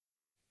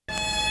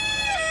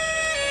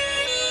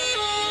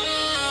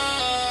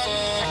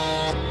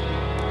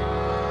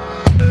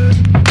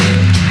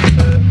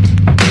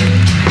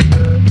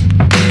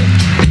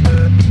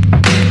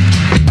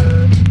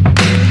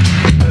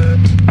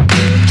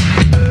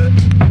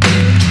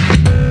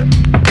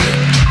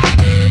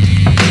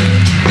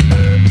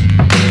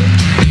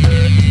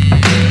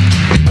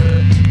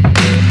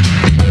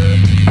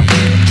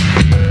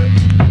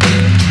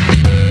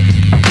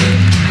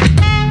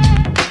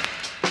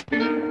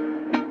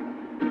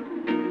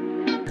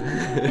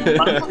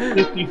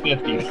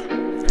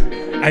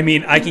50-50. I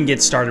mean, I can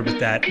get started with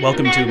that.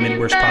 Welcome to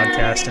Midworst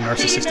Podcast, a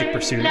narcissistic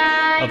pursuit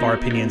of our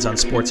opinions on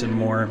sports and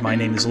more. My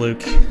name is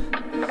Luke.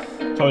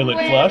 Toilet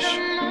flush.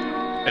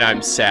 And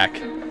I'm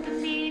Sack.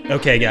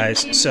 Okay,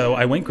 guys, so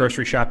I went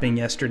grocery shopping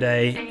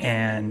yesterday,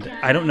 and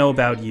I don't know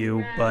about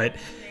you, but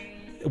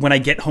when I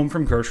get home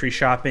from grocery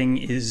shopping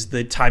is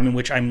the time in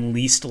which I'm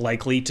least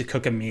likely to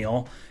cook a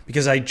meal,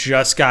 because I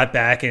just got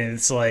back and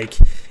it's like,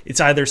 it's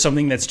either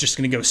something that's just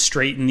going to go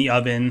straight in the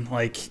oven,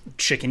 like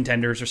chicken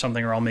tenders or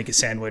something, or I'll make a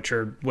sandwich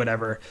or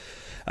whatever.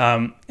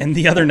 And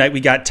the other night we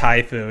got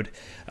Thai food.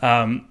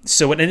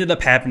 So what ended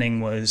up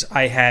happening was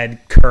I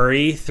had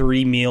curry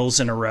 3 meals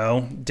in a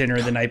row, dinner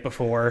the night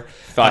before.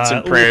 Thoughts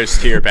and prayers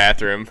to your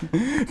bathroom.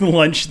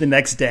 Lunch the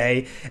next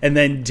day, and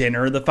then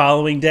dinner the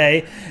following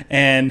day.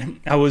 And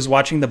I was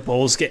watching the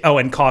Bulls get,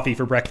 and coffee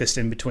for breakfast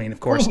in between,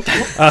 of course.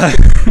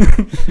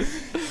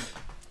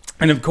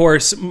 And of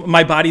course,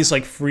 my body's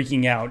like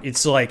freaking out.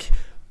 It's like,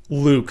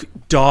 Luke,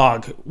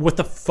 dog, what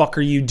the fuck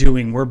are you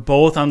doing? We're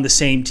both on the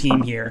same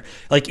team here.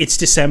 Like, it's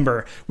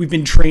December. We've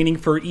been training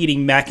for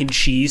eating mac and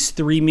cheese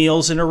 3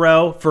 meals in a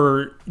row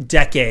for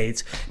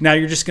decades. Now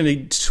you're just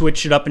going to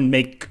switch it up and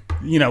make,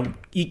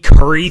 eat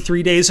curry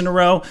 3 days in a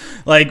row?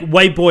 Like,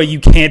 white boy, you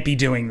can't be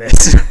doing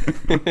this.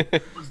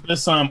 Was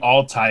this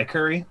all Thai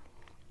curry?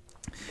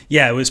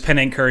 Yeah, it was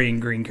Penang curry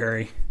and green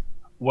curry.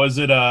 Was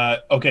it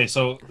okay,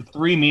 so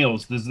 3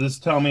 meals. Does this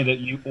tell me that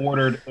you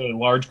ordered a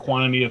large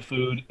quantity of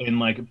food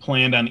and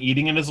planned on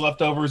eating it as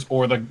leftovers,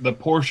 or the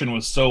portion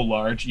was so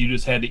large you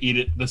just had to eat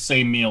it the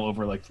same meal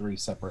over 3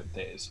 separate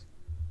days?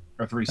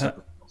 Or 3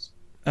 separate meals?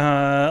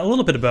 A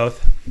little bit of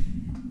both.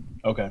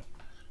 Okay.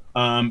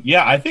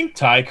 Yeah, I think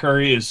Thai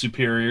curry is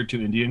superior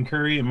to Indian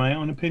curry in my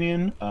own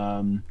opinion.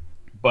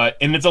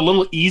 And it's a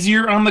little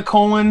easier on the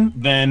colon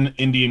than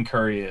Indian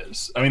curry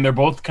is. I mean, they're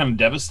both kind of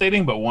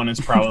devastating, but one is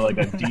probably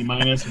a D- and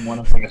one is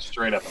a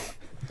straight up.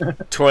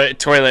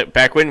 Toilet.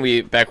 Back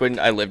when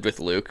I lived with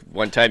Luke,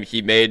 one time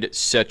he made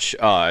such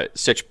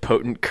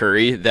potent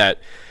curry that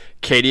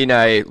Katie and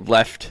I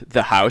left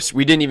the house.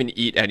 We didn't even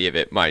eat any of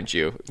it, mind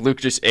you.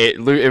 Luke just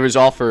ate. It was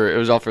all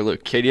for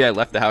Luke. Katie and I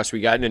left the house.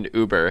 We got in an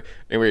Uber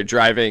and we were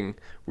driving.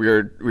 We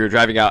were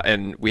driving out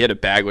and we had a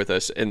bag with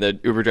us, and the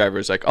Uber driver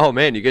was like, "Oh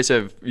man, you guys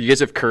have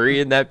curry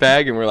in that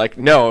bag?" And we're like,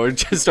 "No,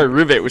 just our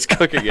roommate was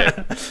cooking it."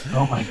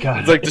 Oh my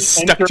god! It's just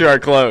stuck to our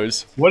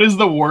clothes. What is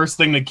the worst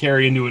thing to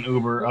carry into an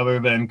Uber other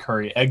than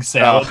curry? Egg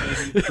salad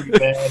is pretty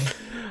bad.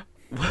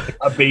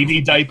 A baby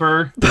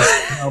diaper is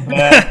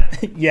bad.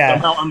 Yeah.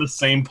 Somehow on the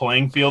same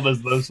playing field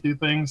as those two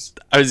things.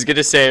 I was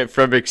gonna say it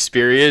from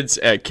experience,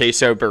 a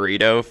queso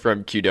burrito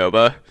from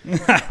Qdoba.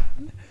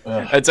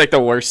 It's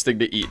the worst thing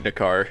to eat in a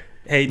car.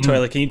 Hey,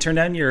 Toilet, can you turn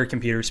down your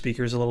computer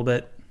speakers a little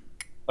bit?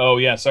 Oh,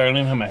 yeah. Sorry, I don't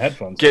even have my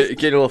headphones. Get a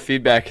little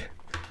feedback.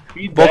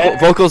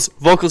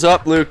 Vocals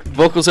up, Luke.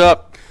 Vocals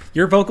up.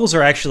 Your vocals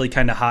are actually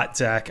kind of hot,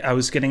 Zach. I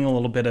was getting a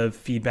little bit of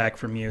feedback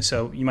from you,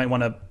 so you might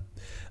want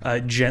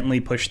to gently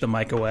push the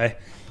mic away.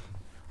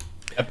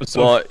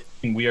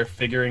 We are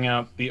figuring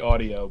out the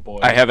audio, boy.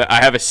 I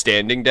have a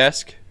standing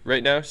desk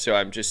right now, so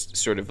I'm just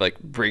sort of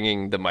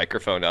bringing the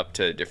microphone up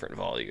to a different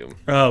volume.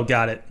 Oh,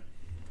 got it.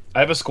 I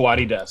have a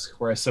squatty desk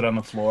where I sit on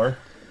the floor,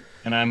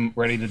 and I'm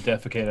ready to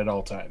defecate at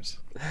all times.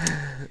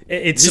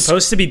 It's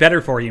supposed to be better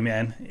for you,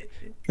 man.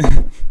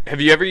 Have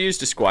you ever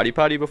used a squatty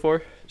potty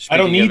before? I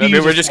don't need to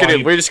use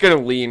we're just gonna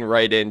lean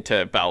right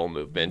into bowel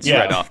movements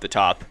right off the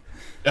top.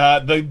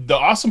 The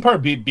awesome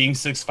part being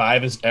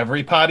 6'5" is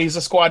every potty's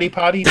a squatty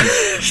potty.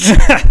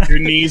 Your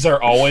knees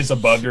are always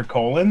above your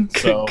colon.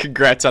 So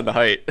congrats on the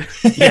height.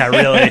 Yeah,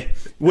 really.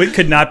 What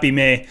could not be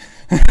me.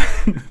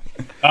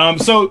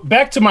 So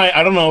back to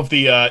I don't know if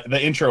the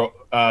intro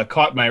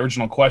caught my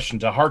original question.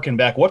 To harken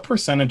back, what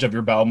percentage of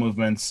your bowel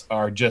movements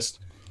are just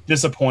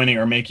disappointing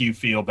or make you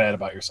feel bad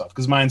about yourself?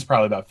 Because mine's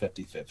probably about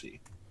 50-50.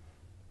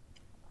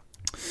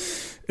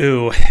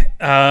 Ooh.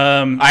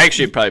 I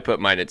actually probably put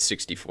mine at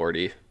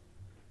 60-40.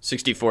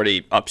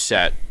 60-40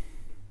 upset.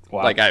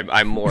 Wow.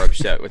 I'm more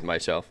upset with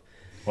myself.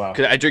 Wow.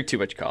 Because I drink too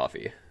much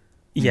coffee.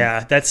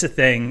 Yeah, that's the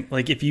thing.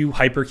 If you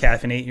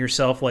hyper-caffeinate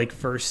yourself,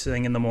 first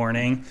thing in the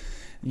morning,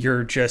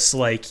 you're just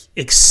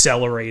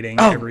accelerating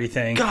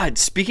everything. God,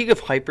 speaking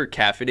of hyper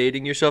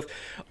caffeinating yourself,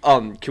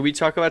 can we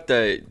talk about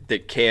the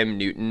Cam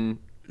Newton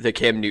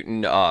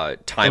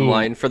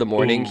timeline for the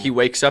morning? He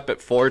wakes up at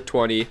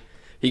 4:20.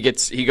 He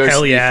goes to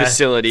the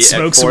facility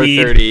Smokes at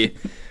 4:30.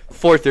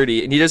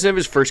 4:30, and he doesn't have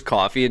his first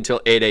coffee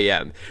until 8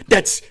 a.m.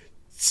 That's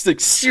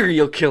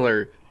serial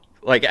killer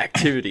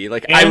activity.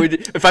 I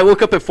would, if I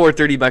woke up at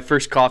 4:30, my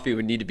first coffee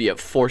would need to be at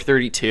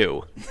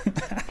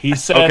 4:32. He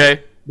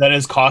said that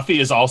his coffee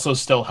is also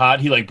still hot.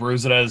 He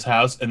brews it at his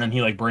house, and then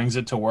he brings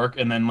it to work,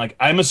 and then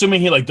I'm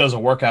assuming he does a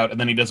workout, and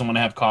then he doesn't want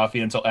to have coffee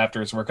until after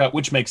his workout,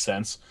 which makes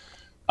sense.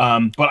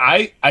 But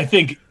I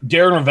think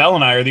Darren Ravel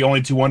and I are the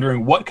only two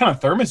wondering what kind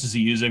of thermos is he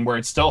using where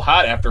it's still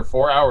hot after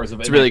 4 hours of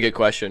it. It's a really good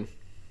question.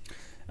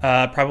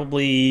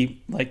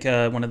 Probably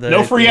one of the...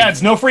 No free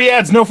ads.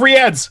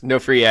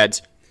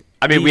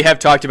 I mean, we have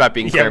talked about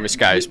being thermos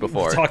guys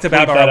before. We talked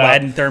about our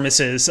Aladdin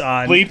thermoses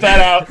on... Bleep that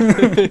out.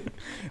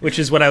 Which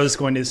is what I was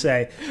going to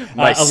say.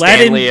 My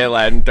Stanley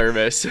Aladdin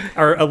thermos.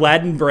 Our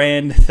Aladdin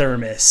brand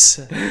thermos.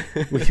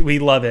 We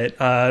love it.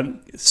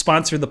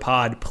 Sponsor the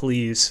pod,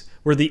 please.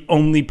 We're the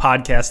only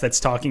podcast that's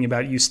talking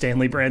about you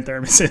Stanley brand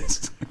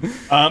thermoses.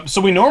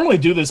 So we normally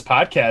do this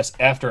podcast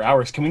after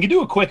hours. Can we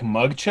do a quick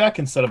mug check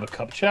instead of a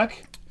cup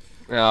check?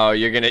 Oh,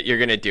 you're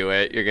gonna do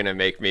it. You're gonna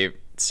make me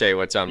say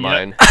what's on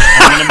mine.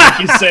 I'm gonna make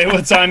you say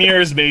what's on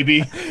yours,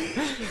 baby.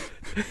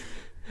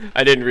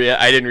 I didn't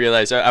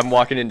realize. I'm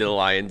walking into the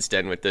lion's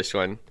den with this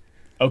one.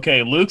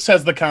 Okay, Luke's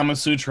has the Kama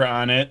Sutra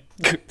on it.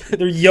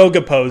 They're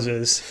yoga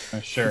poses.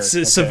 Sure. It's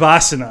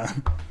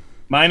Savasana.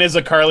 Mine is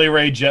a Carly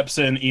Rae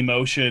Jepsen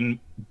Emotion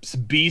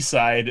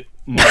B-side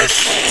mug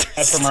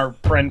from our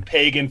friend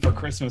Pagan for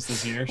Christmas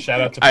this year. Shout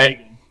out to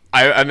Pagan.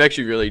 I'm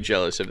actually really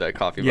jealous of that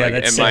coffee mug.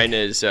 And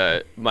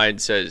sick. Mine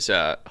says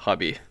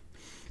hubby.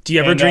 Do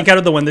you ever drink out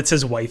of the one that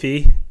says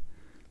wifey?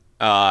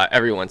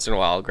 Every once in a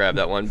while I'll grab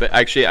that one. But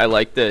actually I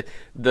like the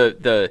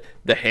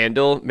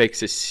handle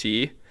makes a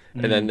C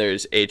and then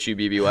there's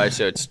HUBBY,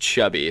 so it's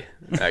chubby,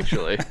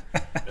 actually.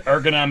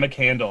 Ergonomic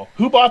handle.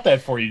 Who bought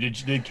that for you?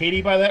 Did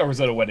Katie buy that, or was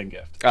that a wedding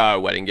gift?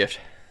 Wedding gift.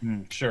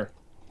 Sure.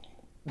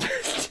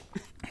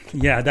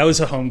 Yeah, that was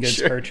a home goods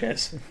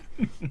purchase.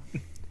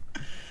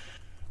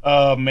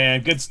 Oh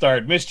man, good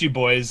start. Missed you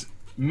boys.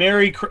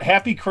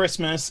 Happy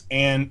Christmas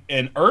and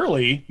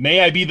early.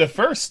 May I be the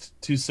first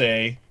to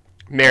say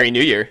Merry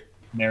New Year.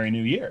 Merry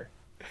New Year.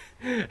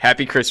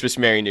 Happy Christmas,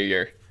 Merry New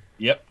Year.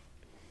 Yep.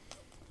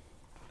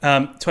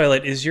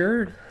 Twilight, is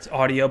your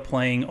audio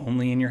playing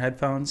only in your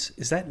headphones?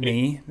 Is that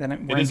me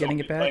I'm getting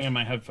it back? Playing in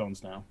my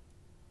headphones now.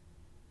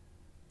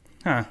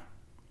 Huh.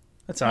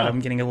 That's odd. I'm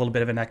getting a little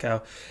bit of an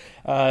echo.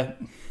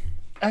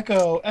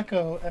 Echo.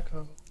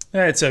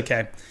 It's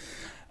okay.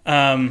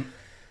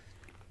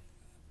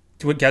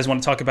 Do you guys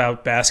want to talk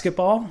about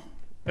basketball?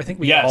 I think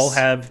we all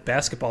have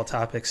basketball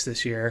topics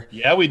this year.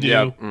 Yeah, we do.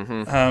 Yep.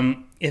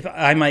 Mm-hmm. If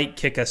I might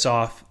kick us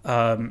off.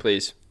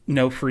 Please.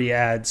 No free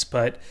ads,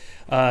 but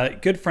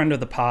good friend of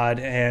the pod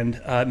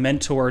and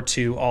mentor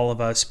to all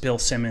of us, Bill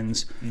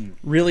Simmons,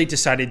 really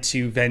decided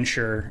to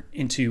venture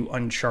into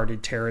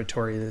uncharted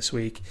territory this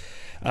week.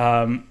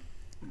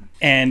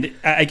 And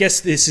I guess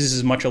this is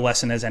as much a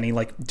lesson as any.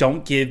 Like,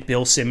 don't give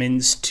Bill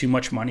Simmons too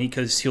much money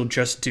because he'll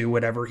just do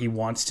whatever he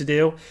wants to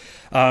do.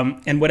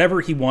 And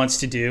whatever he wants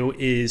to do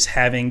is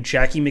having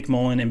Jackie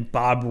McMullen and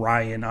Bob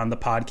Ryan on the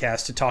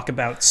podcast to talk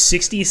about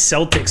 60s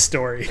Celtics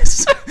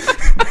stories.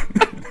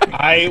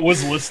 I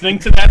was listening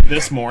to that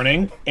this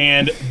morning,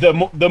 and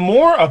the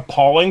more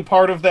appalling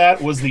part of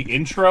that was the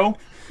intro,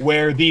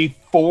 where the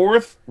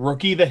fourth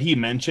rookie that he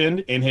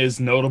mentioned in his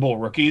notable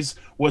rookies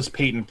was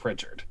Peyton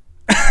Pritchard.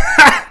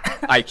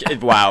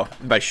 Wow,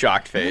 my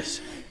shocked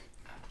face.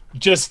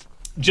 Just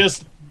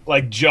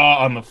like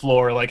jaw on the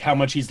floor, like how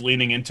much he's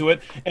leaning into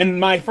it. And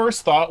my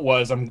first thought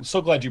was, I'm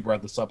so glad you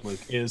brought this up, Luke,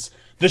 is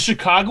the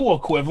Chicago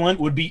equivalent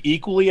would be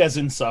equally as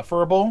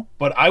insufferable,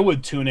 but I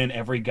would tune in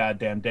every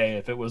goddamn day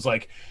if it was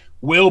like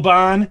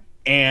Wilbon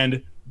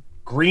and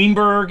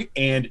Greenberg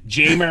and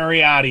Jay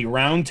Mariotti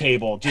round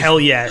table. Just hell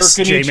yes,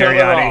 Jay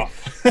Mariotti.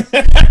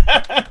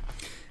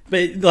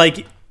 But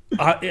like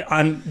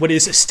on what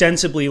is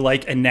ostensibly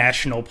like a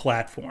national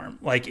platform,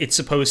 like it's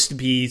supposed to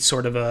be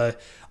sort of a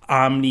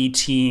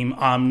omni-team,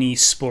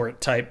 omni-sport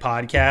type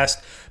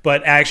podcast,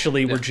 but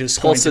actually we're just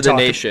Pulse going to of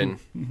the nation.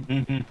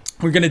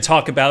 We're going to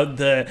talk about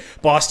the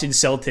Boston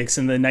Celtics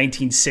in the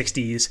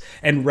 1960s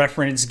and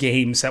reference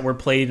games that were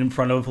played in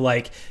front of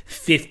like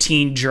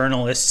 15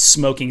 journalists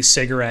smoking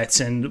cigarettes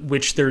and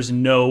which there's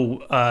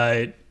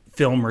no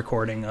film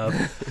recording of.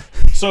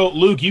 So,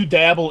 Luke, you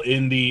dabble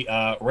in the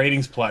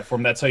ratings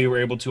platform. That's how you were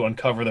able to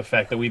uncover the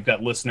fact that we've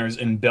got listeners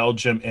in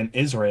Belgium and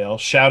Israel.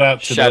 Shout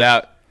out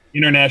to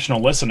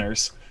international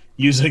listeners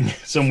using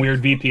some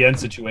weird VPN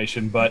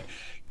situation. But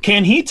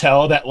can he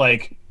tell that,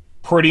 like,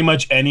 pretty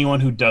much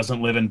anyone who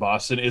doesn't live in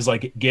Boston is,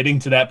 like, getting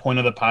to that point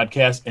of the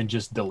podcast and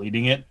just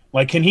deleting it?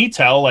 Like, can he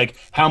tell, like,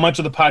 how much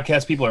of the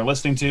podcast people are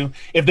listening to?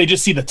 If they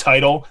just see the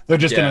title, they're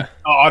just going to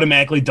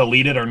automatically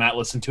delete it or not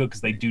listen to it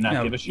because they do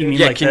not give a shit.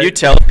 Yeah, like can you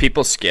tell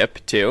people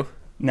skip, too?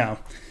 No.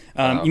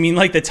 You mean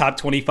like the top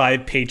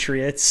 25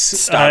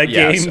 Patriots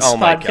games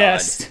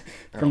podcast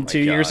from 2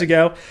 years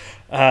ago?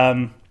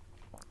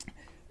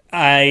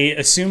 I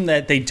assume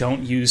that they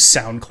don't use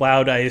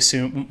SoundCloud.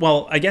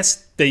 I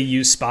guess they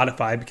use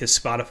Spotify because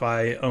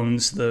Spotify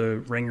owns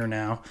the Ringer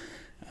now.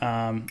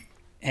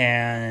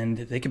 And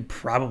they could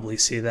probably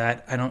see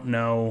that. I don't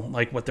know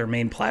like what their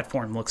main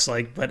platform looks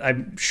like, but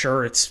I'm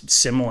sure it's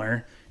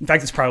similar. In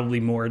fact, it's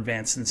probably more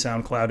advanced than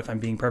SoundCloud if I'm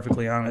being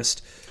perfectly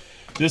honest.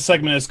 This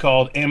segment is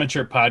called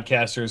Amateur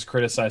Podcasters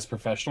Criticize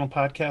Professional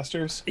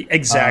Podcasters.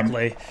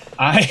 Exactly.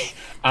 I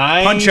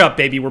punch up,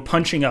 baby. We're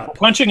punching up. We're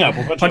punching up,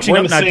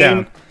 not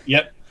down.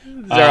 Yep.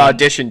 It's our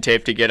audition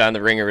tape to get on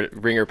the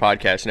Ringer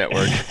Podcast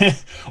Network.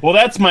 Well,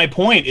 that's my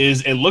point.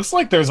 Is it looks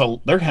like they're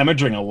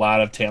hemorrhaging a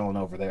lot of talent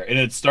over there, and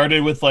it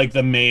started with like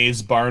the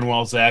Mays,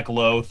 Barnwell, Zach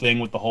Lowe thing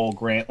with the whole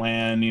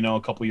Grantland, a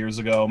couple years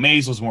ago.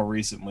 Mays was more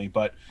recently,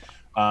 but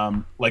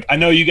like I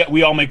know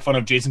we all make fun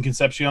of Jason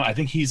Concepcion. I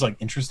think he's like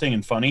interesting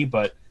and funny,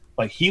 but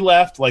like he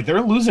left, like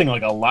they're losing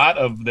like a lot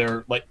of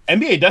their like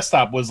NBA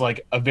Desktop was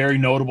like a very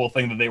notable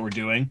thing that they were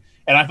doing,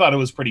 and I thought it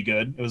was pretty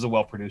good. It was a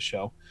well produced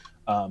show.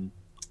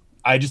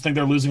 I just think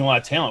they're losing a lot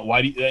of talent.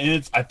 Why do you,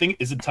 and I think,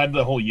 is it tied to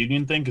the whole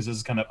union thing? Because this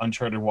is kind of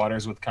uncharted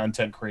waters with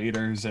content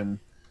creators and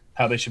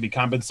how they should be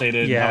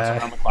compensated. Yeah, and how it's a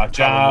round-the-clock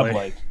job.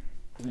 Like,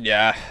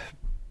 yeah,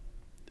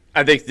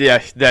 I think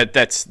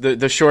that's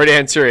the short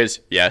answer is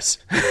yes.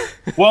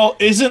 Well,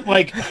 is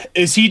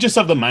he just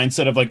of the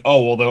mindset of like,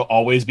 oh well, there'll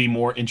always be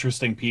more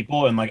interesting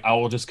people, and like I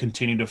will just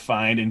continue to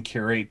find and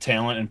curate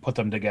talent and put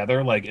them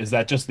together? Like, is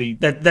that just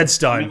that's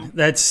done?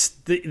 That's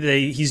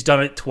he's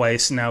done it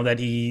twice now that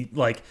he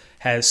like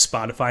has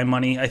Spotify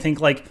money. I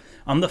think like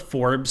on the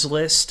Forbes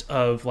list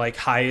of like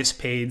highest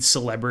paid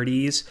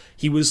celebrities,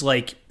 he was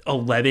like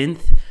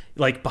 11th,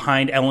 like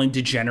behind Ellen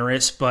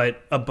DeGeneres,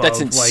 but above. That's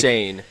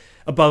insane. Like,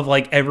 above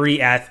like every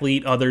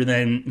athlete other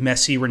than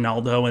Messi,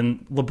 Ronaldo,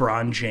 and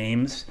LeBron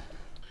James.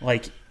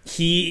 Like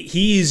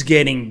he's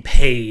getting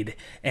paid,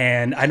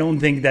 and I don't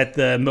think that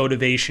the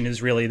motivation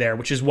is really there,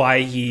 which is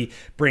why he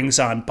brings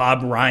on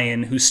Bob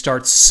Ryan, who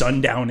starts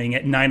sundowning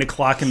at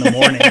 9:00 in the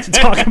morning to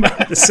talk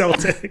about the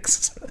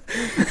Celtics.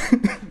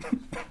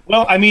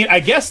 Well, I mean, I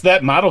guess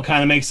that model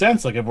kind of makes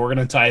sense. Like if we're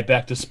going to tie it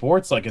back to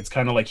sports, like it's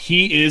kind of like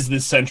he is the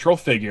central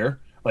figure.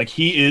 Like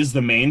he is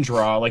the main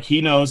draw. Like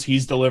he knows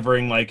he's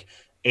delivering like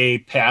a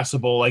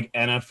passable like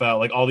NFL,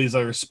 like all these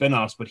other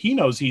spinoffs, but he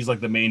knows he's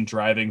like the main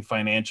driving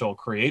financial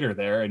creator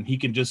there, and he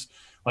can just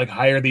like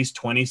hire these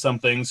 20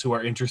 somethings who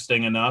are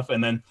interesting enough,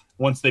 and then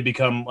once they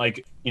become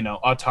like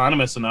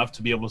autonomous enough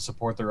to be able to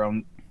support their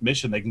own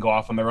mission, they can go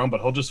off on their own, but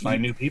he'll just find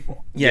new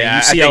people. Yeah,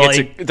 you see, I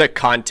think it's the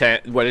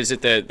content. What is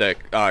it? The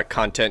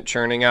content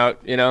churning out.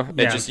 It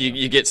just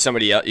you get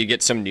somebody else, you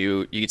get some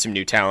new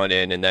talent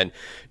in, and then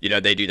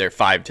they do their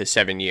 5 to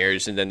 7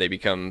 years, and then they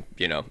become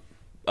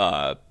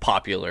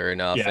popular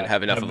enough and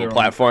have enough of a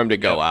platform to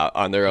go out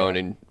on their own.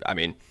 And I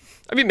mean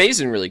Mays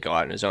didn't really go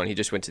out on his own. He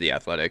just went to the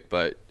Athletic,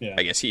 but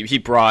I guess he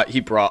brought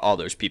all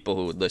those people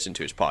who would listen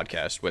to his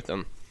podcast with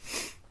him.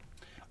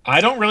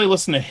 I don't really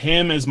listen to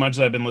him as much as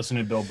I've been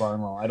listening to Bill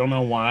Barnwell. I don't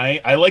know why.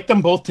 I like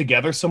them both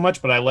together so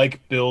much, but I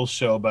like Bill's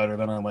show better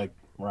than I like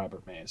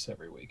Robert Mays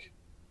every week.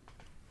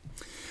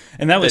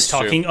 And that was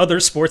talking other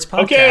sports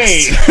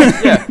podcasts.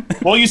 Okay. Yeah.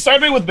 Well, you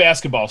started with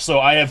basketball,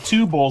 so I have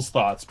two Bulls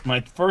thoughts.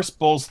 My first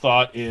Bulls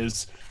thought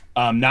is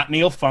not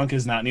Neil Funk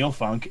is not Neil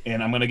Funk,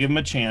 and I'm going to give him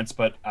a chance,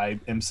 but I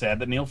am sad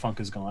that Neil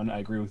Funk is gone. I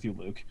agree with you,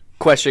 Luke.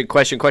 Question.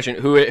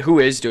 Who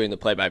is doing the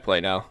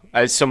play-by-play now?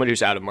 As someone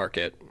who's out of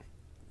market.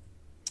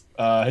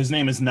 His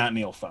name is not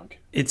Neil Funk.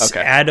 It's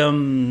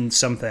Adam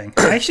something.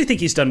 I actually think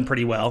he's done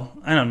pretty well.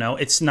 I don't know.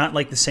 It's not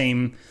like the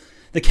same.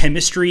 The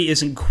chemistry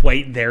isn't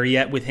quite there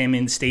yet with him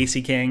and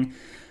Stacey King.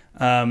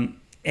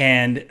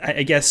 And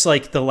I guess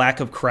like the lack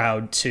of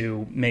crowd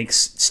too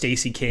makes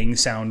Stacey King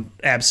sound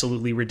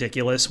absolutely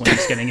ridiculous when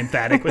he's getting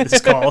emphatic with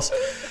his calls.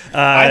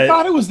 I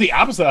thought it was the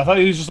opposite. I thought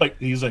he was just like,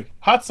 he's like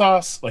hot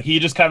sauce. Like he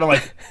just kind of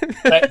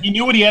like he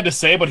knew what he had to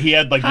say, but he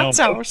had like hot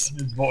sauce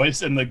in his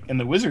voice in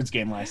the Wizards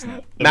game last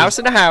night. Mouse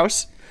in the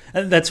house.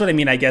 That's what I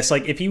mean. I guess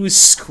like if he was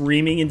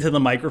screaming into the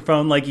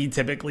microphone like he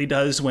typically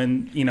does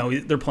when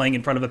they're playing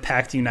in front of a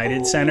packed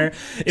United Center,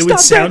 it would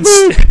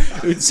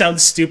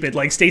sound stupid.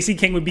 Like Stacey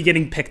King would be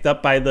getting picked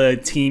up by the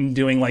team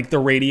doing like the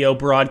radio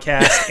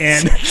broadcast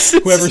and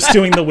whoever's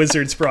doing the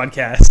Wizards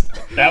broadcast.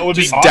 That would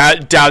just be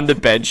awesome. Down the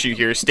bench. You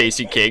hear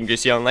Stacey King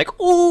just yelling like,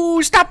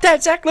 "Ooh, stop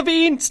that, Zach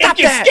LaVine! Stop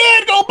that! If you're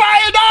scared, go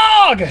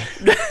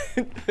buy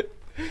a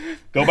dog.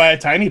 Go buy a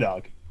tiny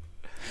dog."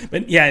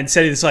 But yeah,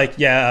 instead it's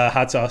like,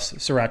 hot sauce,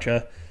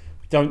 sriracha.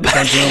 Don't do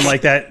him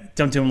like that.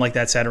 Don't do him like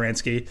that,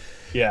 Sadaransky.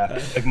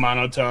 Yeah, like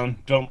monotone.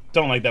 Don't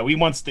like that. We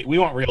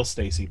want real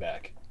Stacey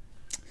back.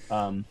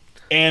 And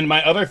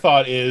my other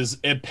thought is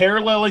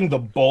paralleling the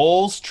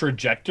Bulls'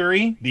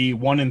 trajectory, the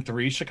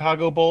 1-3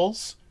 Chicago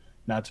Bulls,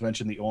 not to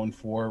mention the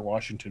 0-4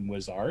 Washington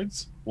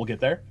Wizards. We'll get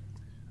there.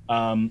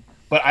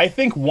 But I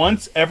think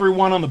once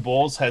everyone on the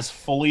Bulls has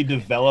fully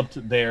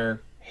developed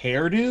their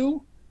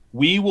hairdo,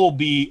 we will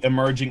be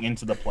emerging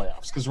into the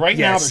playoffs. Because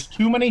now there's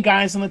too many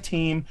guys on the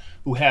team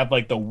who have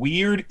like the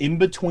weird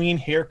in-between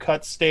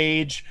haircut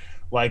stage.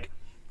 Like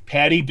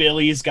Patty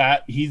Billy's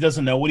he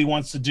doesn't know what he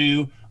wants to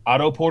do.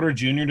 Otto Porter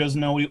Jr.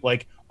 doesn't know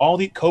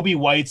Kobe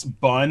White's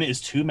bun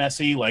is too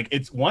messy. Like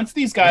it's once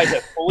these guys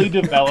have fully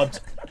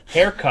developed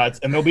haircuts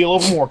and they'll be a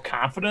little more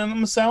confident in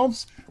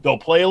themselves, they'll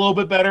play a little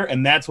bit better,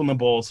 and that's when the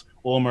Bulls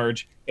will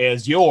emerge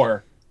as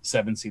your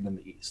 7th seed in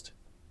the East.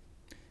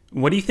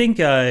 What do you think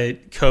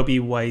Kobe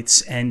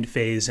White's end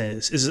phase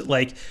is? Is it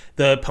like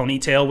the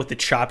ponytail with the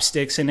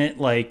chopsticks in it,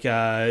 like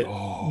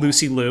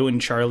Lucy Liu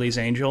and Charlie's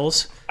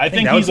Angels? I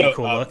think that he's would be a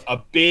cool look.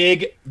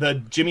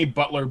 The Jimmy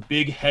Butler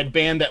big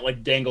headband that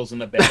like dangles in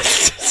the back.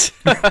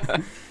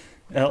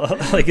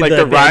 like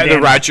the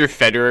Roger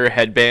Federer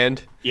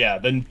headband. Yeah,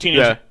 the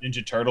Teenage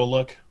Ninja Turtle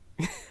look.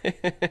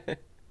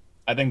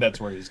 I think that's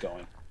where he's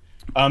going.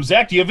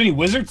 Zach, do you have any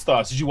Wizards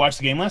thoughts? Did you watch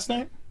the game last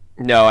night?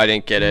 No, I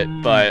didn't get it,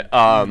 but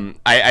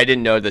I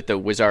didn't know that the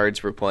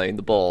Wizards were playing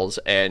the Bulls,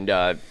 and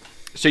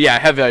so yeah, I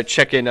have a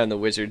check-in on the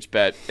Wizards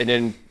bet, and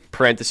in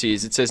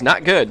parentheses it says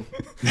not good,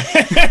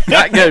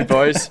 not good,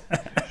 boys.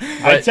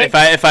 But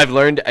if I've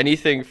learned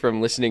anything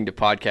from listening to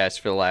podcasts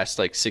for the last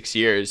 6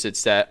 years,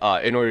 it's that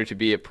in order to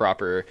be a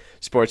proper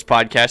sports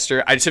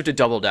podcaster, I just have to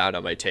double down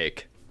on my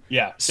take.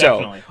 Yeah, so,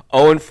 definitely.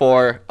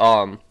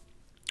 0-4.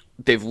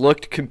 They've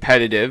looked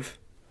competitive.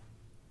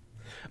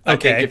 I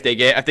think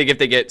if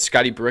they get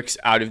Scotty Brooks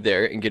out of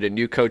there and get a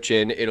new coach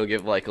in, it'll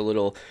give a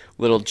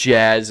little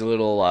jazz, a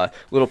little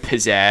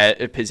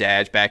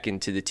pizzazz back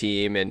into the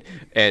team,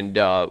 and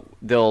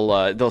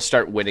they'll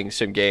start winning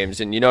some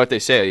games. And you know what they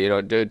say,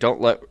 don't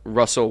let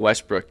Russell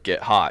Westbrook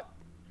get hot.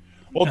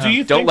 Well,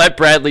 don't let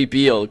Bradley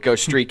Beal go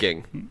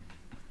streaking.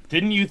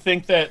 Didn't you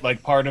think that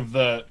part of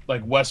the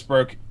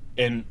Westbrook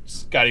and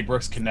Scotty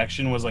Brooks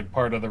connection was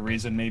part of the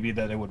reason maybe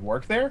that it would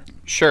work there?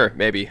 Sure,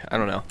 maybe. I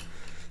don't know.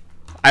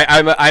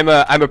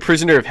 I'm a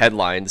prisoner of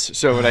headlines.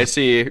 So when I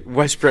see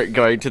Westbrook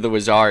going to the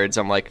Wizards,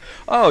 I'm like,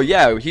 oh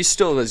yeah, he's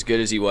still as good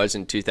as he was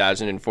in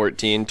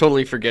 2014.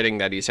 Totally forgetting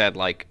that he's had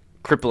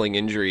crippling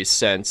injuries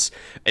since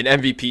an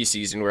MVP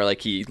season where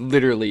he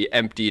literally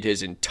emptied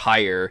his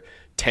entire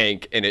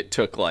tank, and it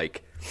took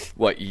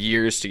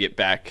years to get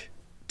back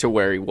to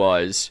where he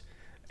was,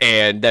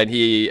 and then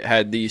he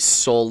had the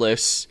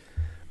soulless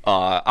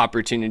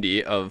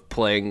opportunity of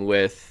playing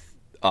with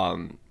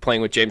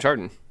James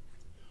Harden.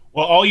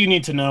 Well, all you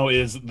need to know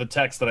is the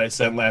text that I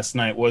sent last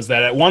night was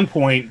that at one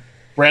point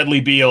Bradley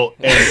Beal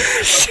and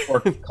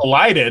Westbrook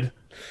collided,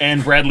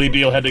 and Bradley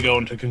Beal had to go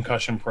into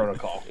concussion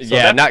protocol. So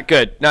yeah, not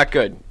good.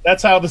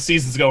 That's how the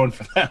season's going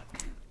for them.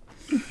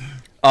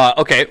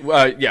 Okay.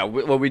 Yeah,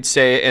 what we'd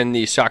say in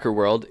the soccer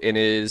world, it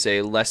is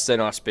a less than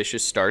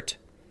auspicious start,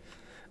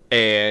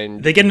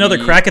 and they get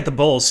another crack at the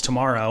Bulls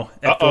tomorrow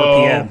at 4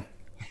 p.m.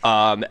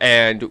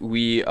 And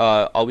we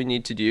all we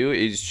need to do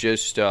is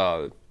just.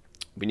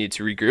 We need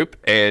to regroup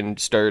and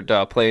start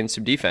playing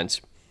some defense.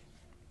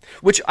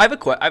 Which I have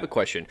a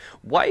question.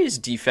 Why is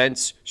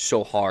defense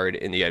so hard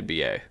in the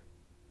NBA?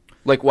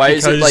 Why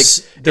is it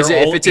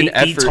if it's an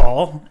effort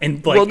tall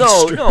and well,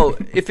 no.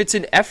 If it's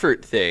an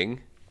effort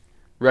thing,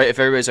 right? If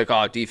everybody's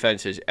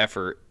defense is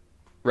effort,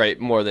 right,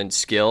 more than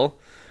skill,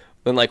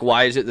 then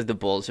why is it that the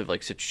Bulls have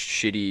such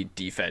shitty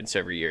defense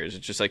every year? Is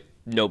it just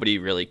nobody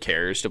really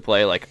cares to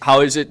play?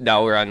 How is it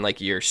now we're on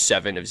year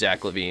 7 of Zach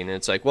LaVine, and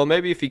it's well,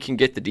 maybe if he can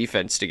get the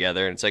defense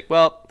together, and it's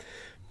well,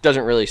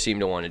 doesn't really seem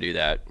to want to do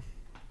that.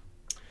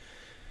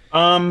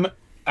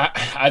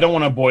 I don't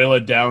want to boil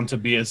it down to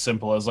be as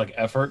simple as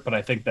effort, but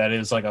I think that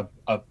is a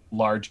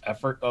large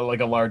effort, a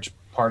large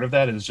part of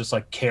that is just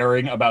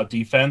caring about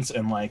defense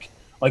and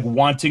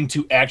wanting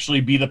to actually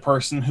be the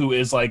person who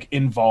is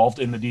involved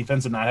in the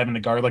defense and not having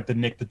to guard the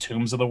Nick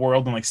Batums of the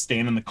world and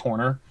stand in the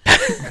corner.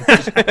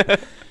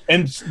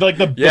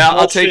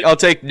 I'll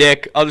take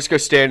Nick. I'll just go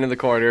stand in the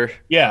corner.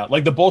 Yeah,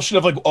 the bullshit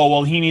of oh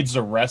well, he needs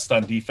to rest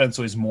on defense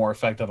so he's more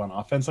effective on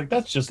offense.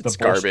 That's just the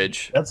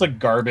garbage. That's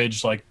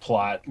garbage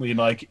plot.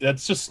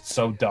 That's just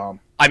so dumb.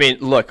 I mean,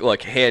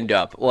 look, hand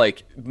up.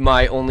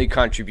 My only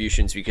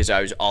contributions, because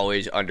I was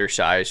always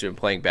undersized when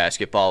playing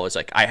basketball, was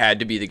I had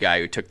to be the guy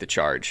who took the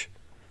charge.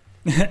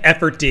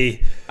 Effort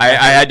D. I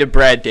had to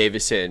Brad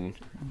Davison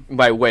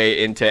my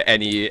way into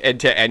any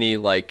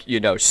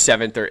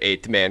 7th or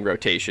 8th man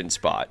rotation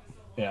spot.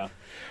 Yeah.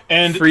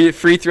 And free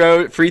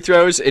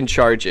throws and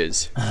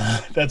charges.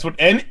 That's what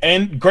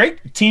and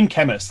great team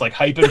chemist,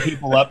 hyping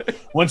people up.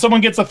 When someone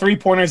gets a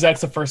 3-pointer,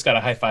 Zach's the first guy to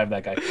high five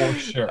that guy for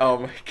sure. Oh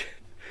my god.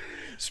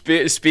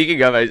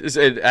 Speaking of,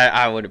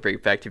 I want to bring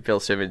it back to Bill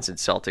Simmons and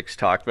Celtics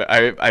talk, but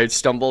I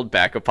stumbled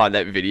back upon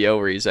that video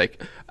where he's I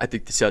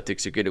think the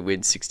Celtics are going to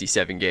win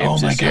 67 games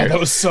this year. Oh my god, that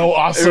was so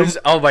awesome.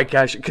 Oh my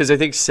gosh, because I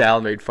think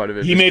Sal made fun of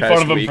him. He made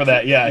fun of him for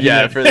that, yeah.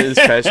 Yeah, for this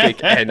past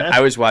week. And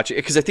I was watching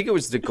it because I think it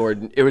was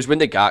it was when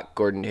they got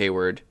Gordon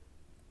Hayward,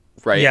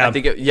 right? Yeah. I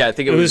think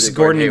it was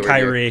Gordon and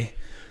Kyrie.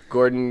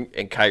 Gordon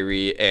and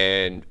Kyrie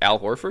and Al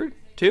Horford,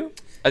 too?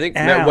 I think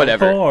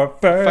whatever.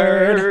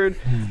 Horford.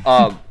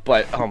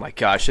 But oh my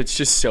gosh, it's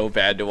just so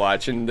bad to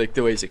watch, and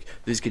the way he's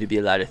there's going to be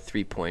a lot of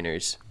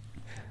 3-pointers.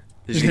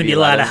 There's going to be a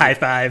lot of high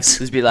fives. There's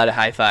going to be a lot of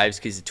high fives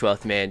because the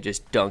 12th man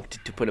just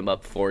dunked to put him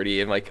up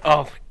 40. I'm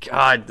oh my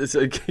god,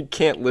 I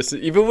can't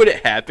listen. Even when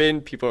it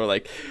happened, people are I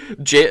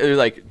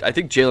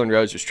think Jalen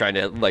Rose was trying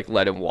to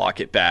let him walk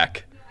it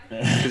back.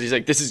 Because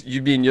he's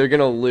you're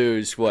gonna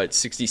lose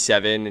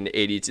 67 and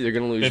 82. They're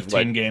gonna lose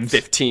 15 games.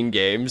 15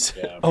 games.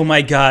 Yeah. Oh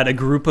my god! A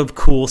group of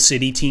cool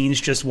city teens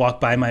just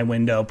walked by my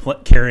window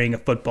carrying a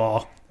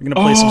football. They're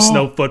gonna play some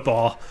snow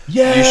football.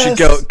 Yes. You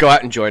should go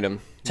out and join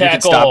them.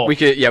 Tackle. We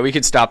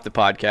could stop the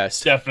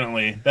podcast.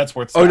 Definitely, that's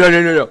worth. Oh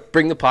no!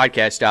 Bring the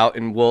podcast out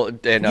and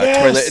Toilet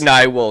and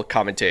I will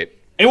commentate.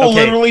 It will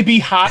literally be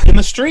hot in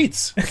the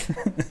streets.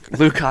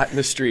 Luke hot in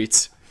the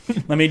streets.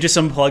 Let me just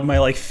unplug my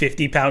like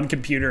 50-pound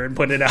computer and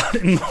put it out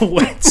in the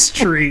wet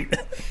street.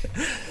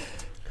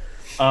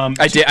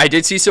 I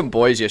did see some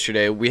boys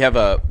yesterday. We have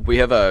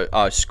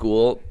a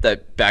school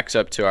that backs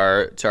up to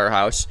our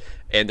house,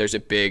 and there's a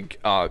big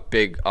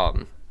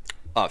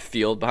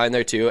field behind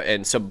there too.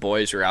 And some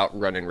boys were out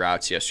running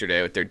routes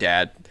yesterday with their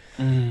dad,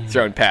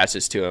 throwing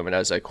passes to him, and I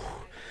was like,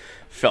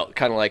 felt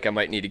kind of like I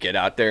might need to get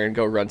out there and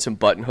go run some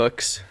button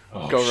hooks,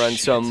 run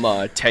some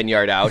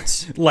 10-yard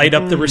outs, light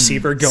up the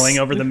receiver going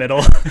over the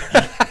middle.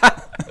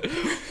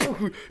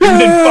 You're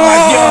within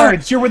 5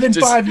 yards. You're within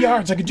 5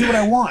 yards. I can do what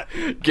I want.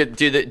 Do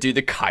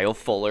the Kyle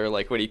Fuller,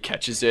 like when he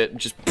catches it and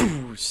just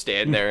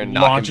stand there and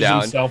knock launches him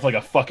down. Himself like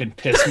a fucking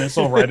piss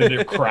missile right at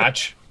your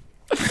crotch.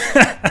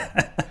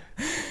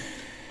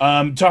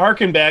 To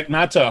harken back,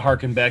 not to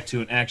harken back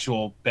to an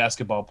actual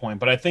basketball point,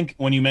 but I think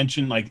when you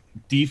mention like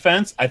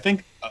defense, I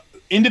think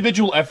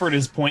individual effort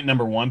is point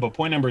number one, but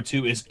point number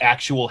two is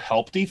actual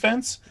help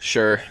defense.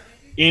 Sure.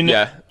 In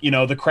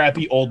the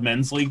crappy old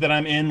men's league that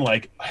I'm in,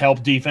 like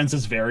help defense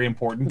is very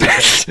important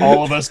because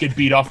all of us get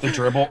beat off the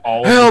dribble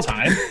all of the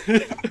time.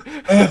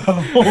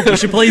 You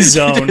should play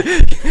zone.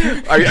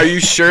 Are you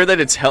sure that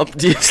it's help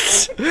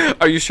defense?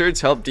 Are you sure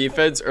it's help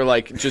defense or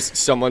like just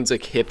someone's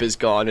like hip is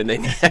gone and they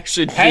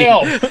actually need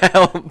help?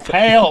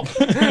 Help.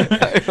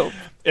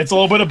 It's a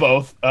little bit of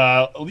both.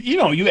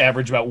 You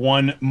average about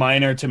one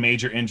minor to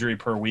major injury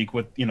per week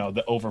with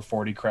the over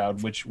 40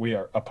 crowd, which we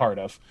are a part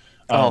of.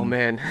 Oh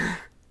man.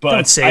 But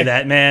don't say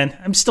that, man.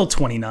 I'm still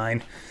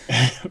 29.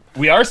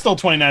 We are still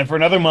 29 for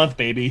another month,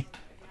 baby.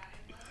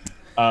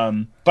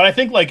 But I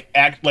think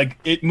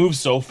it moves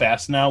so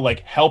fast now, like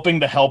helping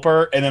the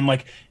helper and then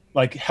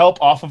like help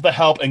off of the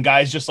help and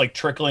guys just like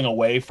trickling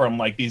away from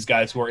like these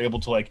guys who are able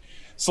to like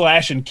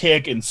slash and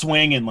kick and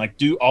swing and like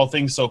do all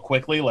things so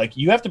quickly. Like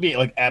you have to be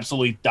like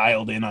absolutely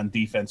dialed in on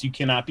defense. You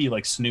cannot be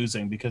like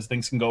snoozing because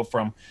things can go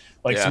from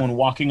like someone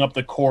walking up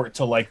the court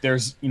to like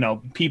there's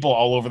people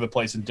all over the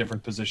place in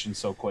different positions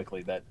so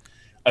quickly that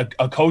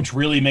a coach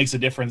really makes a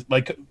difference.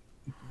 Like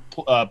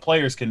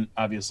players can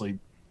obviously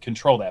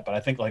control that, but I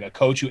think like a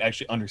coach who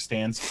actually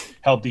understands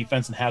help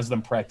defense and has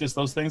them practice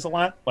those things a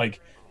lot, like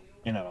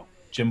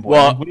Jim Boylan.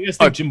 Well, what do you guys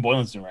think Jim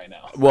Boylan's doing right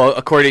now? Well,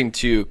 according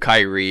to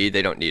Kyrie,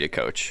 they don't need a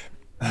coach.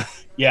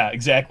 Yeah,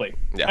 exactly.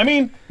 Yeah. I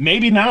mean,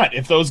 maybe not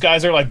if those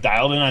guys are like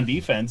dialed in on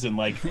defense and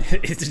like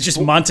it's just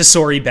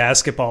Montessori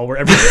basketball where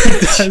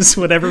everybody does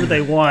whatever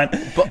they want.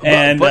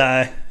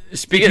 But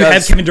speaking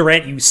of Kevin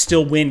Durant, you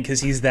still win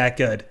because he's that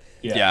good.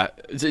 Yeah.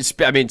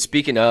 I mean,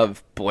 speaking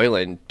of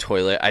Boylan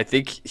toilet, I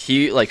think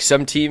he like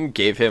some team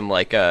gave him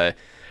like it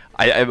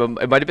might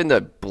have been the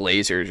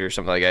Blazers or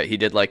something like that. He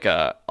did like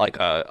a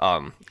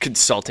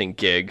consulting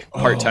gig,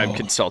 part-time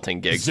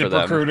consulting gig for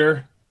them.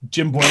 ZipRecruiter.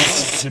 Jim Boylan's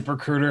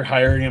ZipRecruiter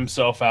hiring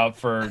himself out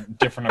for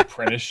different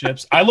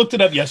apprenticeships. I looked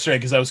it up yesterday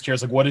because I was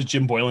curious, like, what is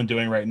Jim Boylan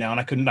doing right now? And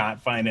I could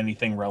not find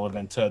anything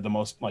relevant to the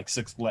most like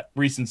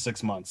recent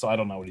 6 months. So I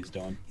don't know what he's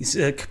doing. He's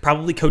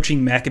probably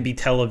coaching Maccabi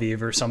Tel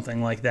Aviv or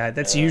something like that.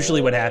 That's usually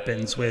what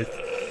happens with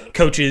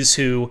coaches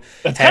who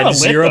have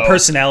zero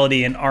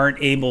personality and aren't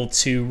able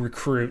to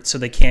recruit, so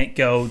they can't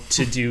go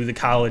to do the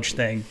college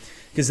thing.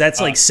 Because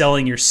that's like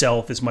selling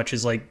yourself as much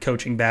as like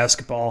coaching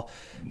basketball.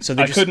 So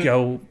they just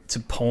go to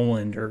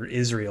Poland or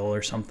Israel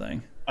or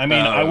something. I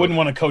mean, I wouldn't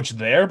want to coach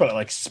there, but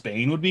like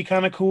Spain would be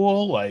kind of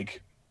cool.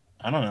 Like,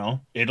 I don't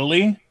know,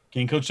 Italy.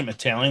 Can you coach some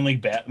Italian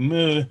league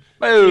I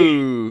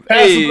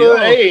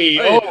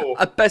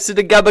pass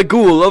the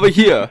gabagool over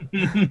here.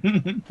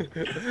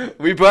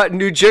 We brought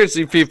New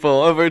Jersey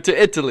people over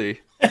to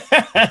Italy.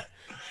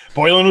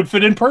 Boylan would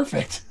fit in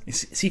perfect.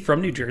 Is he from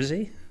New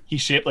Jersey?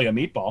 He's shaped like a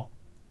meatball.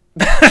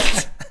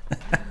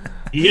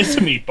 He is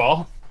a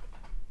meatball.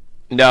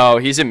 No,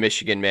 he's a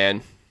Michigan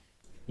man.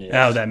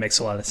 Yeah. Oh, that makes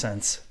a lot of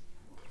sense.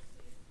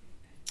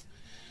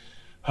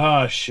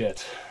 Oh,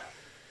 shit.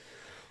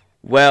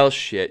 Well,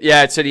 shit.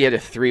 Yeah, it said he had a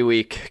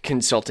 3-week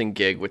consulting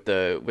gig with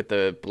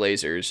the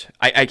Blazers.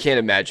 I can't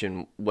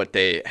imagine what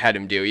they had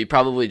him do. He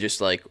probably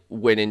just like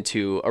went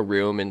into a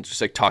room and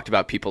just like talked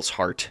about people's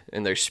heart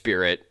and their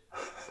spirit.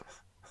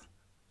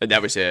 And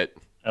that was it.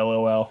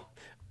 LOL.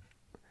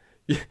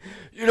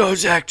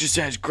 Zach just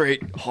has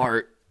great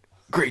heart,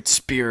 great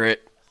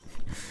spirit.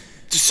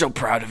 Just so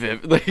proud of him.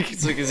 Like,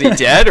 it's like, is he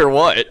dead or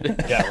what?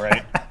 Yeah,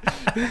 right.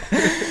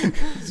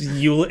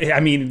 I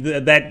mean,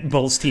 that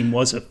Bulls team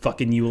was a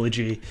fucking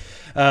eulogy.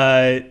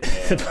 What?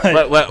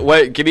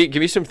 Give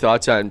me some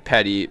thoughts on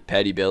Patty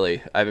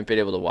Billy. I haven't been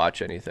able to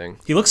watch anything.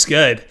 He looks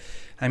good.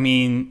 I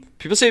mean,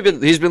 people say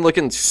he's been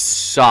looking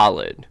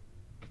solid.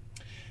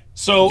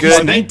 So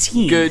good,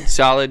 19. Good,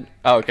 solid.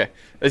 Oh, okay.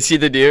 Is he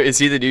the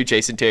new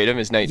Jason Tatum?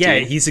 Is 19? Yeah,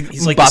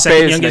 he's like the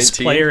second youngest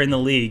player in the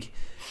league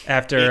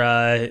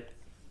after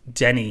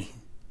Denny.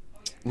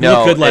 He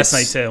looked good last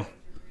night too.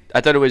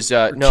 I thought it was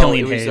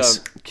Killian Hayes.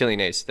 Killian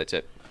Hayes. That's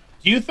it.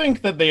 Do you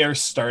think that they are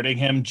starting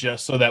him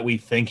just so that we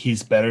think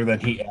he's better than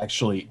he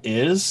actually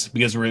is?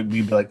 Because we'd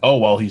be like, oh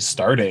well, he's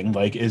starting.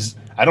 Like,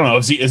 I don't know.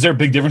 Is there a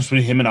big difference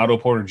between him and Otto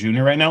Porter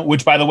Jr. right now?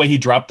 Which, by the way, he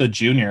dropped the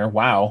junior.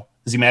 Wow.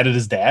 Is he mad at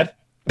his dad?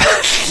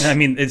 I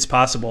mean, it's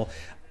possible.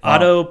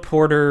 Otto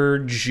Porter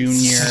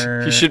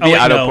Jr. He should be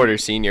Otto Porter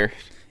Sr.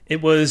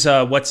 It was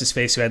what's his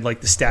face who had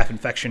like the staph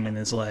infection in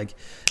his leg.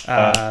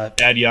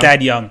 Thad Young.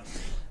 Thad Young.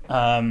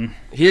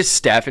 He has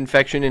staph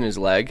infection in his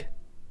leg.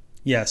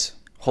 Yes.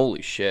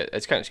 Holy shit,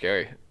 that's kind of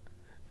scary.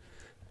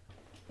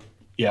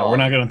 Yeah, we're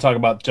not going to talk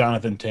about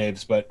Jonathan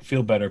Taves, but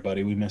feel better,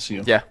 buddy. We miss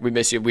you. Yeah, we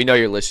miss you. We know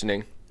you're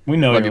listening. We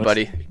know Love you,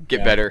 buddy.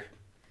 Get better.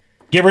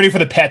 Get ready for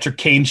the Patrick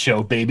Kane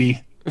show,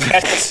 baby.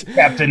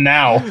 Captain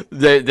now.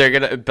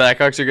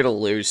 Blackhawks are gonna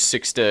lose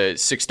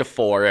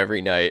 6-4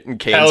 every night, and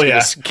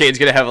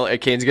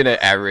Kane's gonna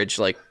average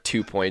like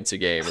 2 points a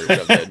game or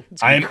something.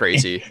 It's gonna be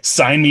crazy.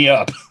 Sign me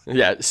up.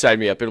 Yeah, sign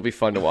me up. It'll be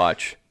fun to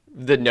watch.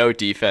 The no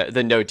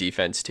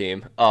defense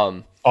team.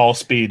 All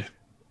speed.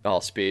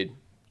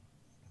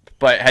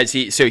 But has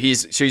he? So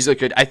he's looked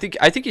good. I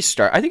think he's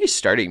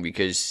starting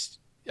because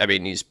I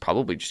mean he's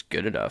probably just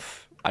good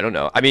enough. I don't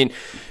know. I mean,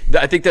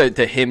 I think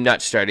the him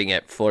not starting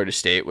at Florida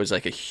State was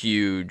like a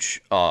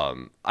huge,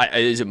 it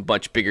is a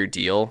much bigger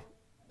deal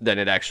than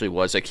it actually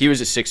was. Like he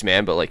was a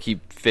 6-man, but like he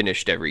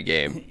finished every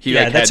game. He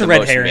that's had a the red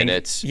most herring.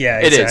 Minutes. Yeah,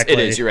 exactly. It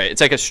is. You're right.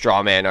 It's like a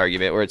straw man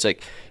argument where it's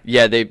like,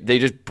 yeah, they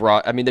just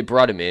brought. I mean, they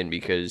brought him in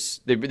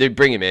because they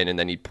bring him in and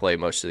then he'd play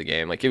most of the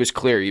game. Like it was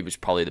clear he was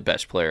probably the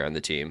best player on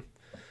the team.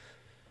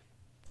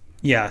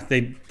 Yeah,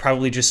 they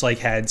probably just like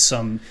had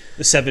some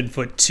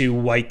 7'2"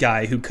 white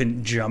guy who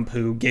couldn't jump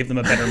who gave them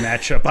a better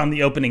matchup on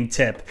the opening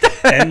tip,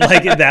 and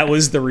like that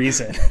was the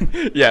reason.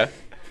 Yeah,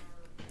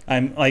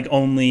 I'm like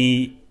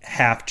only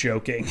half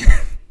joking.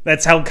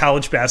 That's how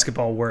college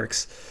basketball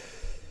works.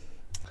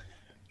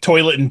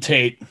 Toilet and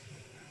Tate.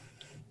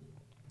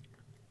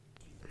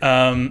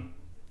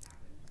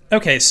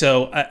 Okay,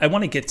 so I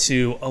want to get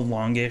to a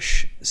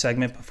longish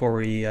segment before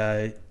we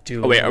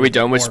do. Oh wait, are we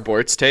done with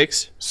sports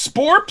takes?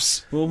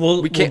 Sports?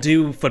 We'll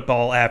do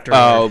football after.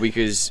 Oh,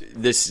 because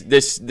that's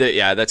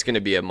going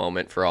to be a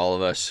moment for all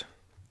of us.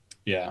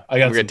 Yeah, we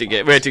have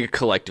to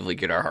collectively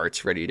get our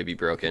hearts ready to be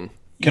broken.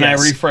 Can I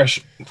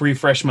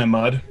refresh my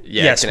mud?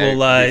 Yeah, yes,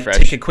 we'll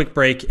take a quick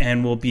break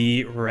and we'll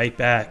be right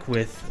back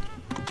with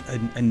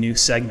a new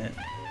segment,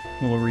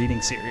 a little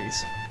reading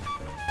series.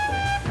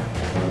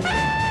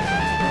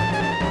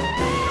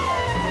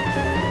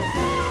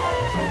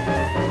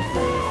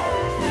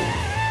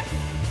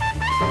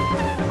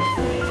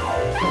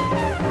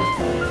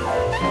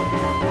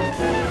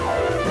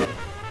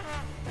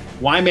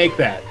 Why make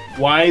that?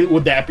 Why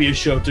would that be a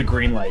show to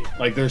greenlight?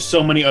 Like, there's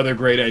so many other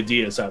great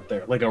ideas out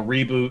there. Like a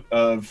reboot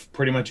of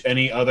pretty much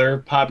any other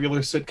popular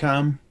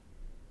sitcom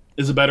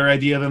is a better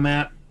idea than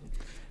that.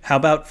 How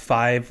about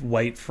 5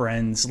 white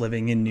friends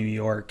living in New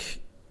York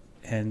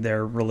and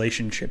their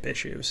relationship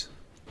issues?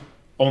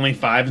 Only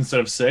 5 instead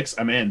of 6?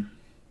 I'm in.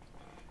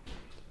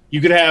 You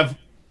could have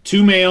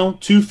 2 male,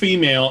 2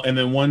 female, and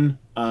then 1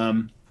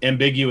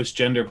 ambiguous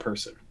gender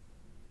person.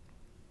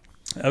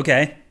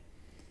 Okay.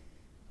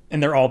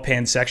 And they're all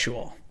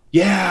pansexual.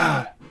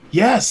 Yeah.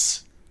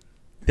 Yes.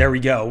 There we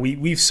go.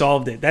 We've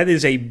solved it. That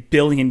is a $1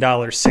 billion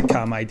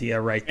sitcom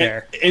idea right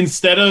there.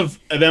 Instead of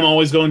them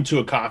always going to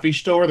a coffee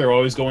store, they're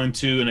always going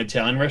to an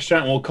Italian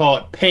restaurant. We'll call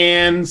it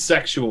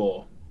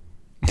pansexual.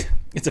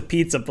 It's a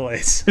pizza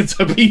place. It's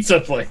a pizza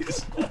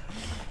place.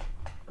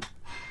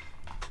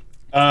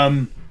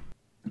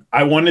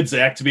 I wanted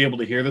Zach to be able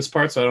to hear this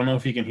part, so I don't know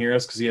if he can hear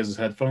us because he has his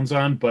headphones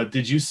on. But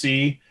did you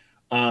see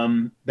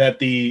that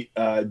the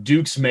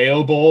Duke's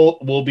Mayo Bowl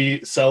will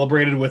be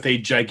celebrated with a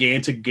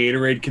gigantic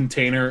Gatorade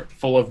container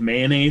full of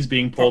mayonnaise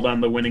being pulled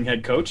on the winning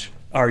head coach?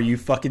 Are you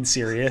fucking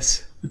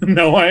serious?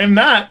 No, I am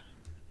not.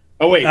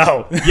 Oh, wait.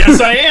 Oh. Yes,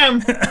 I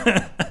am.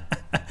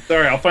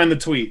 Sorry, I'll find the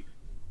tweet.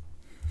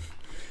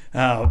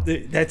 Oh,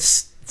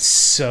 that's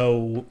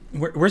so...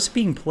 Where's it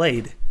being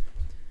played?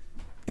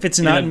 If it's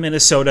not in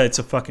Minnesota, it's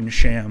a fucking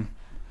sham.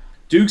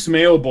 Duke's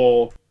Mayo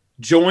Bowl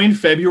joined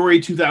February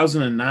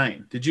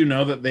 2009. Did you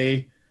know that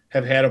they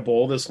have had a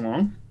bowl this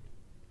long?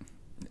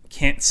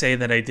 Can't say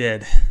that I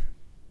did.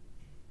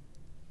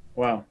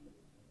 Wow.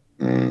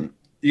 You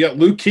got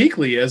Luke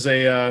Kuechly as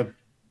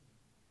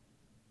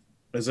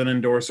an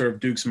endorser of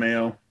Duke's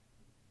Mayo.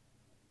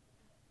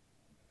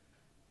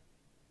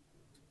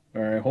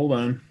 All right, hold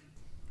on.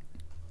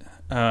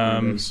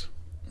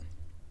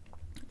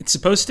 It's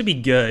supposed to be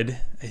good,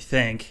 I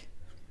think.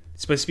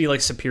 It's supposed to be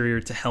like superior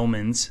to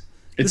Hellman's.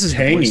 This is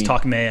tangy. The Boys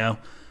Talk Mayo.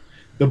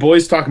 The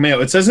Boys Talk Mayo.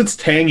 It says it's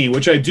tangy,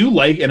 which I do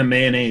like in a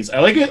mayonnaise. I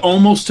like it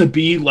almost to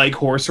be like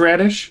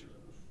horseradish.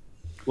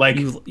 Like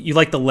you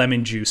like the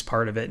lemon juice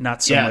part of it,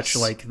 not so much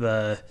like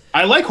the...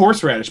 I like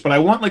horseradish, but I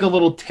want like a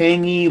little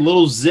tangy,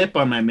 little zip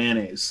on my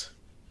mayonnaise.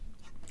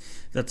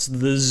 That's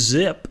the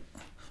zip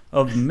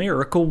of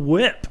Miracle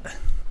Whip.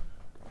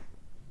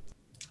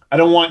 I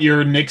don't want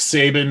your Nick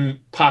Saban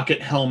pocket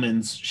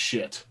Hellman's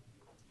shit.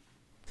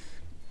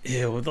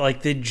 Ew,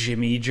 like the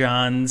Jimmy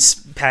John's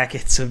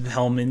packets of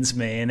Hellman's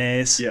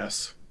mayonnaise.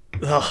 Yes.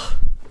 Ugh.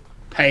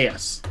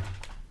 Pass.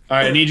 All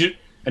right, I need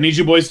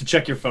you boys to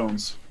check your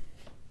phones.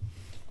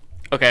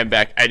 Okay, I'm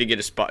back. I had to get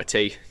a spot of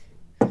tea.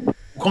 What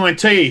kind of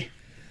tea?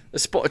 A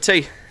spot of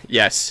tea?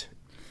 Yes.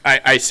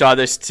 I saw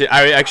this.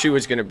 I actually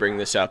was going to bring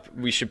this up.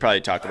 We should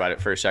probably talk about it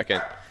for a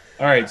second.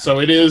 All right, so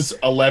it is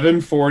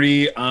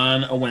 11:40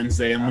 on a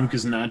Wednesday, and Luke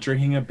is not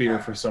drinking a beer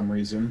for some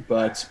reason,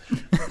 but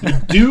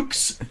the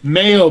Duke's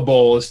Mayo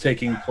Bowl is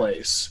taking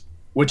place,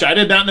 which I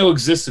did not know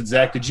existed.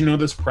 Zach, did you know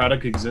this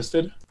product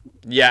existed?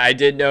 Yeah, I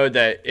did know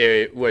that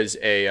it was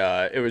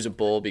a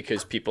bowl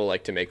because people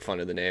like to make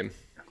fun of the name.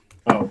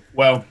 Oh,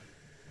 well,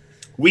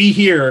 we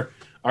here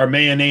are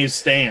mayonnaise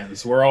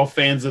stands. We're all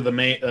fans of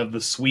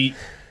the sweet,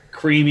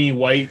 creamy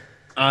white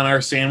on our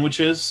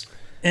sandwiches.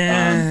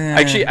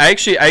 I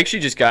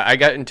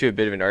got into a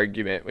bit of an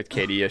argument with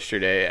Katie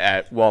yesterday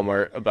at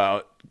Walmart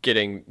about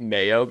getting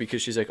mayo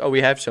because she's like, "Oh,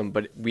 we have some,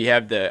 but we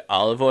have the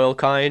olive oil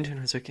kind," and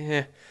I was like,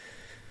 "Yeah."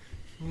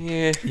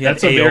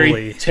 That's a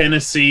very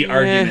Tennessee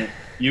argument.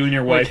 You and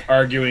your wife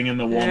arguing in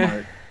the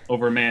Walmart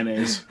over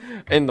mayonnaise.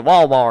 In the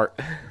Walmart.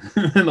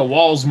 In the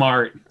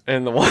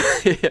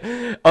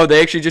Walmart. Oh,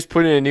 they actually just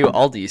put in a new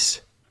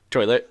Aldi's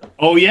toilet.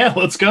 Oh yeah,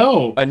 let's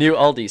go. A new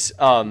Aldi's.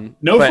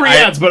 No free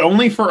ads, but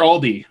only for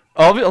Aldi.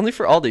 Only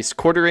for Aldi's,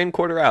 quarter in,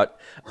 quarter out.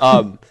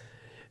 What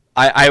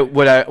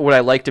I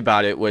liked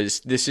about it was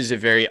this is a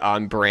very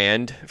on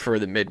brand for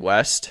the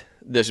Midwest,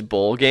 this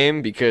bowl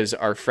game, because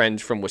our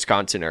friends from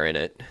Wisconsin are in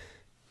it.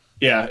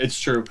 Yeah, it's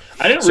true.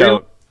 I didn't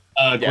realize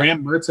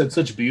Graham Mertz had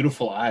such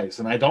beautiful eyes,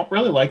 and I don't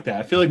really like that.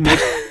 I feel like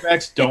most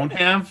quarterbacks don't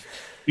have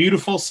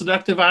beautiful,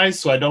 seductive eyes,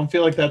 so I don't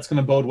feel like that's going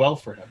to bode well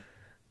for him.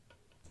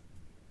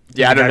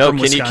 Yeah, I don't know.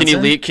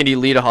 Can he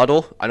lead a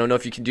huddle? I don't know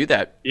if you can do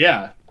that.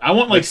 Yeah, I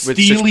want like with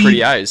such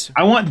pretty eyes.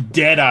 I want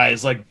dead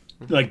eyes, like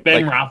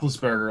Ben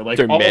Roethlisberger, like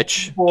all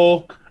Mitch,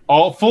 people,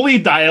 all fully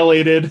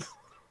dilated.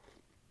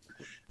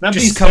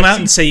 Just come out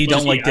and say you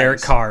don't like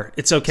Derek Carr.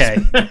 It's okay.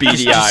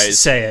 Beady eyes.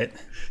 Say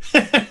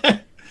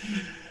it.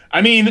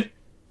 I mean,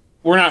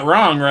 we're not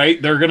wrong,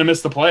 right? They're going to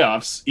miss the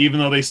playoffs, even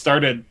though they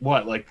started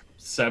like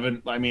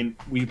 7. I mean,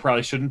 we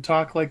probably shouldn't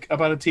talk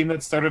about a team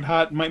that started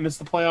hot and might miss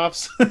the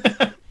playoffs.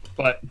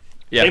 But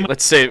yeah,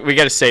 we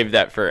got to save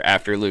that for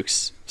after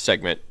Luke's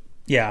segment.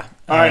 Yeah.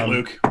 All right,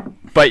 Luke.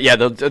 But yeah,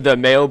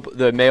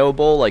 the Mayo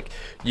Bowl, like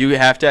you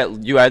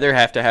either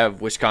have to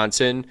have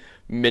Wisconsin,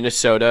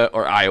 Minnesota,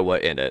 or Iowa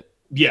in it.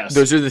 Yes.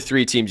 Those are the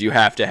 3 teams you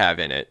have to have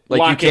in it.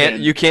 Like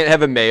you can't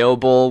have a Mayo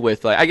Bowl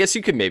with I guess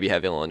you could maybe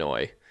have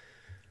Illinois.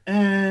 You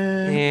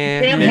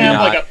can't have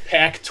like a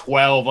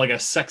Pac-12, like a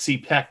sexy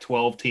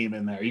Pac-12 team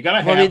in there. You gotta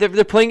have. Well, I mean,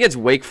 they're playing against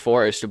Wake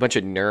Forest, a bunch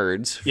of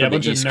nerds from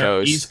the East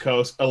Coast. East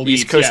Coast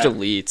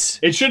elites.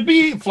 It should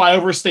be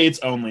flyover states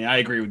only. I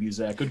agree with you,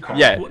 Zach. Good call.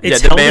 Yeah,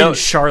 it's held in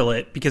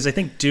Charlotte because I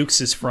think Dukes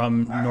is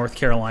from North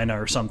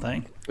Carolina or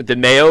something. The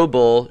Mayo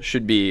Bowl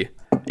should be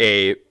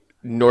a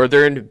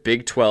Northern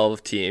Big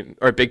 12 team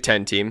or Big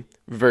 10 team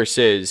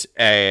versus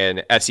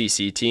an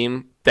SEC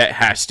team that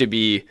has to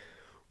be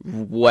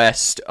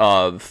west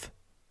of,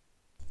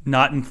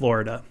 not in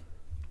Florida.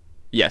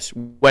 Yes,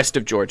 west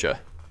of Georgia.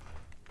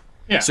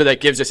 Yeah. So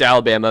that gives us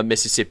Alabama,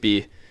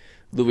 Mississippi,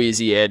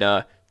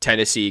 Louisiana,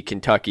 Tennessee,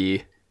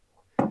 Kentucky,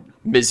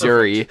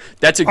 Missouri.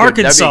 That'd be a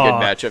good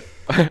matchup.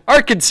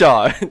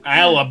 Arkansas.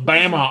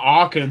 Alabama,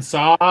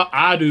 Arkansas.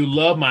 I do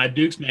love my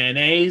Duke's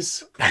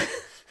mayonnaise.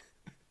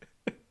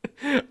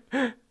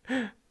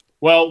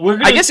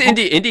 Well, I guess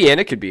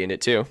Indiana could be in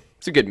it too.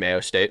 It's a good Mayo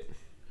state.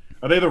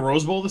 Are they the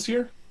Rose Bowl this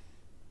year?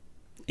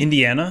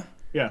 Indiana?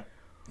 Yeah.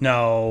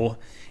 No.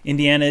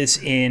 Indiana's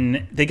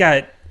in. They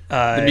got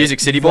the Music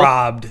City Bowl?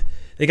 robbed.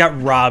 They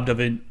got robbed of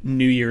a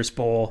New Year's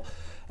Bowl.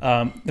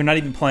 They're not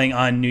even playing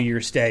on New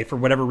Year's Day. For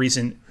whatever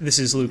reason, this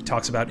is Luke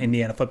talks about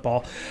Indiana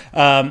football.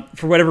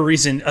 For whatever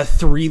reason, a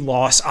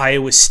 3-loss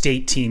Iowa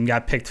State team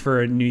got picked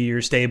for a New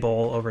Year's Day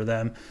Bowl over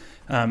them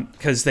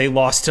because they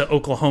lost to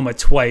Oklahoma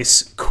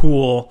twice.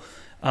 Cool.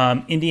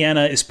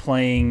 Indiana is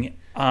playing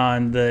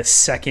on the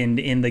 2nd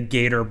in the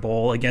Gator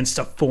Bowl against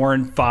a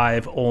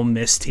 4-5 Ole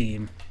Miss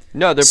team.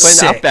 No, they're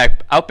playing the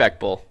Outback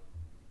Bowl.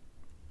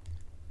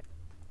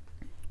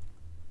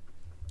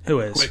 Who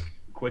is?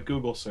 Quick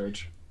Google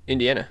search.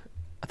 Indiana.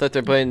 I thought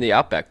they're playing the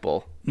Outback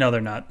Bowl. No, they're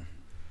not.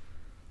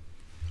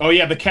 Oh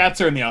yeah, the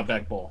Cats are in the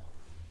Outback Bowl.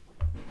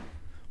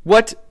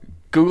 What?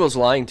 Google's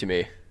lying to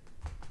me.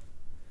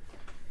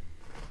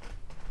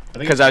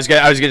 Because I was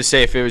gonna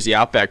say if it was the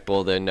Outback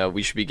Bowl, then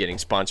we should be getting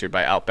sponsored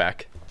by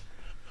Outback.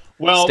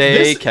 Well,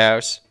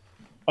 Steakhouse.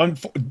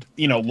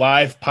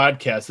 Live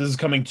podcast. This is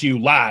coming to you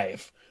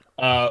live.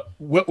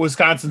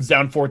 Wisconsin's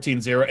down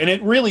 14-0, and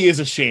it really is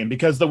a shame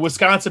because the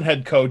Wisconsin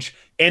head coach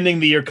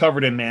ending the year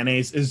covered in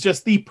mayonnaise is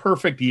just the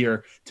perfect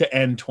year to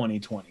end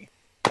 2020.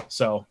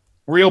 So,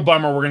 real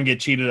bummer we're going to get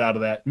cheated out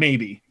of that.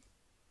 Maybe.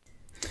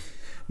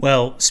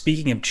 Well,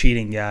 speaking of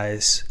cheating,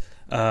 guys,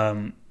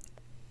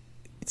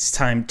 it's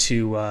time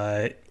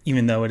to,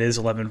 even though it is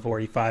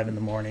 11:45 in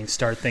the morning,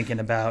 start thinking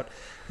about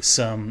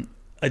some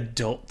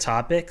adult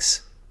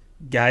topics.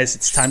 Guys,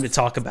 it's time to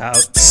talk about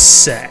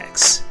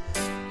sex.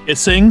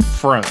 Kissing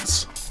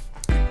fronts.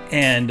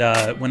 And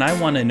when I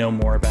want to know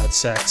more about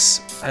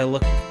sex, I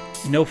look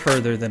no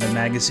further than a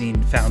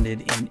magazine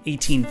founded in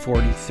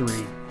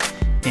 1843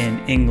 in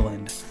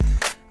England.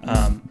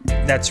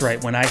 That's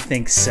right. When I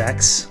think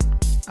sex,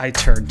 I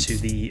turn to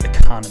the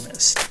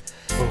Economist.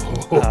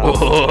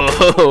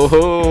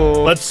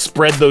 Let's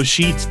spread those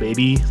sheets,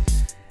 baby.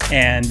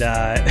 And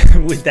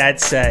with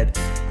that said,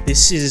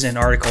 this is an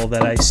article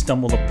that I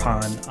stumbled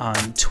upon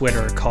on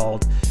Twitter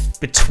called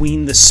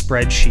Between the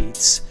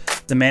Spreadsheets,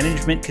 The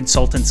Management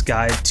Consultant's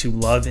Guide to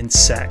Love and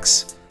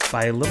Sex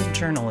by a little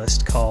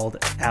journalist called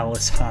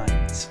Alice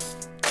Hines.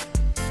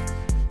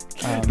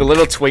 The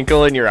little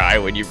twinkle in your eye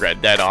when you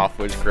read that off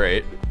was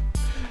great.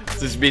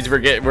 This means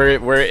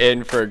we're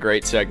in for a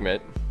great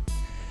segment.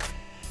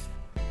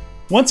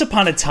 Once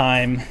upon a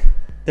time,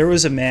 there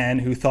was a man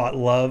who thought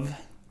love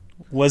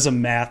was a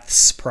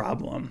maths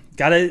problem.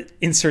 Gotta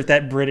insert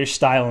that British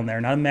style in there.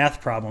 Not a math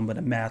problem, but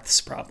a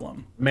maths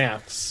problem.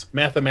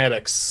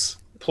 Mathematics,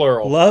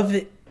 plural. Love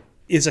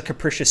is a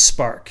capricious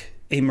spark,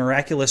 a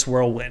miraculous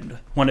whirlwind.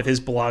 One of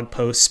his blog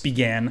posts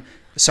began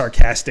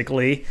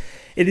sarcastically.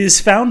 It is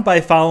found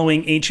by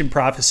following ancient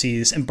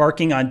prophecies,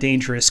 embarking on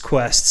dangerous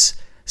quests.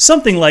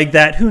 Something like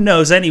that, who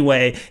knows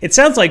anyway. It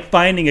sounds like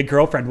finding a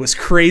girlfriend was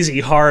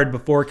crazy hard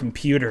before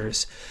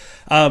computers.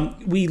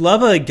 We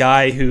love a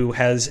guy who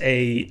has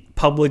a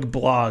public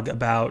blog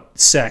about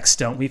sex,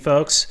 don't we,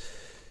 folks?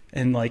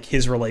 And like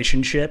his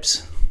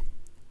relationships.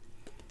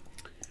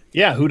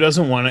 Yeah, who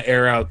doesn't want to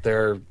air out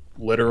their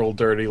literal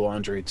dirty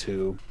laundry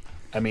to,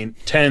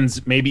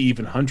 tens, maybe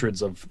even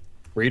hundreds of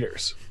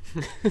readers?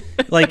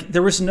 Like,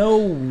 there was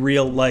no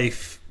real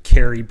life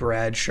Carrie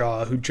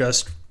Bradshaw who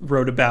just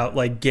wrote about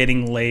like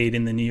getting laid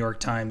in the New York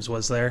Times,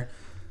 was there?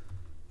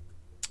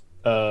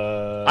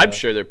 I'm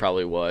sure there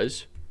probably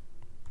was.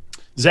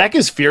 Zach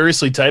is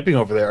furiously typing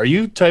over there. Are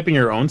you typing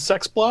your own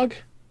sex blog?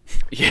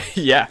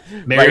 Yeah.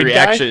 My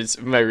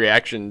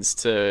reactions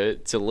to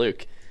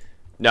Luke.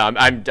 No,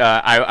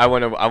 I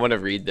want to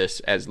read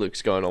this as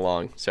Luke's going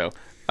along, so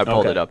I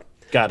pulled it up.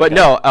 Got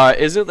it.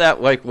 Isn't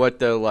that like what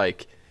the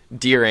like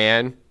Dear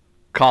Ann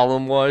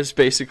column was?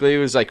 Basically, it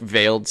was like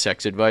veiled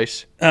sex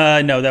advice.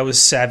 No, that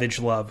was Savage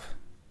Love.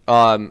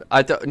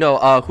 I thought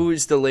no. Who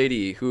is the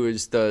lady? Who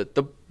is the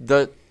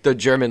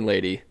German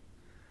lady?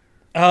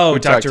 Oh,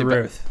 Dr.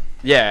 Ruth.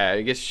 Yeah,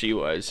 I guess she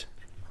was.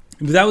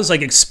 That was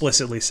like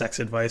explicitly sex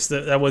advice.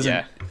 That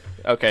wasn't.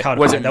 Yeah. Okay.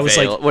 Wasn't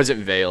wasn't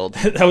veiled.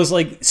 That was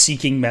like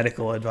seeking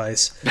medical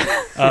advice.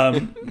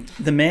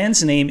 The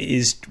man's name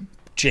is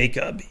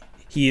Jacob.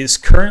 He is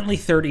currently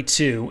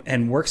 32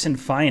 and works in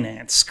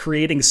finance,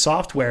 creating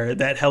software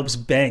that helps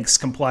banks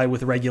comply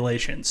with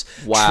regulations.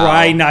 Wow.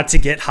 Try not to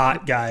get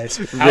hot, guys.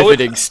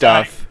 Riveting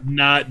stuff.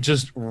 Not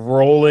just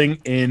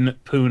rolling in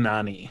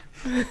punani.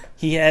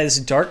 He has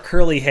dark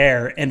curly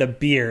hair and a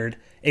beard,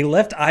 a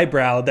left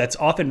eyebrow that's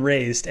often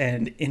raised,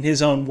 and, in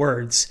his own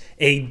words,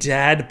 a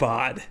dad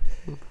bod.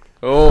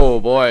 Oh,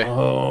 boy.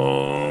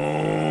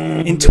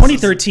 In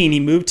 2013,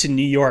 he moved to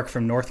New York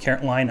from North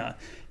Carolina.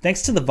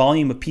 Thanks to the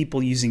volume of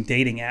people using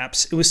dating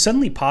apps, it was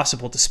suddenly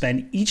possible to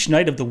spend each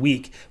night of the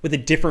week with a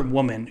different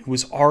woman who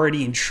was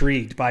already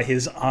intrigued by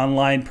his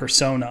online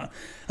persona.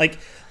 Like,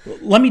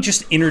 let me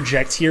just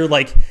interject here.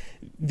 Like,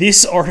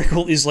 this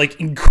article is like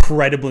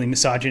incredibly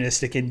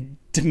misogynistic and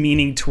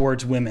demeaning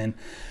towards women.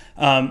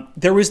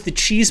 There was the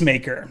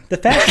cheesemaker, the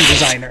fashion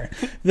designer,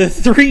 the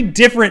 3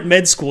 different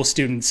med school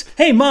students.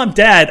 Hey, Mom,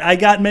 Dad, I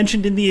got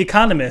mentioned in The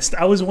Economist.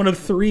 I was one of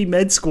 3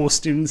 med school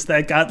students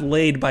that got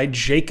laid by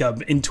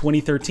Jacob in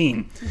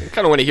 2013. I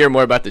kind of want to hear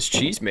more about this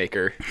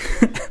cheesemaker.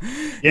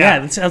 Yeah,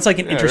 that sounds like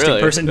an interesting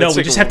really. person. That's We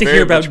like just have to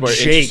hear about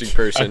Jake,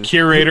 a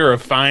curator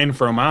of fine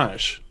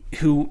fromage,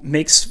 who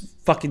makes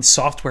fucking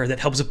software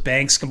that helps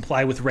banks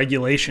comply with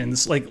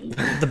regulations. Like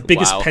the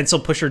biggest pencil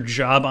pusher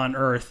job on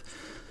earth.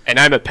 And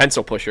I'm a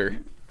pencil pusher.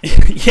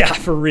 Yeah,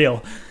 for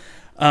real.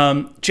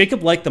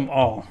 Jacob liked them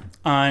all.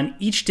 On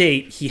each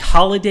date, he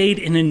holidayed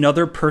in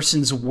another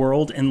person's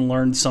world and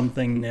learned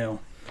something new.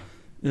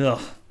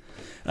 Ugh.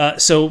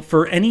 So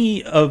for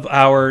any of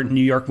our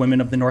New York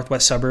women of the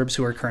northwest suburbs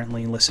who are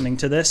currently listening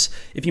to this,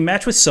 if you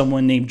match with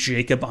someone named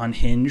Jacob on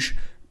Hinge,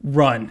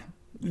 run.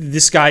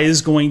 This guy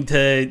is going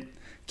to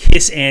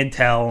kiss and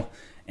tell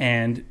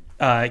and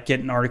get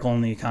an article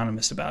in The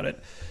Economist about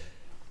it.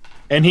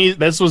 And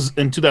this was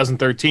in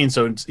 2013,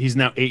 so he's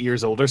now 8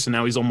 years older, so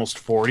now he's almost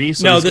 40.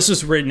 So no, this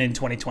was written in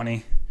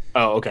 2020.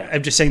 Oh, okay.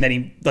 I'm just saying that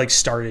he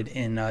started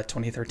in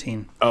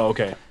 2013. Oh,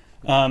 okay.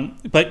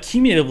 But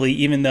cumulatively,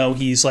 even though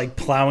he's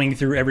plowing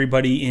through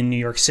everybody in New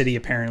York City,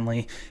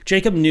 apparently,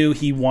 Jacob knew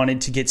he wanted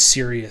to get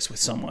serious with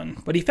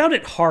someone, but he found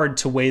it hard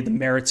to weigh the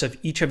merits of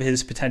each of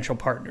his potential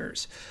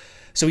partners.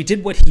 So he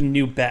did what he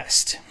knew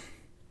best.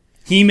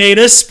 He made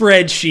a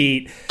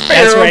spreadsheet.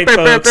 That's right,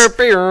 folks.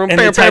 And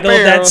the title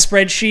of that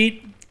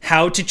spreadsheet,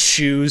 How to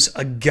Choose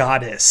a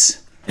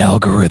Goddess.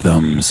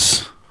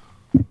 Algorithms.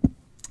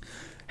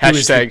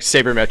 Hashtag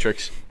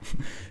sabermetrics.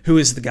 Who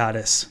is the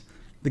goddess?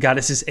 The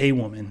goddess is a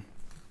woman.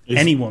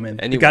 Any woman.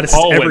 The goddess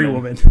is every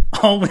woman.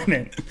 All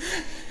women.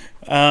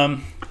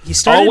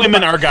 All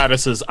women are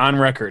goddesses, on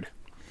record.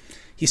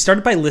 He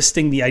started by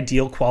listing the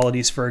ideal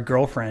qualities for a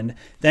girlfriend,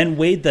 then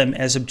weighed them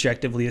as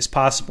objectively as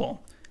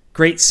possible.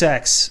 Great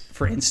sex,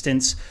 for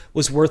instance,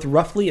 was worth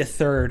roughly a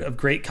third of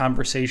great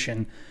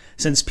conversation,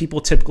 since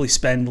people typically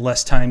spend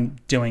less time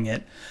doing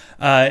it.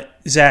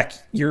 Zach,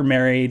 you're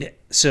married,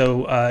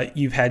 so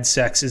you've had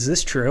sex. Is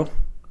this true?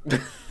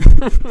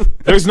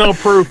 There's no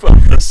proof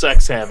of the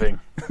sex having.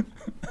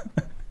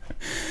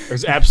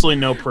 There's absolutely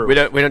no proof.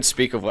 We don't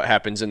speak of what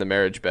happens in the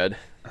marriage bed.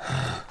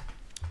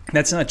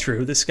 That's not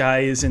true. This guy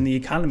is in the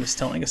Economist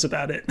telling us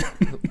about it.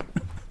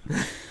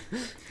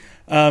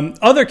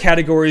 Other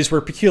categories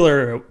were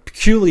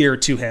peculiar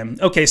to him.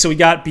 Okay, so we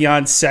got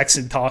beyond sex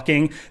and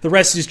talking. The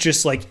rest is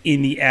just like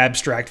in the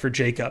abstract for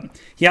Jacob.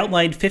 He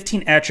outlined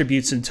 15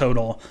 attributes in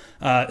total.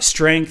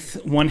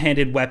 Strength,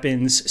 one-handed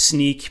weapons,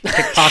 sneak,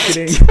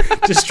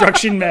 pickpocketing,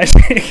 destruction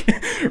magic,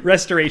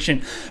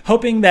 restoration,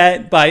 hoping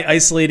that by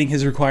isolating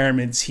his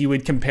requirements, he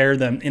would compare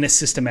them in a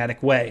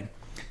systematic way.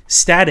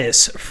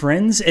 Status,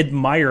 friends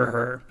admire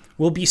her,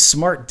 will be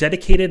smart,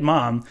 dedicated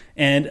mom,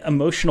 and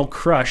emotional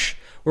crush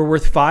were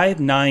worth 5,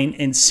 9,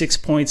 and 6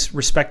 points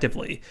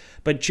respectively.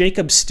 But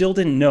Jacob still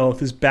didn't know if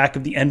his back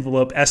of the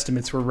envelope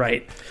estimates were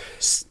right.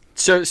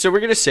 So we're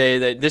gonna say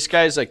that this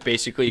guy's like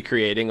basically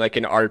creating like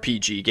an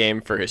RPG game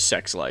for his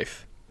sex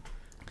life,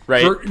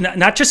 right?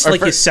 Not just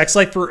like his sex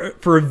life,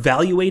 for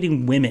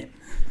evaluating women.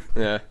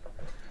 Yeah.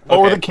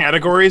 What were the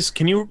categories?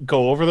 Can you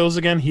go over those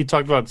again? He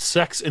talked about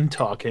sex and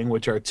talking,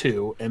 which are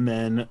 2, and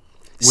then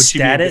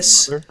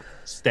status.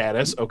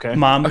 Status, okay.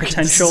 Mom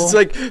potential. It's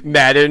like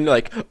Madden,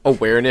 like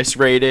awareness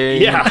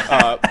rating,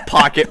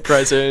 pocket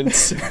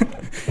presence.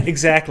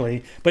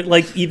 Exactly, but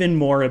like even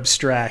more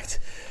abstract.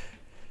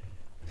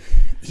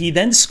 He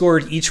then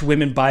scored each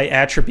woman by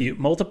attribute,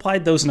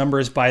 multiplied those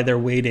numbers by their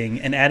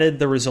weighting, and added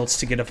the results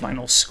to get a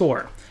final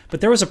score.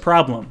 But there was a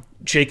problem.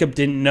 Jacob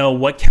didn't know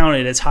what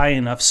counted as high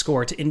enough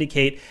score to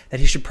indicate that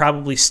he should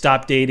probably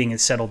stop dating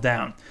and settle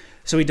down.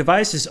 So he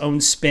devised his own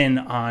spin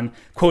on,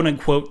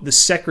 quote-unquote, the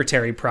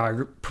secretary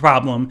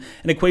problem,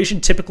 an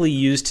equation typically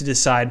used to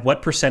decide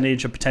what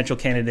percentage of potential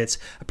candidates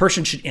a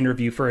person should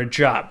interview for a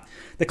job.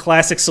 The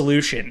classic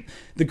solution: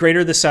 the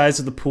greater the size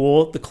of the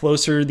pool, the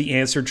closer the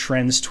answer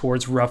trends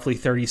towards roughly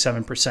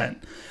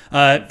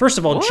 37%. First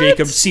of all,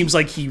 Jacob seems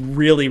like he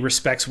really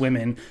respects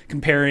women,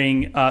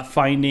 comparing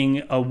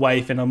finding a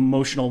wife and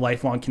emotional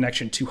lifelong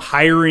connection to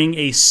hiring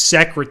a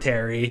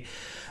secretary.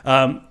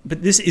 But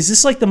is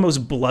this like the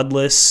most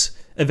bloodless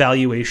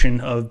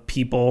evaluation of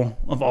people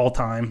of all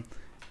time?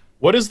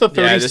 What is the 37%?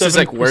 Yeah, this is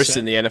like worse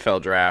than the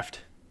NFL draft.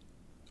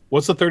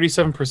 What's the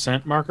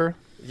 37% marker?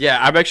 Yeah,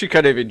 I'm actually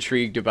kind of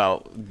intrigued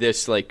about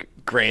this like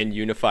grand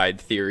unified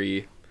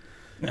theory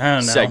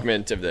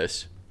segment of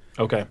this.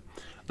 Okay.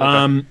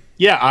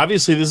 Yeah,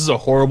 obviously this is a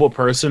horrible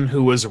person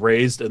who was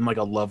raised in like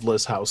a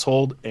loveless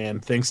household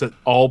and thinks that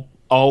all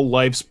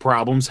life's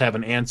problems have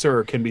an answer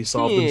or can be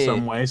solved in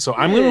some way. So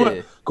I'm going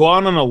to go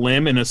out on a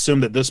limb and assume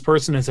that this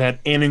person has had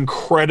an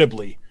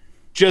incredibly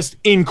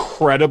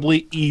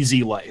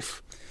easy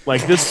life.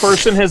 Like, this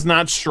person has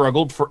not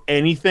struggled for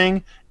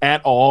anything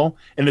at all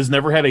and has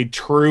never had a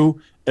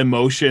true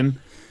emotion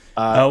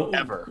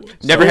ever.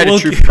 Never had a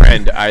true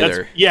friend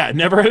either.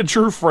 Never had a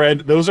true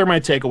friend. Those are my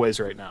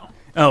takeaways right now.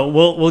 Oh,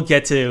 we'll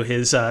get to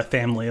his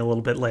family a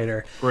little bit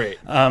later. Great.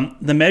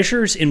 The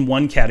measures in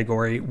one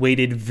category,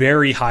 weighted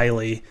very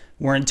highly,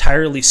 were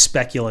entirely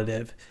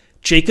speculative.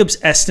 Jacob's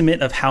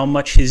estimate of how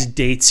much his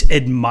dates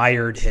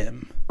admired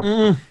him.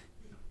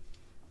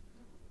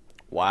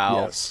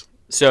 Wow. Yes.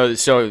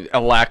 So a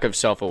lack of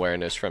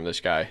self-awareness from this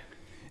guy.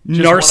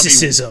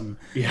 Narcissism.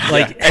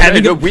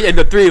 And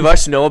the three of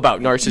us know about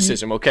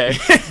narcissism, okay?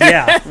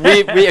 Yeah.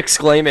 we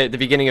exclaim it at the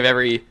beginning of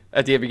every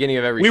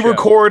We show.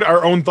 record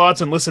our own thoughts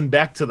and listen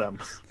back to them.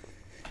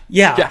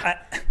 Yeah.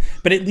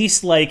 But at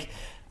least, like,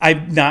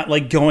 I'm not,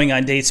 like, going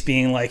on dates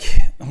being like,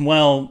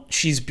 well,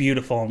 she's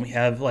beautiful, and we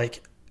have,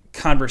 like,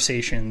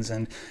 conversations,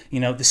 and,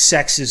 you know, the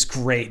sex is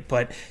great,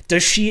 but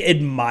does she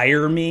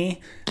admire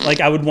me?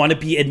 Like, I would want to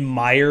be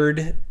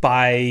admired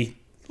by,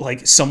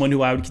 like, someone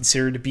who I would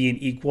consider to be an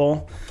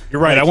equal.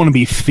 You're right. Like, I want to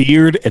be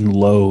feared and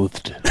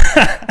loathed.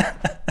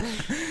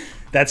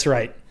 That's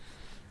right.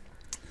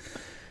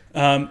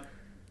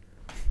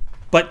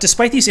 But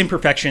despite these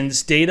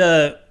imperfections,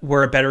 data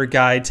were a better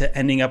guide to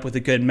ending up with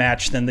a good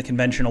match than the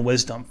conventional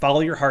wisdom.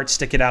 Follow your heart,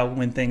 stick it out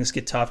when things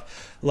get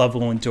tough. Love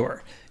will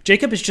endure.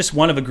 Jacob is just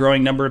one of a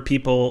growing number of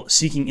people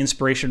seeking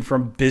inspiration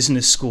from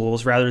business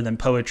schools rather than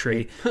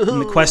poetry in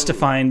the quest to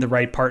find the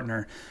right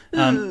partner.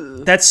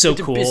 That's so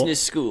cool.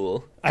 Business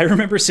school. I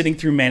remember sitting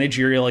through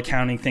managerial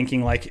accounting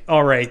thinking, like,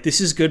 all right,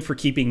 this is good for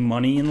keeping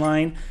money in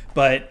line,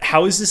 but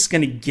how is this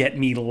going to get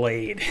me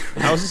laid?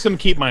 How is this going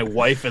to keep my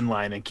wife in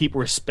line and keep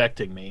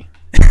respecting me?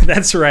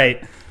 That's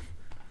right.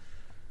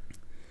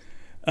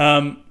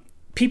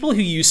 People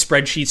who use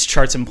spreadsheets,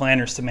 charts, and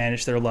planners to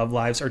manage their love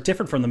lives are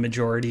different from the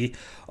majority,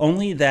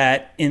 only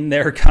that in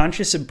their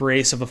conscious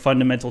embrace of a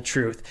fundamental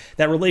truth,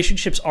 that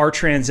relationships are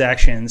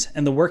transactions,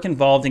 and the work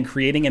involved in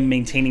creating and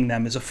maintaining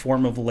them is a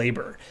form of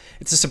labor.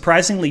 It's a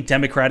surprisingly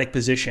democratic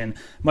position,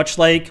 much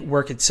like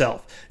work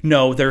itself.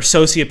 No, there are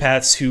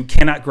sociopaths who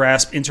cannot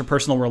grasp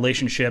interpersonal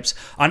relationships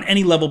on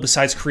any level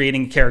besides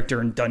creating a character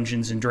in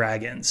Dungeons and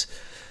Dragons.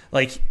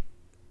 Like,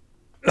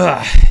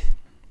 ugh.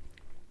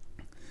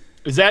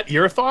 Is that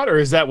your thought, or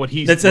is that what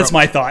he's? That's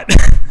my thought.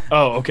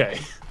 Oh, okay.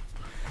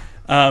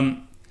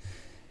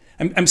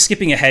 I'm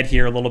skipping ahead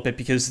here a little bit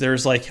because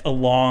there's like a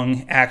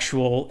long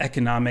actual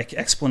economic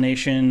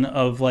explanation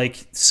of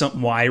like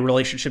why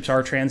relationships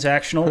are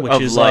transactional,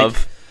 which is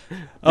love.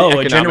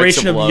 A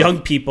generation of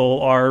young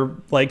people are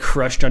like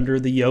crushed under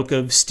the yoke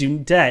of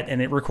student debt,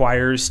 and it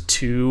requires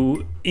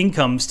two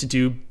incomes to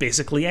do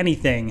basically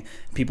anything.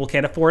 People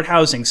can't afford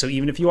housing, so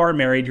even if you are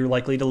married, you're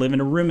likely to live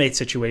in a roommate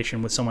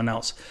situation with someone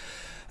else.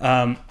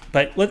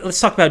 But let's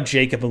talk about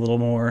Jacob a little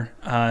more.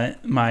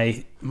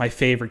 My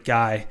favorite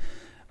guy.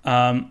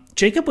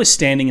 Jacob was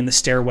standing in the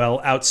stairwell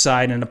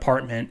outside an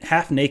apartment,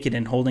 half naked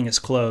and holding his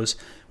clothes,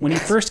 when he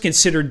first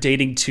considered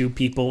dating two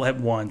people at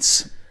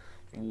once.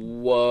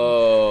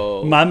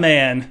 Whoa. My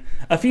man.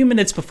 A few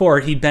minutes before,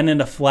 he'd been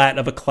in a flat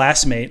of a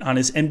classmate on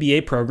his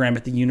MBA program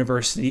at the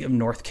University of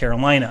North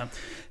Carolina.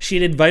 She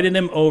had invited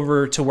him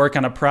over to work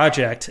on a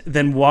project,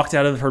 then walked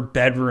out of her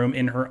bedroom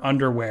in her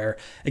underwear.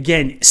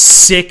 Again,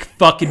 sick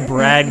fucking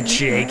brag,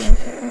 Jake.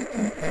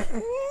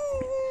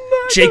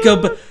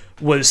 Jacob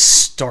was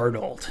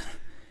startled.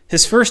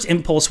 His first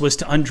impulse was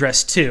to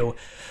undress too,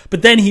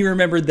 but then he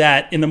remembered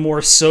that, in a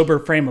more sober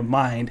frame of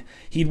mind,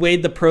 he'd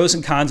weighed the pros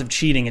and cons of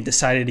cheating and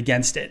decided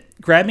against it.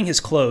 Grabbing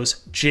his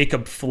clothes,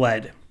 Jacob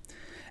fled.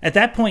 At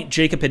that point,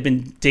 Jacob had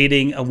been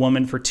dating a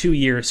woman for 2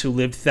 years who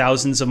lived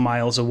thousands of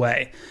miles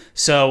away.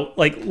 So,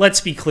 like,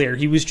 let's be clear,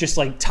 he was just,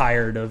 like,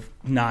 tired of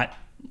not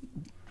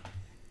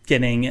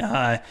getting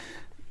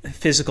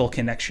physical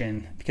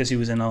connection because he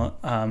was in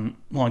a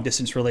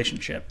long-distance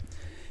relationship.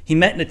 He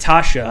met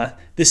Natasha,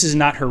 this is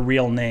not her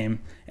real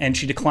name, and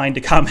she declined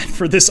to comment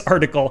for this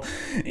article,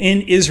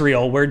 in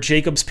Israel, where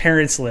Jacob's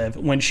parents live,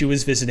 when she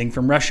was visiting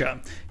from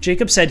Russia.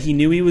 Jacob said he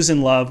knew he was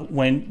in love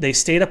when they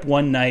stayed up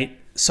one night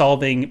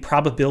solving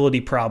probability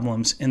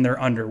problems in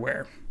their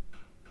underwear.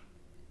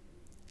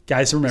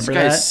 Guys, remember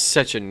that? This guy's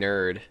such a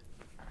nerd.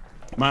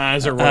 My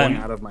eyes are rolling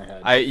out of my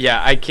head.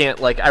 I can't,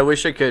 like, I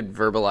wish I could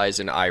verbalize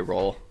an eye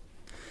roll.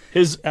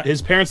 His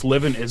parents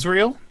live in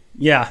Israel?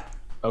 Yeah.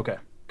 Okay,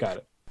 got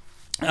it.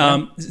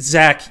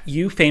 Zach,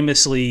 you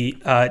famously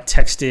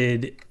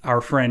texted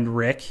our friend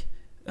Rick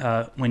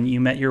when you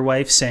met your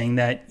wife saying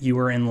that you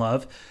were in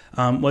love.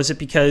 Was it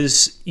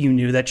because you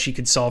knew that she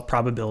could solve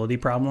probability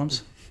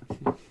problems?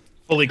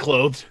 Fully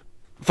clothed?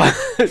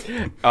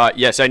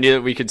 Yes, I knew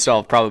that we could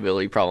solve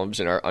probability problems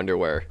in our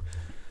underwear.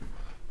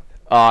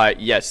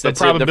 Yes, that's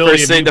the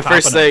probability it. The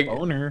first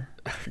thing.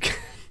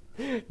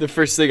 The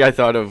first thing I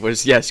thought of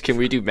was, yes, can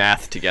we do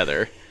math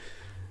together?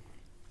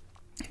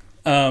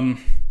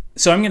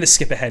 So I'm going to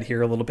skip ahead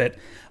here a little bit.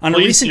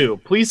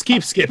 Please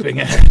keep skipping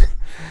ahead.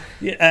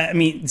 Yeah, I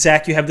mean,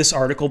 Zach, you have this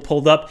article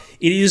pulled up.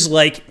 It is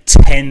like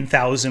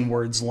 10,000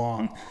 words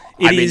long.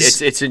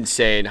 It's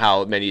insane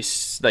how many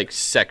like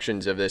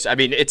sections of this. I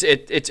mean,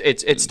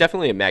 it's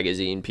definitely a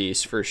magazine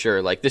piece for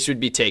sure. Like, this would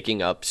be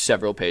taking up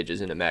several pages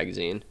in a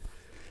magazine.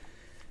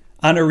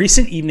 On a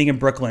recent evening in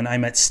Brooklyn, I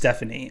met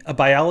Stephanie, a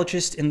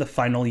biologist in the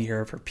final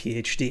year of her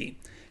PhD.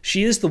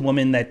 She is the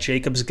woman that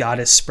Jacob's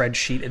goddess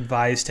spreadsheet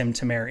advised him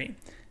to marry.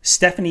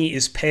 Stephanie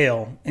is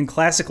pale and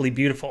classically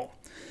beautiful.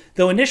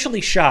 Though initially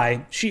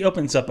shy, she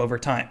opens up over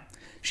time.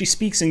 She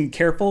speaks in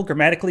careful,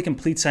 grammatically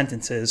complete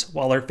sentences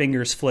while her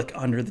fingers flick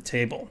under the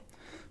table.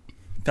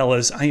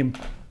 Fellas, I am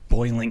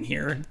boiling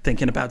here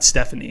thinking about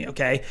Stephanie,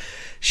 okay?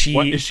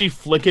 What is she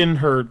flicking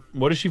under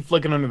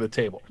the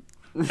table?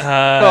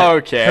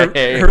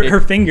 Okay.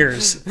 Her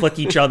fingers flick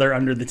each other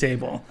under the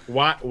table.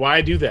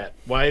 Why do that?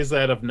 Why is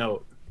that of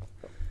note?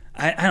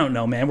 I don't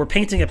know, man. We're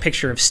painting a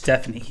picture of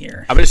Stephanie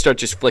here. I'm going to start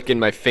just flicking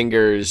my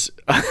fingers.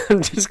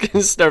 I'm just going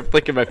to start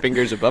flicking my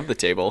fingers above the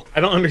table.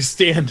 I don't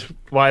understand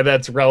why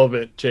that's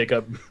relevant,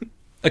 Jacob.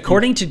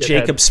 According to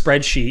Jacob's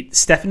spreadsheet,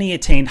 Stephanie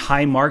attained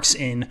high marks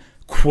in,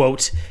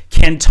 quote,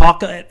 can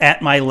talk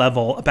at my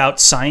level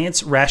about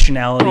science,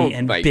 rationality,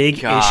 and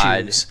big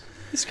issues.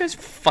 This guy's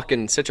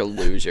fucking such a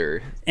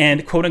loser.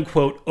 And, quote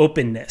unquote,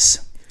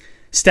 openness.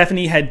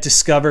 Stephanie had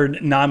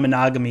discovered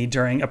non-monogamy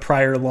during a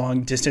prior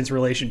long-distance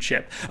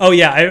relationship. Oh,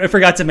 yeah, I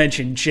forgot to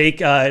mention, Jake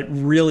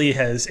really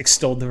has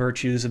extolled the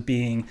virtues of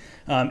being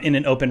in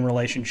an open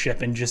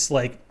relationship and just,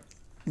 like,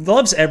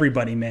 loves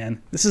everybody,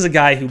 man. This is a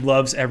guy who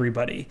loves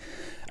everybody.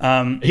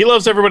 He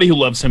loves everybody who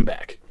loves him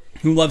back.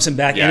 Who loves him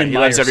back and admires him. He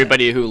loves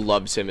everybody who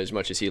loves him as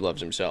much as he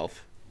loves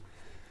himself.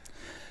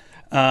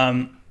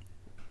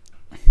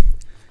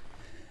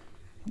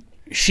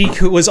 She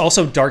was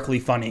also darkly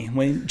funny.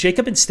 When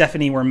Jacob and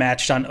Stephanie were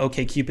matched on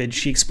OkCupid,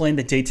 she explained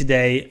the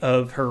day-to-day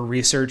of her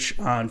research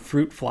on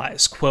fruit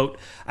flies. Quote,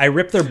 I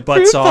rip their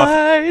butts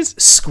off,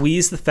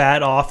 squeeze the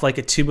fat off like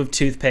a tube of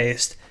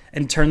toothpaste,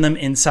 and turn them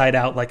inside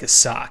out like a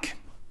sock.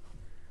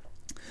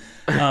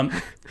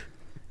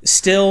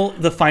 Still,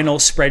 the final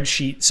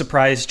spreadsheet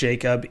surprised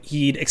Jacob.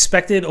 He'd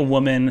expected a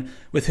woman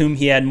with whom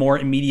he had more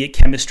immediate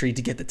chemistry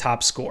to get the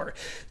top score.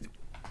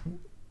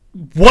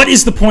 What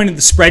is the point of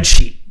the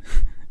spreadsheet?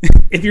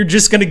 If you're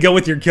just going to go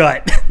with your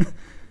gut.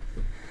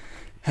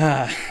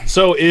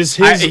 So is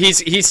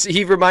his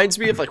he reminds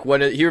me of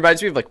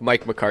like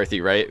Mike McCarthy,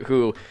 right?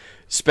 Who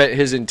spent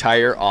his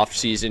entire off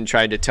season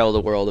trying to tell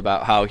the world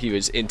about how he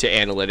was into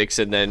analytics,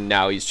 and then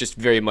now he's just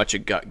very much a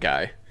gut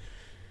guy.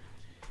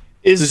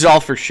 This is all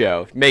for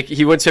show.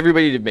 He wants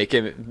everybody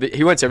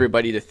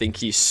to think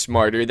he's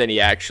smarter than he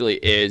actually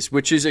is,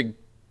 which is a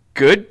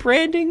good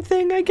branding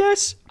thing, I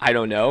guess. I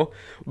don't know,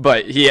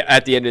 but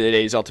at the end of the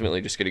day, he's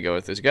ultimately just going to go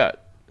with his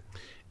gut.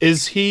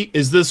 Is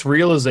this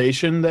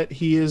realization that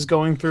he is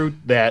going through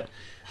that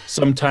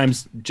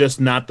sometimes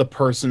just not the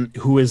person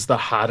who is the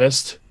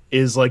hottest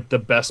is like the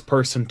best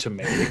person to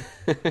marry?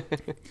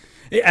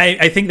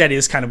 I think that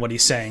is kind of what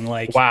he's saying.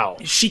 Like, wow,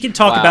 she can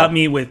talk about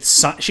me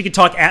she could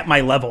talk at my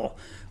level,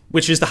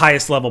 which is the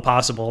highest level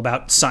possible,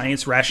 about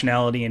science,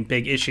 rationality, and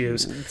big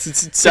issues.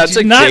 It sounds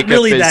like not Jacob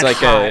really is that like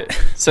hot.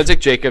 Sounds like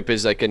Jacob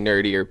is like a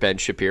nerdier Ben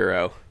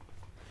Shapiro.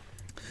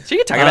 She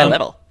can talk at my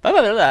level.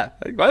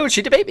 Why would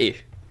she debate me?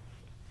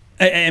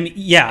 I mean,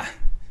 yeah.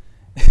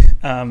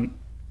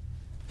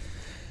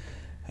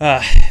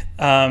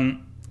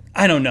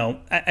 I don't know.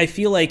 I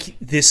feel like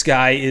this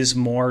guy is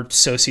more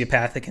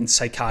sociopathic and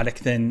psychotic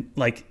than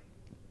like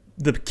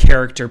the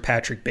character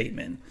Patrick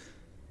Bateman.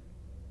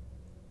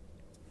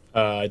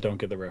 I don't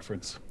get the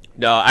reference.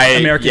 No,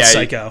 American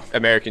Psycho.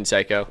 American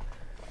Psycho.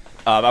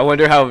 I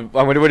wonder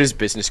what his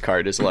business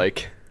card is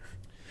like.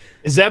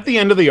 Is that the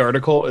end of the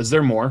article? Is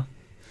there more?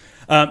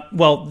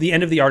 Well, the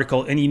end of the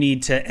article, and you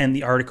need to end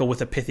the article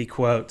with a pithy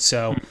quote.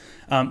 So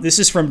this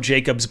is from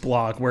Jacob's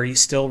blog, where he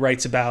still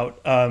writes about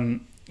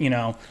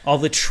all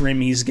the trim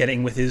he's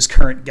getting with his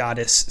current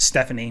goddess,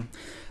 Stephanie.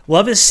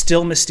 Love is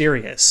still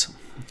mysterious.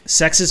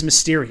 Sex is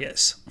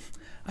mysterious.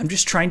 I'm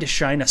just trying to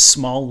shine a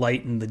small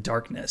light in the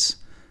darkness.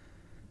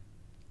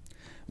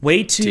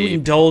 Way to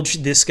indulge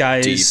this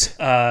guy's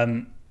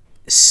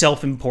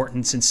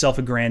self-importance and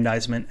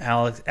self-aggrandizement,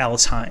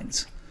 Alice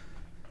Hines.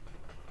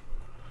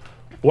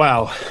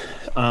 Wow.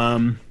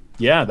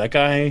 Yeah, that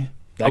guy...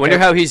 I wonder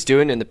how he's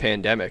doing in the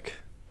pandemic.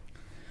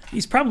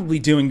 He's probably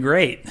doing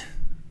great.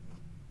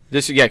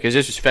 Because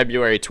this was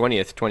February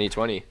 20th,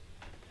 2020.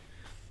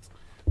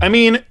 I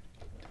mean,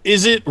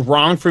 is it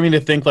wrong for me to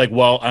think like,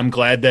 well, I'm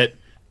glad that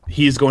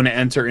he's going to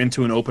enter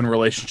into an open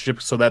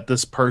relationship so that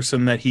this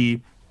person that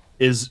he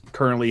is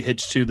currently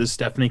hitched to, this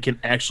Stephanie, can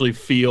actually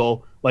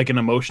feel like an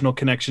emotional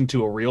connection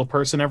to a real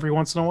person every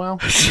once in a while?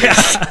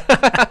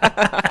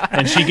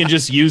 And she can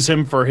just use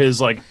him for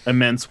his like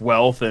immense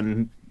wealth,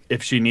 and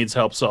if she needs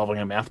help solving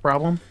a math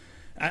problem?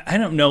 I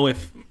don't know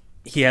if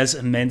he has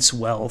immense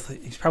wealth.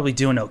 He's probably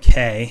doing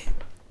okay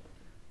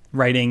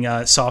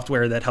writing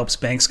software that helps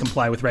banks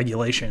comply with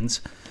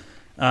regulations.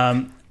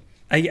 I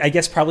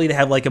guess probably to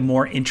have like a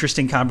more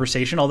interesting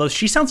conversation, although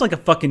she sounds like a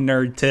fucking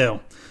nerd too.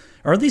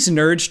 Are these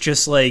nerds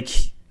just like,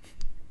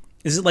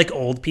 is it like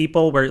old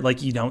people where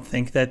like you don't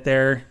think that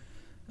they're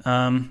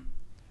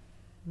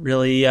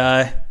really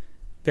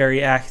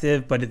very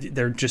active, but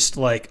they're just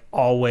like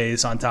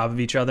always on top of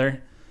each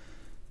other?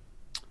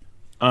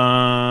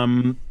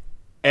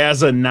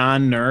 As a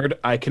non-nerd,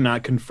 I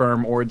cannot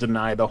confirm or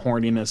deny the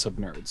horniness of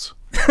nerds.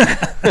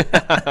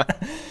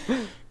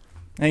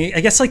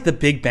 I guess like The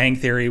Big Bang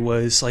Theory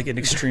was like an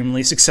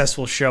extremely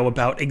successful show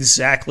about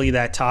exactly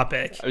that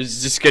topic. I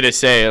was just gonna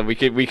say we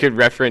could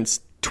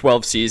reference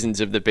 12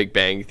 seasons of The Big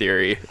Bang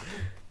Theory.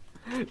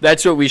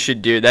 That's what we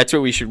should do. That's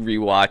what we should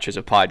rewatch as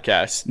a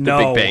podcast. The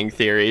Big Bang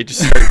Theory.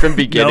 Just start from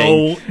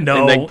beginning.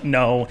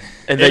 No.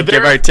 And then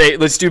give our take.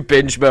 Let's do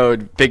binge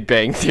mode Big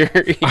Bang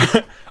Theory.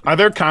 Are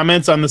there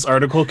comments on this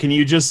article? Can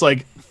you just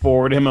like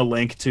forward him a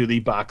link to the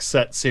box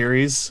set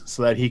series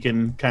so that he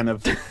can kind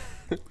of get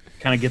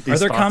these thoughts out? Are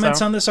there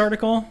comments on this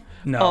article?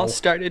 No. All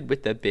started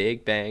with the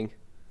Big Bang.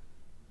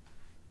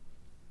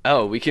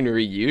 Oh, we can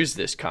reuse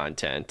this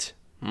content.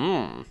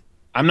 I'm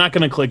not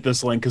going to click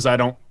this link because I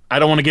don't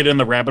want to get in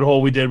the rabbit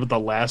hole we did with the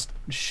last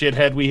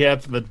shithead we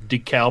had for the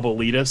DeKalb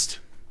elitist.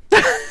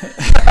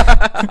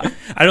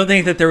 I don't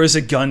think that there was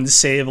a gun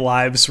save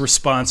lives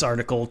response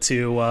article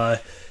to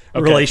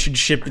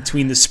relationship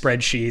between the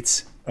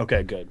spreadsheets.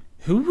 Okay, good.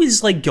 Who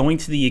is like going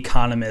to the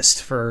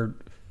Economist for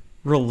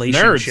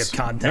relationship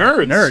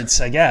content? Nerds,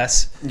 I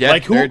guess. Yeah,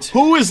 like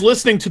who is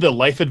listening to the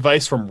life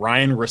advice from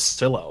Ryan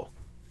Russillo?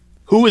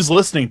 Who is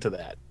listening to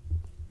that?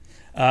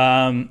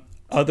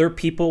 Other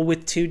people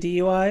with 2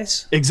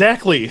 DUIs?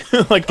 Exactly.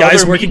 Like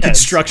guys working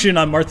construction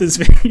on Martha's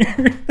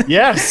Vineyard.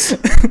 Yes.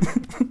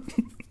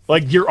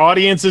 Like your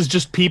audience is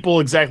just people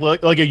exactly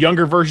like a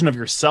younger version of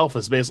yourself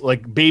is basically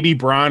like Baby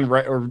Braun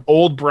or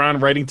old Braun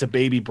writing to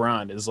Baby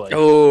Braun is like.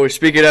 Oh,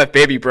 speaking of,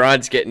 Baby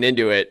Braun's getting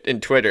into it in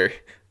Twitter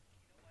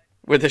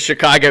with a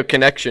Chicago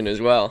connection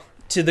as well.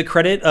 To the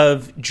credit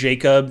of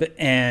Jacob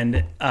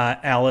and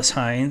Alice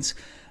Hines,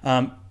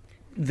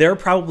 they're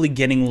probably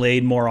getting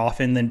laid more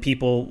often than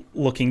people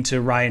looking to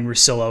Ryan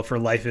Russillo for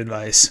life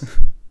advice.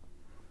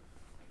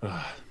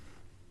 I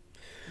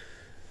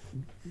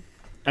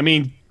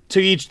mean, to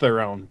each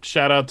their own.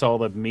 Shout out to all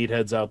the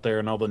meatheads out there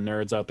and all the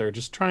nerds out there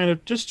just trying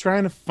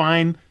to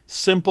find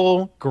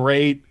simple,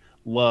 great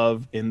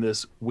love in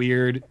this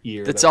weird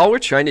year. That's all we're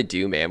trying to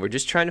do, man. We're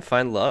just trying to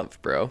find love,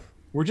 bro.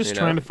 We're just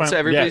trying to find. That's what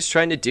everybody's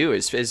trying to do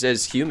is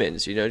as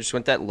humans, just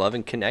want that love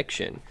and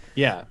connection.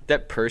 Yeah.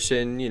 That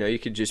person, you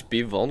could just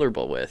be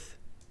vulnerable with.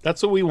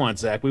 That's what we want,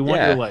 Zach. We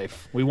want your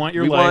life. We want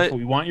your life.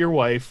 We want your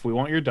wife. We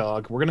want your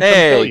dog. We're gonna come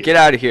kill you. Get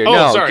out of here! Oh,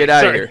 no, sorry, get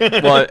out of here.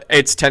 Well,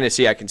 it's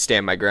Tennessee. I can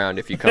stand my ground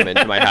if you come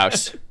into my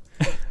house.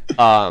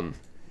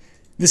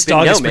 This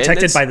dog is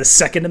protected by the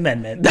Second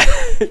Amendment.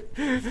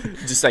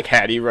 Just like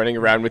Hattie running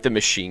around with a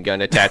machine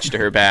gun attached to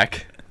her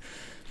back.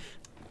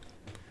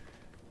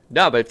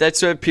 No, but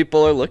that's what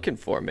people are looking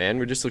for, man.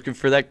 We're just looking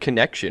for that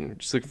connection. We're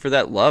just looking for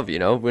that love, We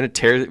want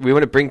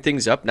to bring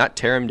things up, not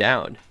tear them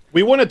down.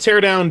 We want to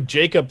tear down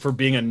Jacob for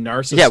being a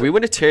narcissist. Yeah, we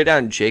want to tear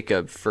down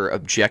Jacob for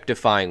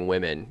objectifying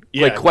women.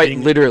 Yeah, quite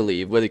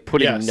literally, with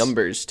putting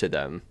numbers to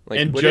them.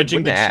 And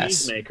judging the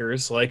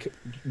cheesemakers. Like,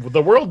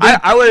 the world...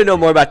 I want to know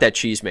more about that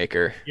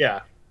cheesemaker.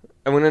 Yeah.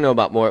 I want to know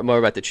about more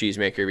about the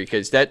cheesemaker,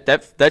 because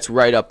that's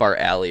right up our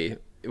alley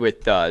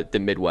with the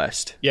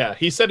Midwest. Yeah,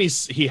 he said he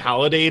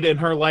holidayed in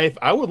her life.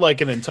 I would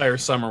like an entire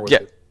summer with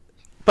it.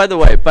 By the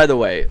way,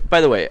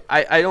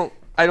 I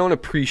don't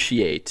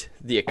appreciate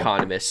the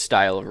Economist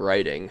style of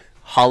writing.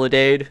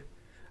 Holidayed,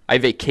 I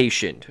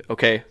vacationed,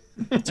 okay?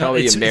 That's how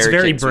the Americans it's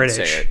very would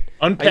British. say it.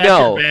 Unpack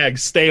your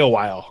bags, stay a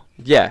while.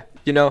 Yeah,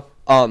 there's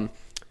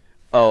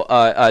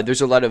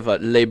a lot of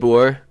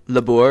labour,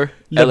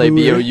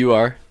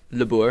 L-A-B-O-U-R,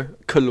 labour,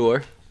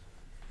 calor.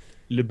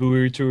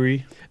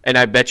 Laboratory. And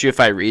I bet you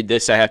if I read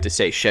this, I have to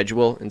say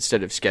schedule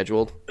instead of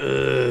scheduled.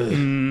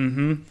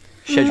 I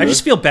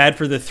just feel bad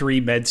for the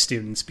 3 med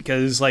students,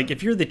 because, like,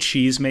 if you're the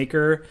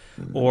cheesemaker,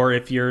 or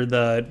if you're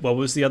what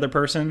was the other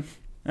person?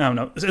 I don't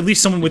know. At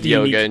least someone with the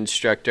yoga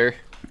instructor.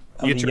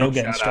 The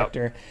yoga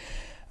instructor.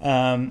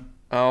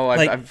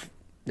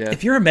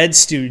 If you're a med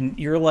student,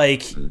 you're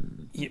like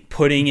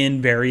putting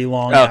in very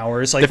long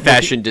hours, like the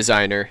fashion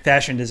designer,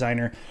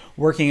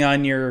 working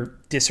on your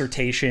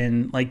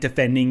dissertation, like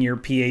defending your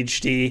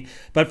PhD.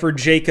 But for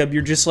Jacob,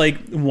 you're just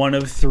like one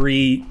of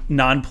 3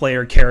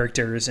 non-player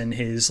characters in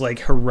his like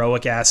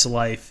heroic ass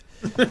life.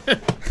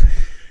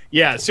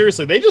 Yeah,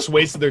 seriously, they just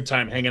wasted their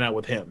time hanging out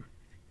with him.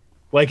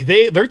 Like,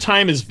 their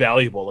time is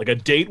valuable. Like, a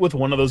date with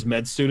one of those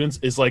med students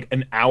is like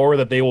an hour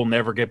that they will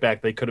never get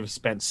back. They could have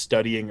spent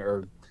studying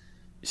or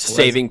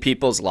saving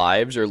people's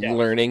lives, or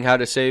learning how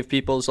to save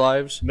people's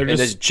lives. And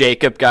this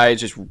Jacob guy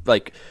is just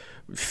like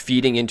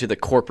feeding into the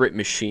corporate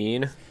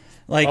machine.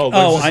 Like,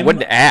 what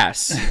an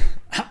ass.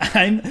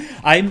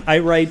 I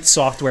write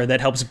software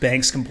that helps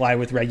banks comply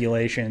with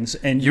regulations,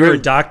 and you're a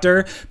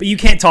doctor, but you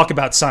can't talk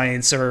about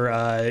science or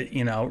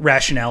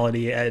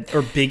rationality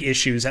or big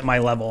issues at my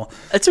level.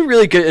 It's a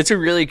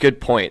really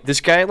good point. This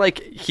guy,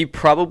 like, he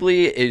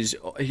probably is.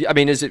 I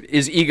mean,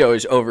 his ego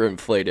is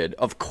overinflated,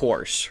 of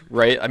course,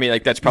 right? I mean,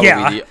 like, that's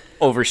probably the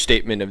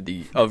overstatement of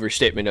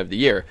the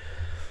year.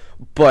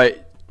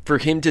 But for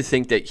him to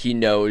think that he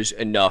knows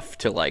enough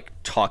to like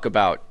talk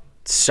about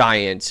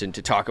science and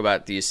to talk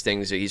about these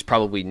things that he's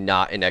probably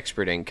not an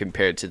expert in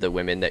compared to the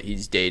women that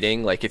he's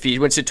dating. Like, if he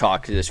wants to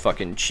talk to this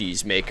fucking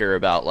cheesemaker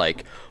about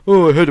like,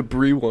 I had a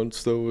brie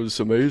once that was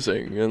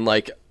amazing, and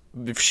like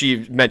if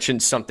she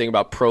mentions something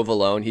about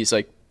provolone, he's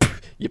like,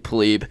 you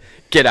plebe,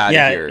 get out of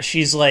here. Yeah,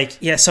 she's like,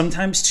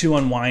 sometimes to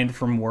unwind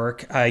from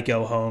work, I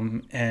go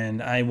home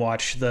and I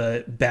watch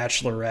The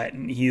Bachelorette,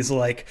 and he's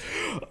like,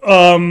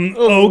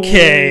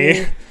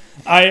 okay.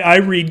 I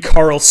read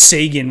Carl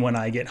Sagan when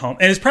I get home.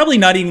 And it's probably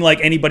not even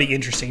like anybody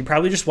interesting. He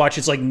probably just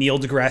watches like Neil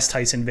deGrasse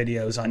Tyson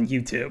videos on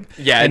YouTube.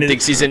 Yeah, and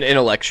thinks he's an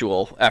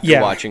intellectual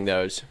after watching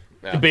those.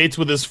 Yeah. Debates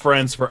with his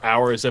friends for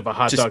hours if a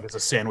hot dog is a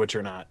sandwich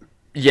or not.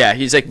 Yeah,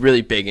 he's like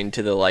really big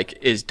into the like,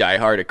 is Die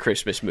Hard a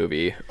Christmas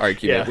movie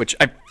argument, which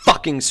I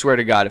fucking swear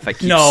to God, if I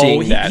keep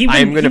seeing that,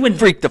 I'm going to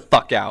freak the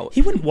fuck out.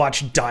 He wouldn't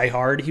watch Die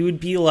Hard. He would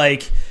be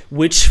like,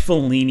 which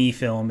Fellini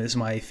film is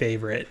my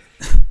favorite?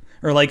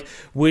 Or like,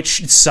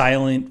 which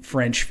silent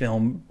French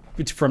film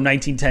from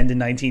 1910 to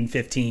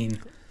 1915?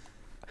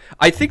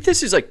 I think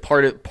this is like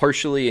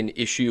partially an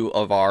issue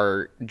of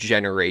our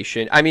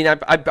generation. I mean,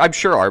 I'm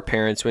sure our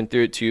parents went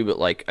through it too, but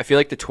like, I feel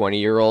like the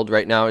 20-year-old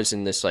right now is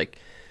in this like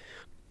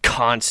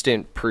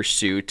constant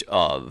pursuit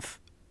of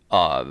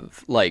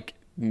like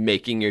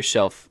making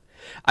yourself.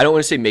 I don't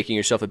want to say making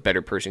yourself a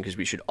better person, because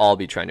we should all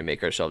be trying to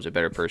make ourselves a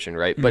better person,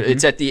 right? But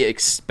it's at the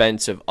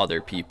expense of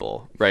other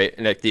people, right?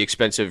 And at the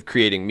expense of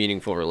creating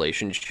meaningful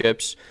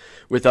relationships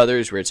with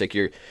others, where it's like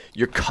you're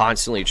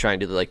constantly trying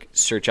to like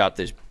search out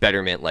this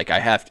betterment. Like, I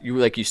have to,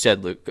 like you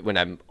said, Luke, when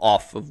I'm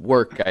off of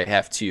work, I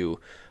have to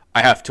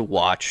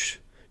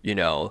watch,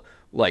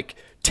 like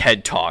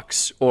TED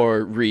Talks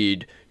or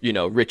read,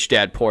 Rich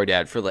Dad Poor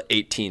Dad for the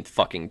 18th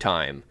fucking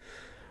time.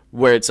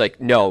 Where it's like,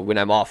 no, when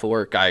I'm off of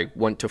work, I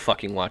want to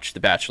fucking watch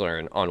The Bachelor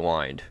and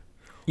unwind.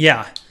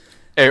 Yeah.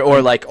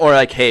 Or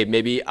like, hey,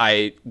 maybe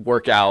I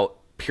work out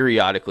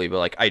periodically, but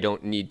like I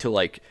don't need to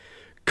like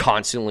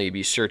constantly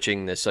be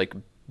searching this like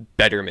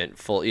betterment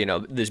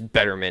this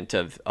betterment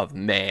of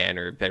man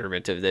or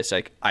betterment of this.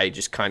 Like, I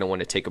just kind of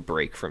want to take a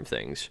break from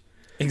things.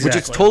 Exactly.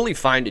 Which is totally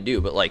fine to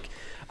do, but like,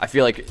 I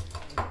feel like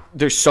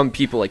there's some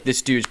people, like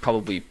this dude's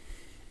probably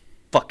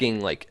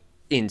fucking like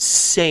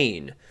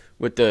insane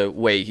with the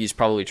way he's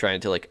probably trying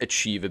to like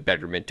achieve a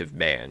betterment of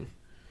man.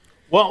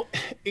 Well,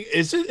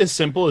 is it as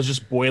simple as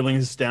just boiling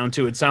this down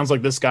to, it sounds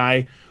like this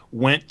guy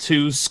went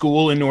to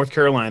school in North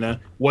Carolina,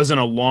 was in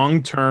a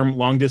long-term,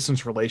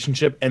 long-distance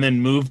relationship, and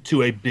then moved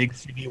to a big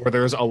city where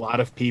there's a lot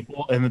of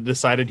people, and then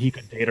decided he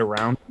could date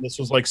around. This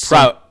was like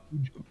some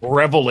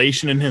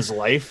revelation in his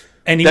life.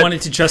 And he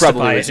wanted to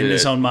justify it in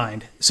his own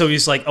mind. So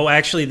he's like, oh,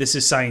 actually, this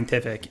is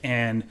scientific,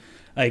 and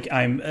like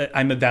I'm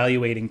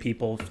evaluating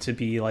people to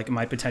be like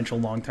my potential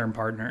long-term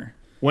partner.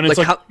 When it's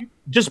like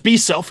just be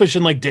selfish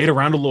and like date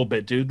around a little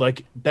bit, dude.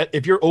 Like that,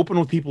 if you're open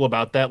with people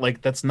about that,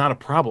 like that's not a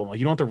problem. Like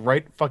you don't have to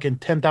write fucking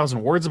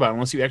 10,000 words about it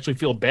unless you actually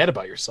feel bad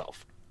about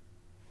yourself,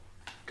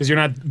 because you're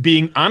not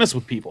being honest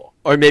with people.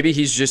 Or maybe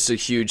he's just a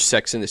huge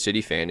Sex and the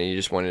City fan and he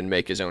just wanted to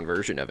make his own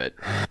version of it.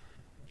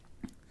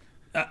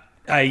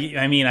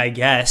 I mean, I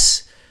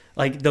guess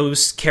like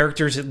those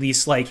characters at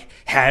least like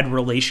had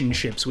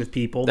relationships with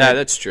people. Yeah,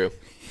 that's true.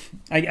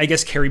 I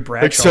guess Carrie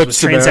Bradshaw was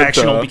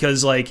transactional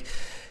because like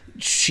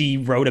she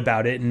wrote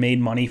about it and made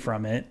money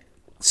from it.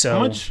 So how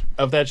much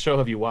of that show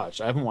have you watched?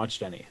 I haven't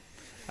watched any.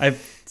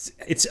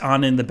 It's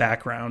on in the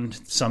background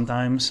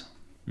sometimes.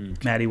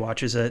 Maddie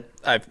watches it.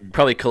 I've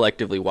probably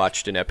collectively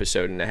watched an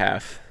episode and a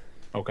half.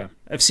 Okay.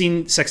 I've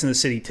seen Sex and the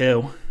City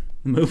too,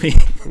 the movie.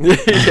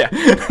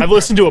 Yeah. I've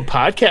listened to a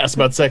podcast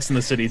about Sex and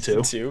the City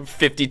too.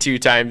 52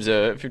 times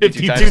a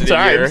 52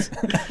 times.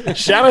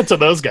 Shout out to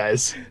those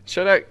guys.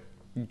 Shout out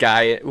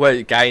Guy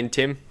and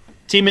Tim?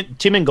 Tim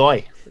and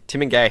Guy.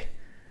 Tim and Guy.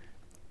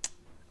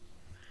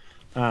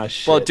 Ah,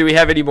 shit. Well, do we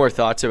have any more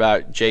thoughts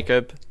about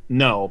Jacob?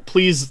 No,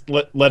 please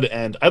let it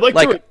end. I'd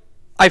like to.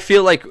 I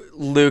feel like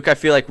Luke. I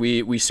feel like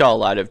we saw a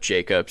lot of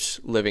Jacobs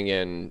living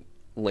in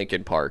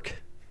Lincoln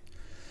Park.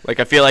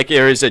 Like I feel like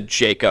there is a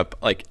Jacob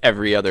like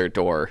every other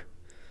door.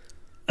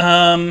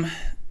 But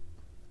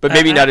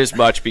maybe not as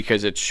much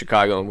because it's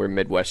Chicago and we're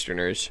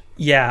Midwesterners.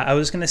 Yeah, I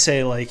was gonna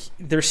say like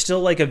there's still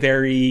like a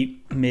very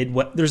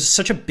Midwest. There's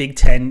such a Big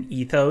Ten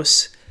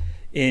ethos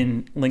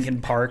in Lincoln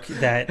Park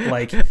that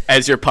like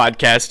as you're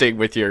podcasting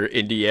with your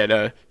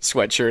Indiana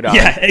sweatshirt on.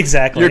 Yeah,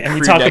 exactly. And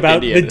you talk about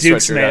Indiana the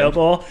Duke's Mayo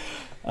Bowl.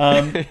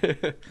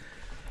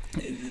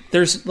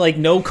 There's like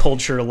no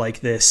culture like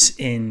this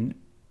in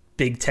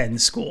Big Ten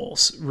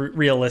schools,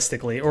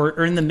 realistically,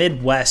 or in the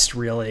Midwest,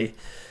 really.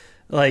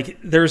 Like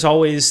there's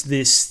always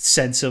this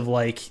sense of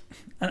like,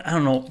 I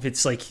don't know if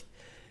it's like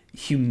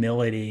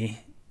humility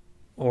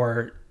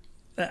or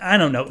I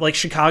don't know, like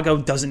Chicago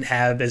doesn't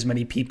have as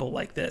many people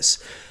like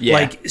this. Yeah.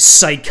 Like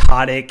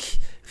psychotic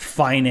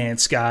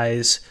finance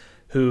guys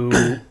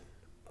who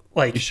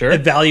like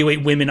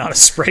evaluate women on a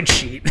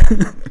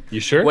spreadsheet. You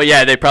sure? Well,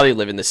 yeah, they probably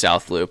live in the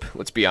South Loop.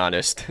 Let's be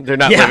honest. They're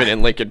not living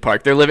in Lincoln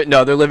Park. They're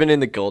living in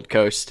the Gold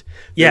Coast.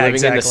 They're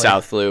living in the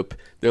South Loop.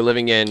 They're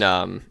living in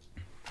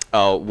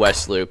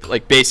West Loop.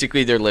 Like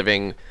basically they're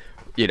living,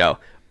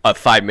 a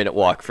 5-minute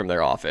walk from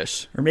their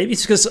office. Or maybe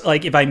it's because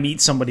like if I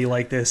meet somebody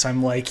like this,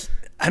 I'm like,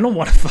 I don't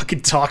want to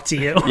fucking talk to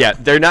you. Yeah,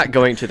 they're not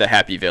going to the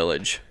Happy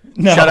Village.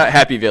 No. Shout out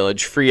Happy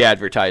Village. Free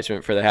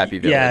advertisement for the Happy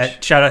Village. Yeah,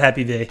 shout out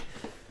Happy V.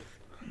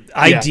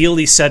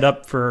 Ideally set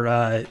up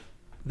for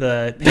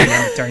the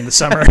pandemic during the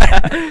summer.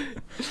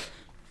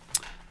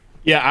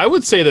 Yeah, I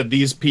would say that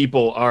these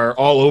people are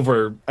all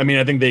over. I mean,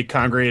 I think they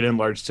congregate in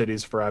large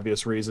cities for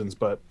obvious reasons,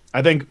 but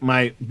I think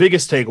my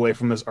biggest takeaway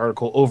from this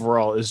article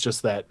overall is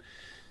just that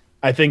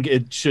I think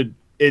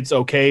it's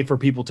okay for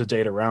people to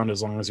date around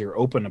as long as you're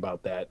open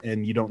about that,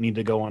 and you don't need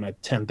to go on a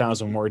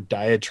 10,000 word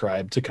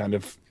diatribe to kind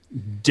of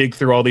dig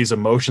through all these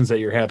emotions that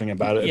you're having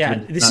about it. Yeah,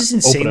 this is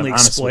insanely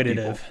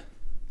exploitative.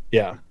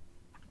 Yeah.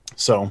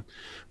 So,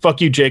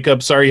 fuck you,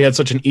 Jacob. Sorry you had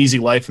such an easy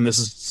life and this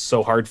is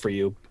so hard for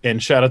you.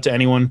 And shout out to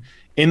anyone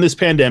in this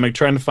pandemic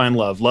trying to find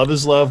love. Love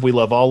is love. We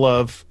love all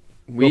love.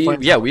 We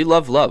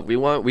love love.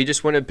 We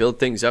just want to build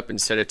things up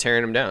instead of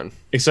tearing them down.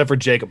 Except for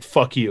Jacob.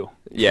 Fuck you.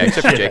 Yeah,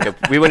 except for Jacob.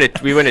 We want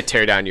to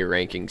tear down your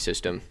ranking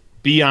system.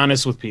 Be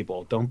honest with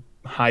people. Don't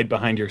hide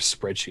behind your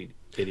spreadsheet,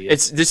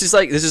 idiot. This is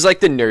like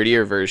the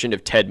nerdier version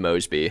of Ted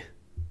Mosby.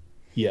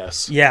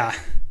 Yes. Yeah.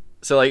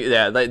 So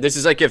this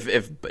is like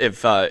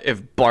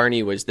if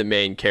Barney was the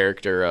main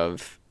character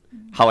of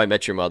How I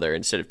Met Your Mother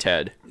instead of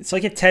Ted. It's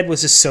like if Ted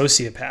was a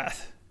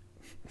sociopath.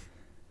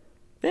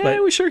 Yeah,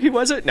 are we sure he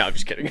wasn't? No, I'm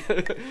just kidding.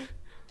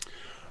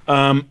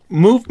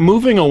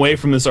 Moving away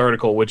from this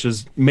article, which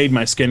has made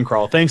my skin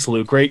crawl. Thanks,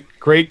 Luke.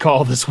 Great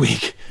call this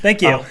week.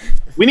 Thank you.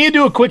 We need to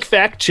do a quick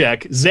fact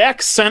check.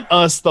 Zach sent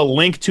us the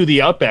link to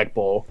the Outback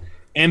Bowl,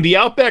 and the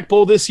Outback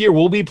Bowl this year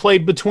will be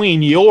played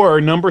between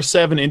your number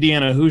 7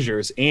 Indiana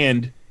Hoosiers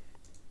and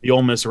the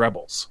Ole Miss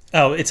Rebels.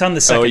 Oh, it's on the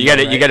second. Oh, you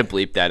got to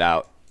bleep that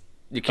out.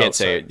 You can't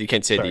say it. You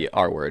can't say the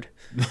R word.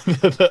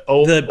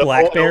 the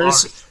Black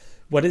Bears.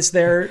 What is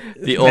their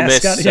the Ole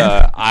Miss?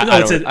 I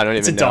don't even know.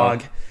 It's a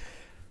dog.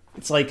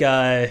 It's like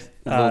the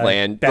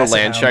land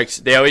sharks.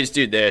 They always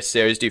do this.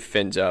 They always do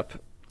fins up.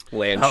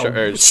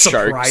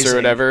 Sharks or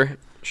whatever.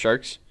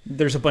 Sharks.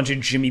 There's a bunch of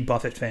Jimmy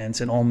Buffett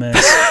fans in Ole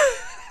Miss.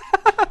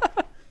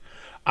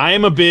 I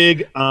am a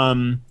big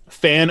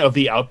fan of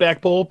the Outback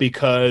Bowl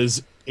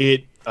because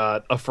it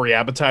a free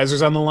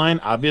appetizers on the line,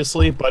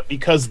 obviously, but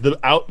because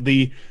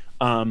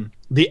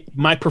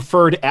my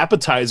preferred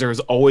appetizer is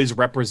always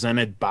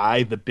represented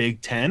by the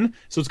Big Ten,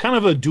 so it's kind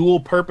of a dual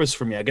purpose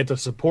for me. I get to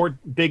support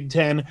Big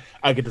Ten,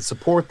 I get to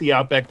support the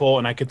Outback Bowl,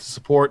 and I get to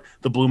support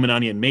the Bloomin'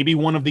 Onion. Maybe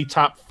one of the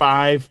top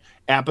 5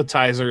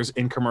 appetizers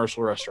in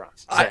commercial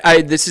restaurants.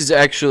 This is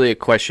actually a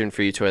question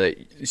for you,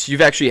 Toilet. So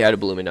you've actually had a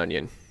Bloomin'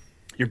 Onion.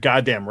 You're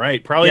goddamn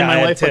right. Probably in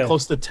my life, like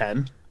close to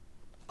 10.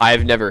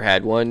 I've never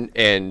had one,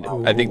 and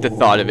I think the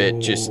thought of it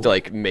just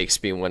like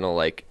makes me want to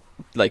like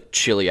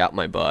chili out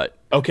my butt.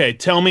 Okay,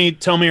 tell me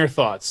your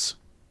thoughts.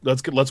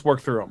 Let's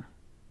work through them.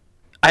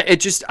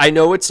 I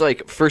know it's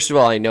like, first of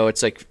all, I know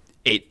it's like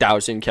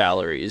 8,000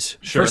 calories.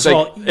 Sure. First of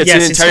all,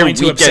 it's going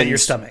to upset your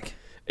stomach.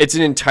 It's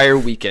an entire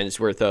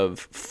weekend's worth of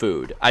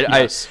food.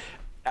 Yes.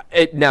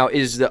 Now,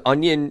 is the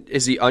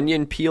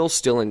onion peel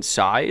still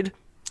inside?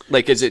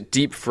 Like, is it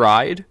deep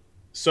fried?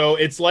 So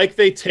it's like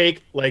they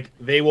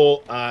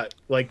will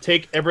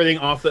take everything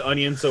off the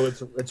onion so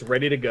it's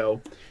ready to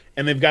go,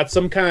 and they've got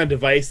some kind of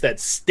device that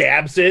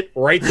stabs it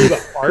right through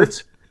the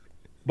heart,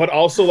 but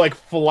also like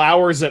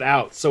flours it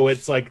out. So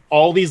it's like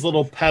all these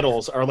little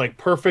petals are like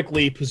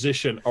perfectly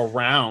positioned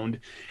around,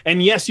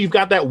 and yes, you've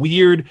got that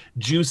weird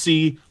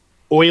juicy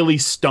oily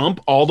stump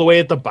all the way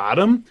at the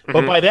bottom,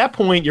 but by that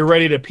point you're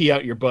ready to pee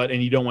out your butt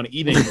and you don't want to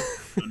eat it.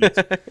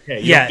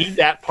 Okay, you don't eat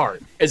that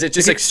part. Is it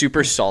just like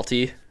super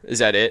salty? Is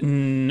that it?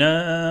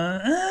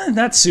 No,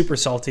 not super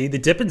salty. The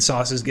dipping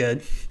sauce is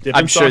good.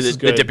 I'm sure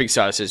the dipping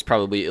sauce is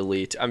probably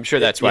elite. I'm sure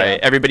that's why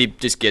everybody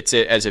just gets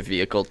it as a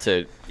vehicle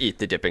to eat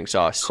the dipping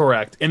sauce.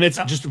 Correct. And it's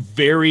just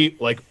very,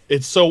 like,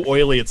 it's so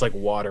oily, it's like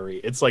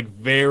watery. It's like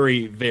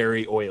very,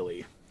 very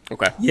oily.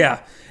 Okay.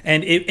 Yeah,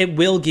 and it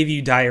will give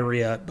you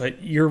diarrhea,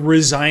 but you're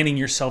resigning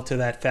yourself to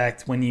that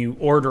fact when you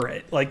order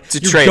it. Like, it's a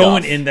you're trade-off.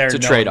 Going in there. It's a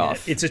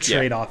trade-off. It's a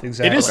trade-off,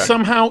 exactly. It is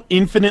somehow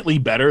infinitely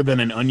better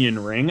than an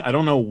onion ring. I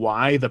don't know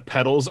why the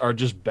petals are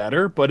just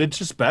better, but it's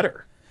just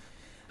better.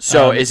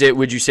 So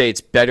would you say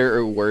it's better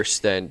or worse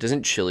than,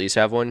 doesn't Chili's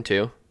have one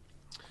too?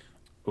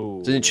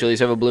 Ooh. Doesn't Chili's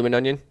have a Bloomin'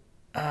 Onion?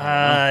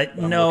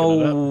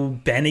 No,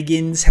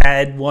 Bennigan's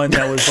had one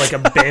that was like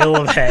a bale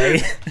of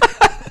hay.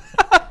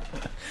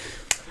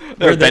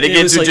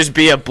 Bennigan's would just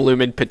be a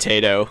bloomin'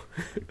 potato.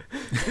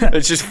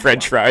 It's just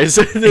French fries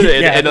and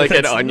like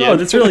an onion. No,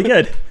 that's really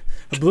good.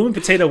 A bloomin'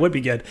 potato would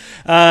be good.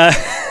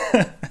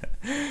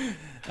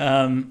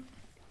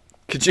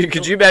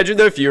 Could you imagine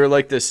though if you were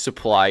like the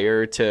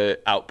supplier to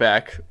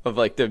Outback of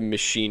like the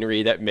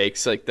machinery that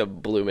makes like the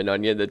bloomin'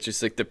 onion, that's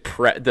just like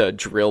the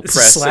drill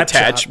press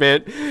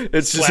attachment.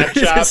 It's just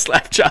a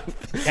slap chop.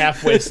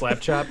 Halfway slap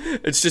chop.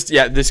 It's just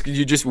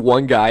you just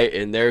one guy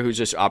in there who's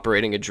just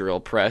operating a drill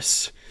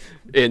press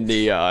in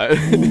the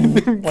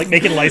like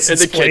making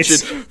license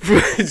plates.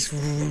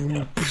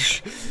 Kitchen.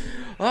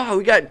 Oh,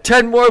 we got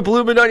 10 more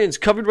bloomin' onions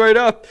coming right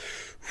up.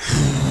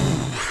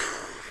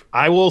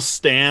 I will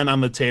stand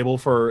on the table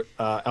for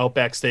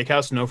Outback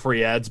Steakhouse, no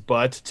free ads,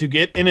 but to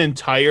get an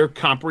entire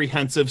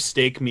comprehensive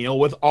steak meal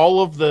with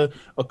all of the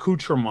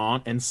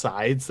accoutrement and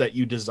sides that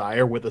you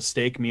desire with a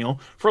steak meal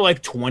for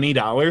like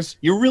 $20,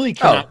 you really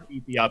cannot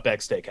beat the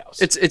Outback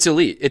Steakhouse. It's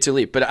elite. It's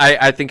elite. But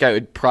I think I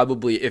would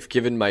probably, if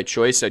given my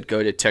choice, I'd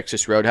go to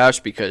Texas Roadhouse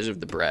because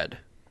of the bread.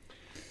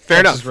 Fair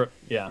enough.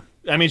 Yeah.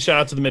 I mean, shout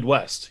out to the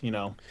Midwest,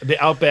 The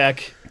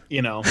Outback,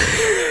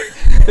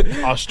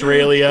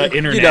 Australia,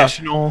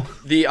 international.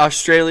 The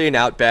Australian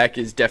Outback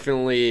is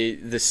definitely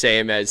the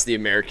same as the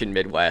American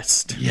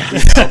Midwest. Yeah,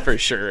 for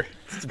sure.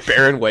 It's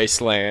barren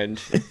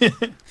wasteland.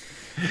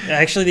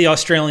 Actually, the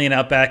Australian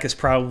Outback is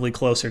probably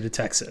closer to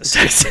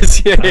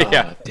Texas.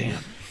 Yeah.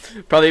 Damn.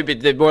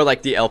 Probably more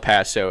like the El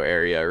Paso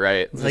area,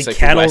 right? Like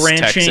cattle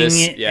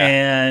ranching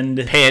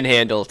and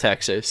Panhandle,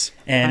 Texas.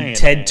 And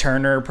Ted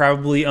Turner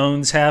probably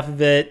owns half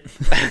of it.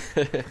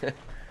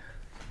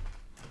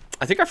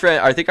 I think our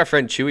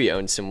friend Chewy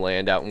owns some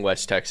land out in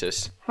West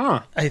Texas.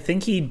 Huh. I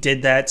think he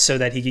did that so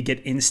that he could get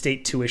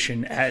in-state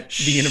tuition at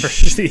the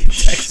University of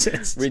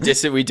Texas.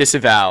 We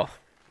disavow.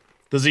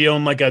 Does he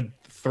own like a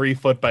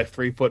 3-foot by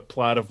 3-foot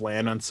plot of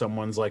land on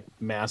someone's like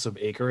massive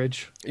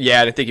acreage?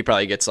 Yeah, and I think he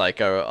probably gets like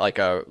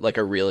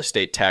a real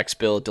estate tax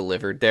bill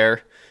delivered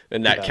there,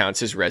 and that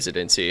counts as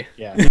residency.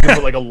 Yeah, you can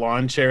put like a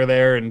lawn chair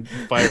there and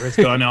fire his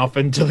gun off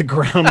into the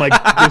ground like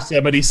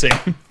Yosemite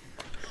Sam.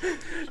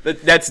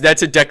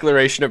 That's a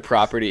declaration of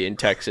property in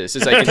Texas.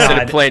 It's like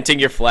instead of planting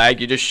your flag,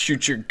 you just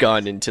shoot your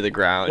gun into the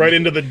ground. Right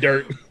into the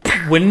dirt.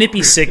 Wouldn't it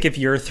be sick if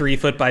your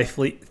 3-foot by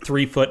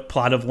 3-foot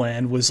plot of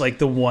land was like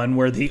the one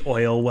where the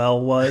oil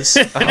well was?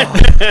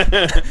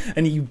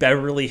 And you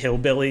Beverly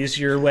Hillbillies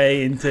your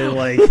way into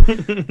like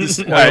this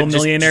oil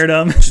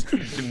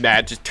millionairedom?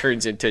 Matt just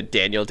turns into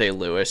Daniel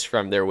Day-Lewis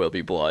from There Will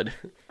Be Blood.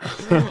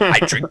 I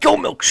drink your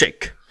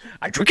milkshake.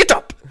 I drink it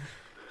up.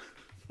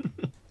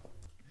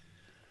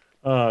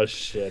 Oh,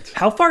 shit.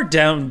 How far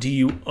down do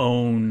you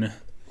own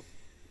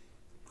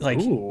like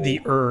the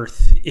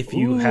earth if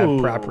you have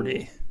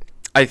property?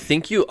 I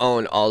think you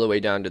own all the way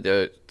down to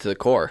the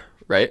core,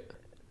 right?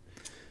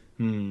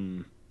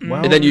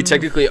 Well, And then you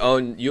technically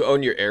own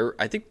your air.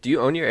 I think, do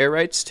you own your air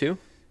rights too?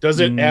 Does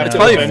it? No. It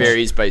probably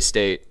varies by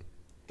state.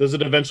 Does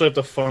it eventually have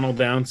to funnel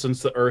down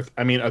since the Earth?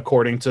 I mean,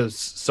 according to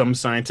some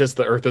scientists,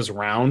 the Earth is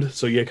round,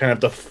 so you kind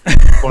of have to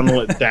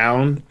funnel it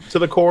down to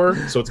the core,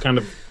 so it's kind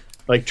of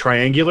like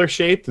triangular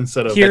shaped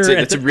instead of. Here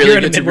That's at a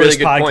really the good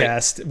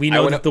podcast, point. we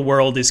know that the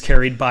world is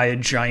carried by a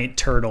giant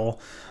turtle.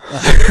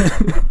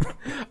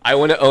 I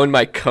want to own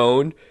my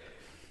cone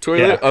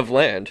toilet of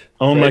land.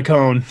 Own my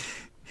cone.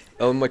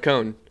 Own my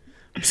cone.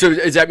 So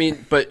does that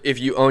mean? But if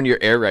you own your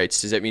air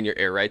rights, does that mean your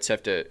air rights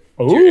have to?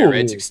 Do your air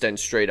rights extend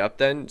straight up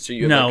then? So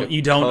you have No, like a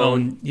you don't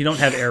cone? you don't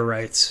have air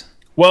rights.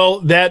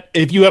 Well, that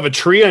if you have a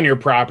tree on your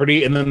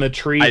property and then the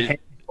tree hangs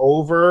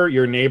over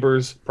your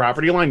neighbor's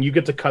property line, you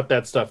get to cut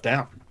that stuff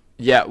down.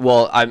 Yeah,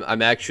 well,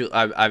 I'm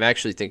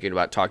actually thinking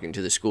about talking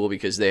to the school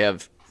because they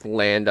have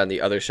land on the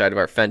other side of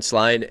our fence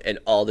line, and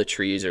all the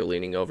trees are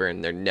leaning over,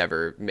 and they're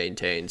never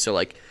maintained. So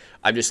like,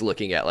 I'm just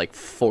looking at like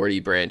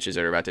 40 branches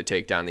that are about to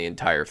take down the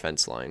entire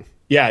fence line.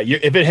 Yeah,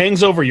 if it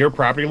hangs over your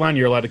property line,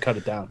 you're allowed to cut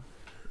it down.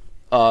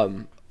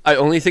 I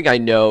only thing I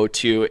know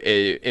too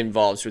it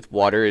involves with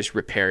water is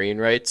riparian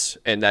rights,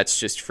 and that's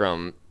just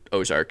from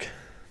Ozark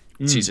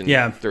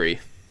season 3,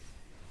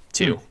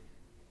 2.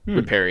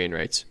 Riparian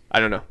rights. I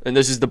don't know. And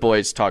this is the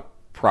boys talk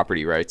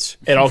property rights.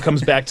 It all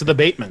comes back to the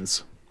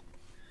Batemans.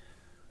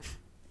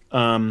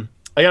 I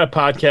got a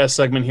podcast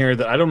segment here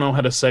that I don't know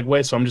how to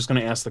segue, so I'm just going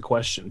to ask the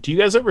question. Do you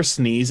guys ever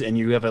sneeze and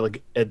you have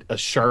a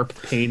sharp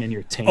pain in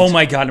your taint? Oh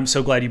my God, I'm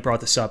so glad you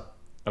brought this up.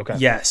 Okay.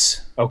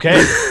 Yes.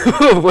 Okay.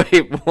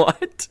 Wait,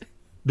 what?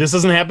 This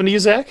doesn't happen to you,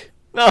 Zach?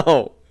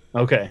 No.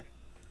 Okay.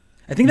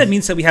 I think that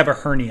means that we have a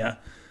hernia.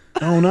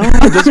 Oh no,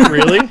 does it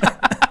really?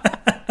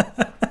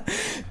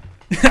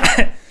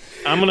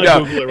 I'm going to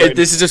Google it right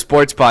This is a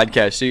sports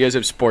podcast, so you guys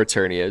have sports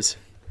hernias.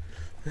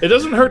 It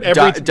doesn't hurt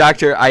every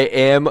Doctor, I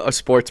am a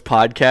sports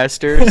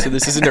podcaster, so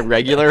this isn't a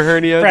regular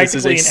hernia. This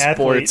is a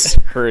sports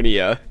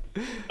hernia.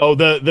 Oh,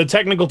 the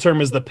technical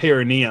term is the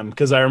perineum,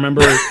 because I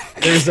remember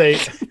there's a...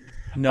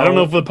 No. I don't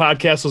know if the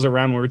podcast was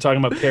around when we were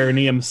talking about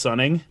perineum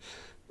sunning.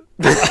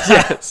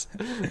 Yes.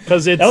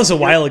 Because that was a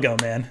while ago,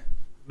 man.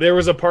 There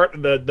was a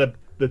part...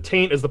 The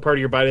taint is the part of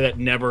your body that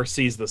never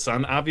sees the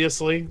sun,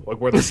 obviously, like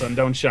where the sun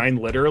don't shine,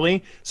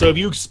 literally. So if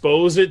you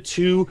expose it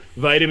to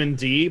vitamin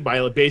D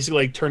by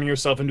basically like turning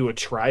yourself into a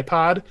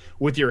tripod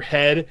with your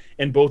head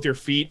and both your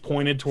feet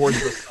pointed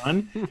towards the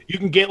sun, you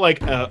can get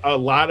like a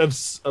lot of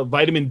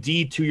vitamin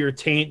D to your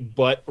taint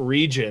butt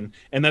region,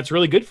 and that's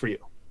really good for you.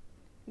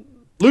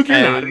 Luke,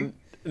 you're nodding.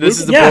 This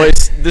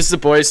is the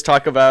boys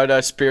talk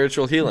about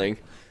spiritual healing.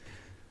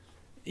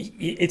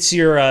 It's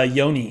your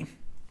yoni.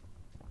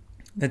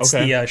 That's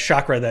the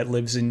chakra that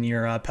lives in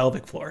your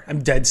pelvic floor.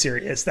 I'm dead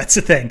serious. That's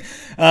the thing.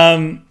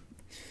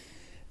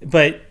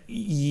 But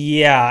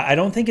yeah, I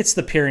don't think it's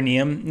the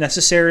perineum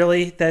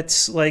necessarily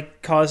that's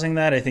like causing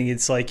that. I think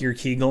it's like your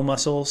Kegel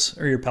muscles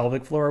or your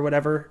pelvic floor or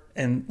whatever.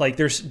 And like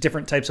there's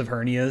different types of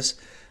hernias.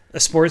 A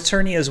sports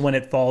hernia is when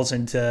it falls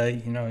into,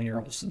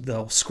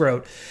 the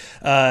scrot.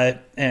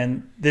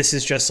 And this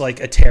is just like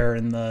a tear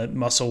in the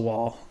muscle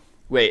wall.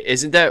 Wait,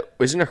 isn't a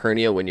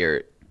hernia when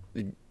you're...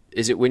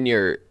 Is it when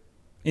your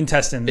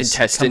intestines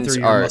come through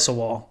your muscle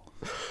wall?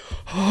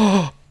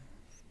 How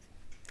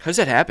does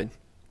that happen?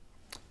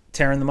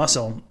 Tearing the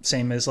muscle,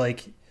 same as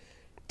like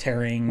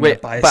tearing the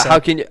bicep. But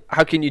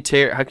how can you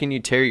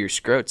tear your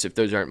scrotes if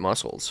those aren't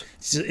muscles?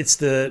 It's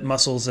the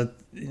muscles at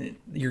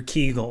your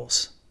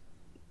Kegels,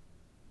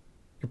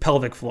 your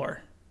pelvic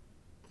floor.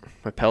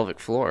 My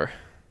pelvic floor.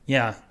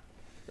 Yeah,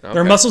 okay.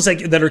 There are muscles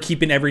that are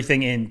keeping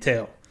everything in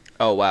too.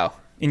 Oh wow,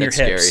 That's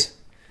your hips. Scary.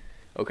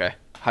 Okay,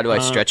 how do I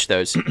stretch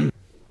those?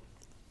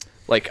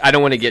 Like, I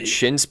don't want to get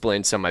shin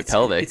splints on my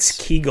pelvic. It's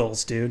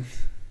Kegels, dude.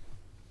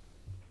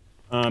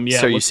 Yeah.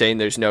 So you're saying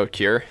there's no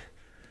cure?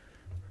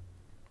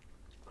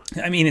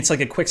 I mean, it's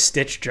like a quick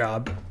stitch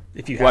job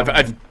if you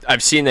have.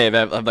 I've seen they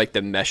have like the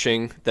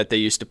meshing that they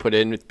used to put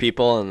in with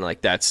people, and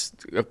like that's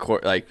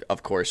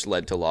of course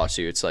led to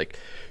lawsuits. Like,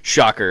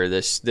 shocker,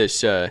 this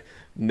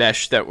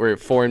mesh that we're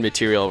foreign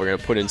material we're gonna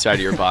put inside of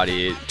your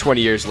body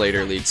 20 years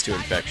later leads to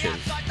infection.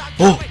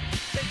 Oh,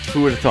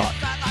 who would have thought?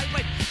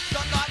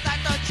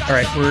 All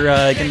right, we're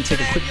going to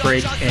take a quick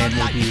break, and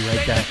we'll be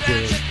right back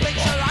with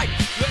football.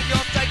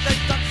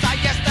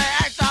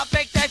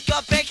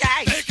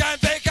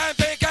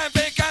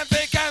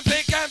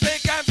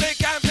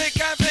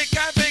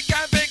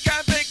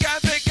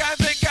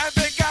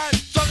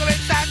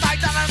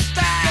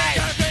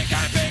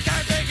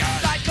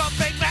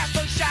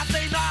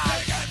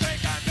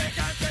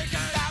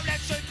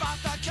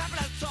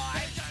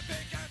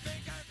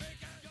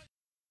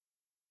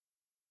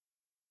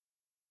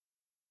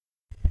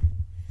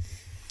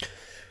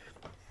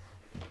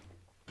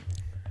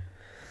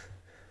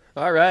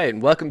 All right,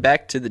 and welcome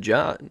back to the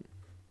John.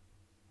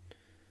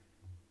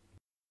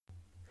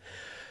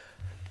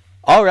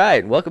 All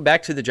right, welcome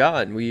back to the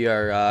John. We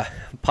are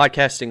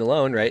podcasting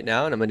alone right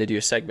now, and I'm going to do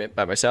a segment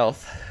by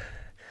myself.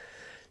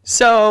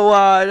 So,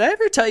 did I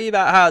ever tell you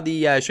about how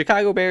the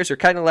Chicago Bears are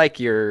kind of like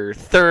your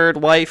third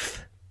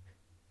wife?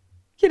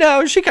 you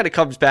know, she kind of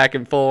comes back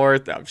and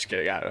forth. No, I'm just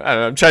kidding. I don't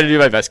know. I'm trying to do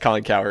my best,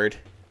 Colin Cowherd.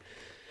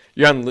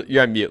 You're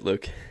on mute,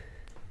 Luke.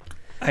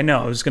 I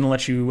know. I was gonna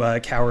let you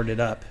coward it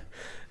up.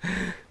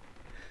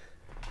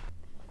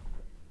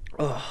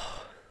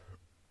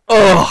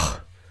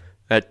 Oh,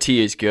 that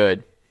tea is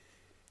good.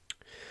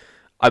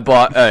 I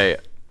bought a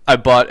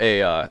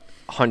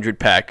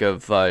 100-pack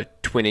of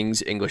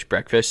Twinings English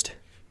breakfast.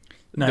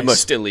 Nice.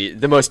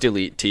 The most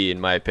elite tea, in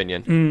my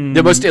opinion.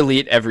 The most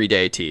elite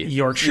everyday tea.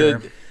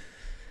 Yorkshire.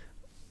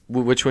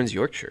 Which one's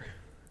Yorkshire?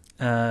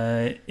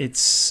 I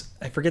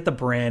forget the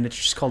brand. It's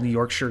just called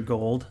Yorkshire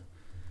Gold.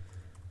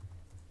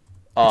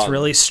 It's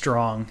really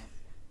strong.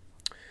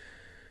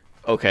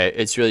 Okay,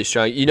 it's really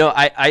strong. You know,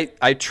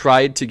 I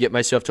tried to get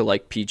myself to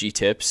like PG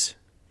Tips.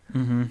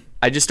 Mm-hmm.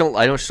 I just don't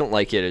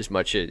like it as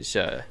much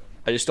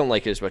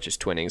as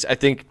Twinings. I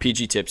think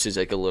PG Tips is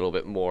like a little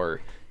bit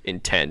more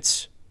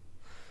intense.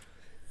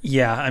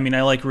 Yeah, I mean,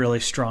 I like really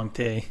strong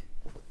tea.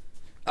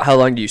 How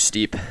long do you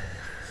steep?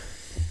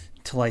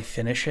 Till I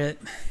finish it.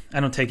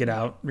 I don't take it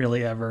out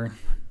really ever.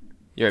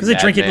 Because I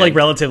drink it like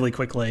relatively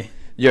quickly.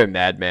 You're a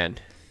madman.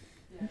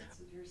 Yes,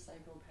 you're a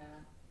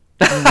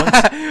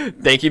psychopath.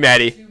 Thank you,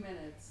 Maddie. 2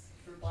 minutes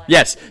for black.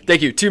 Yes,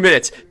 thank you. 2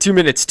 minutes. 2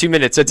 minutes. 2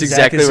 minutes. That's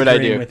exactly what I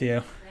do. With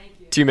you. Thank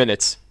you. 2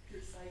 minutes.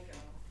 You're psycho.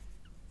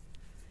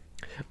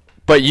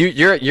 But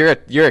you're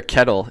a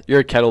kettle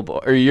boy,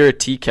 or you're a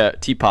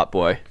teapot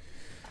boy.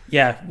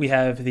 Yeah, we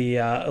have the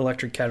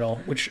electric kettle,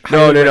 which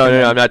No.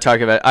 I'm not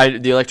talking about.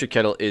 The electric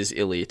kettle is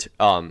elite.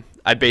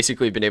 I've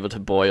basically been able to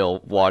boil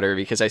water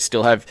because I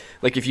still have,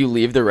 like, if you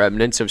leave the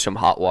remnants of some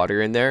hot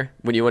water in there,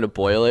 when you want to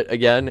boil it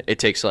again, it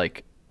takes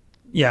like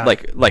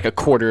a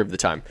quarter of the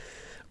time.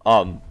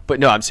 But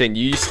no, I'm saying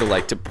you used to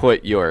like to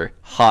put your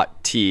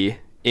hot tea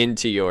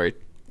into your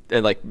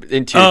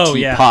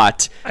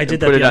teapot. I did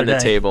and that put the it on other the day.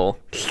 table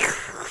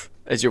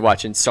as you're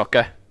watching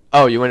soccer.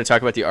 Oh, you want to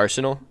talk about the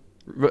Arsenal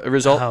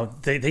result? Oh,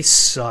 they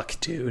suck,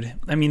 dude.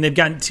 I mean, they've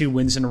gotten 2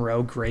 wins in a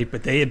row, great,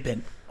 but they have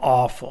been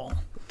awful.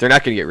 They're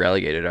not going to get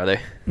relegated, are they?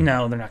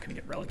 No, they're not going to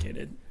get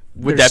relegated.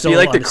 Would that be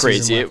like the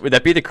craziest? Would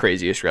that be the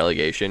craziest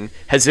relegation?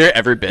 Has there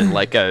ever been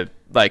like a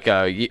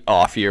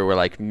off year where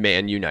like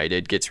Man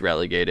United gets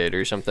relegated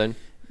or something?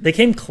 They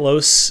came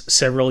close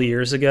several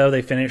years ago.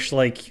 They finished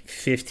like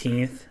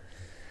 15th.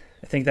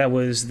 I think that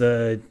was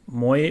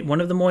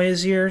one of the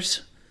Moyes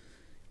years.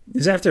 It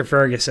was after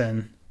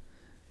Ferguson.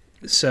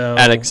 So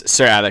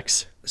Sir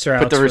Alex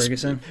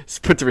Ferguson.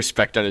 Put the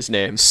respect on his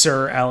name.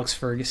 Sir Alex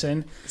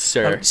Ferguson.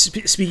 Sir.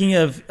 Speaking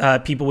of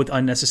people with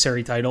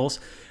unnecessary titles,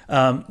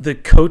 the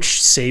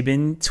Coach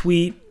Saban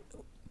tweet.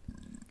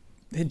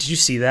 Did you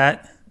see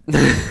that?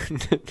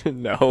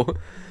 No.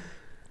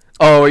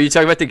 Oh, are you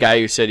talking about the guy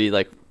who said he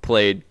like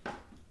played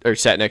or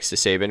sat next to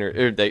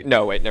Saban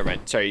no, wait, never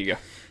mind. Sorry, you go.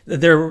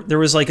 There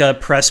was like a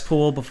press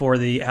pool before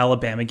the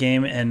Alabama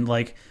game, and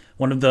like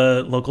one of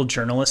the local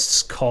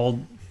journalists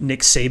called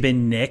Nick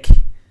Saban Nick,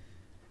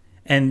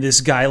 and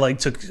this guy like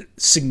took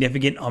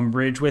significant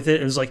umbrage with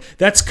it. It was like,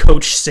 that's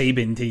Coach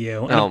Saban to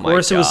you. And of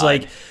course it was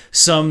like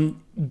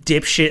some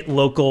dipshit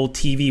local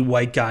TV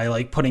white guy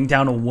like putting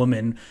down a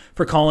woman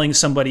for calling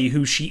somebody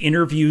who she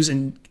interviews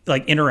and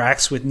like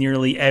interacts with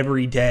nearly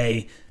every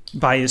day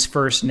by his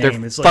first name.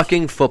 They're It's like,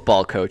 fucking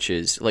football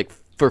coaches. Like,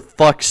 for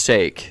fuck's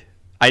sake.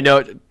 I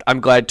know, I'm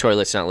glad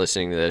Toilet's not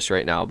listening to this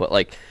right now, but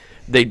like,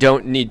 they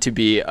don't need to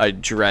be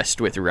addressed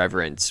with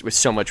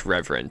so much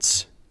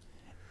reverence.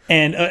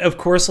 And of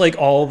course, like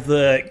all of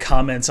the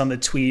comments on the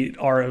tweet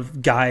are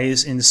of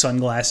guys in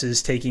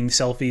sunglasses taking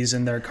selfies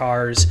in their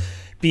cars,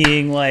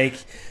 being like,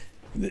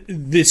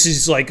 this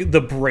is like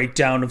the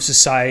breakdown of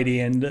society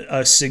and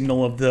a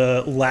signal of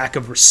the lack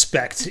of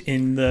respect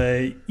in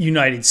the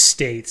United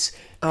States.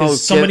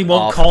 Because somebody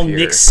won't call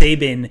Nick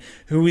Saban,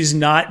 who is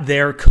not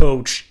their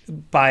coach,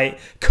 by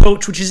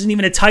coach, which isn't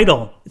even a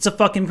title. It's a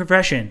fucking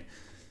profession.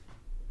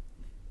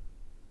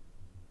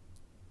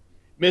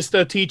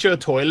 Mr. Teacher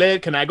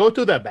Toilet, can I go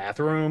to the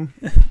bathroom?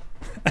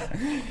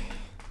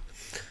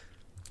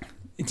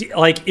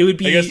 Like, it would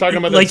be... Are you guys talking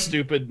about like, that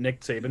stupid Nick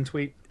Saban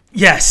tweet?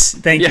 Yes,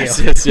 thank you.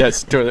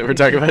 Yes, Toilet. We're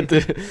talking about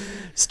the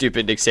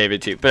stupid Nick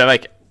Saban tweet. But I'm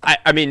like,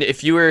 I mean,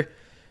 if you were...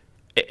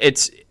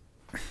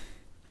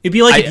 It'd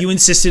be like if you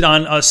insisted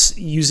on us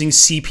using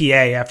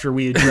CPA after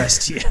we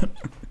addressed you.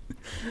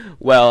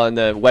 Well, in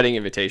the wedding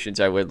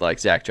invitations, I would like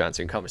Zach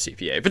Johnson come a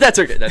CPA, but that's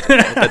okay.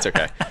 That's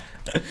okay.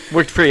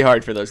 Worked pretty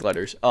hard for those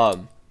letters.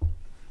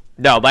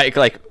 No,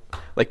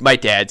 my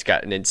dad's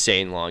got an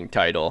insane long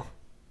title.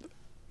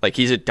 Like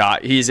he's a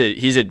Doctor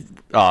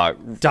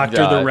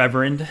the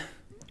Reverend.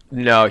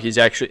 No, he's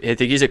actually. I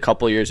think he's a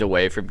couple years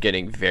away from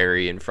getting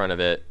very in front of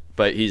it,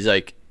 but he's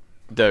like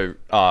the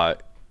right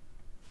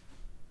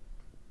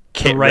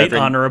Reverend,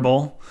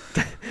 honorable.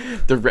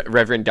 the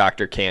Reverend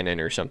Dr. Cannon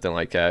or something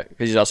like that,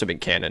 because he's also been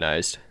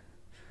canonized.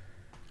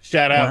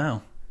 Shout out.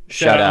 Wow.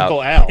 Shout out.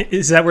 Uncle Al.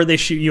 Is that where they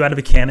shoot you out of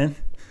a cannon?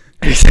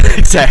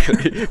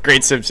 Exactly.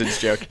 Great Simpsons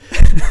joke.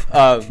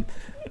 No,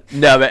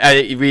 but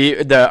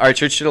our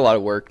church did a lot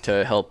of work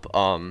to help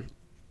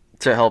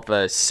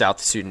South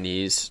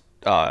Sudanese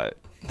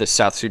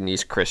South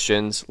Sudanese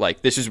Christians.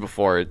 Like, this was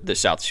before the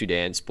South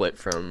Sudan split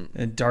from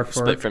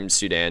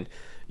Sudan.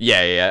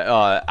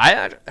 Yeah.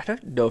 I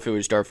don't know if it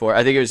was Darfur.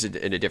 I think it was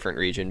in a different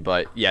region,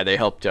 but yeah, they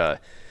helped. Our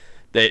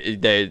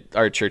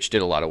church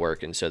did a lot of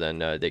work, and so then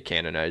they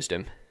canonized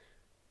him.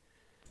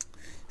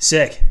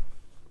 Sick.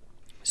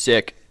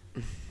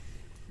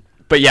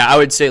 But yeah, I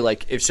would say,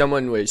 like, if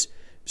someone was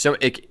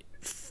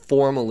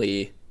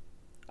formally,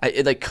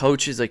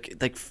 coaches,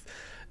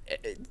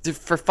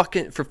 for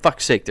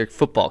fuck's sake, they're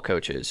football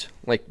coaches.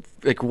 Like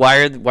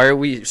why are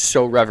we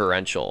so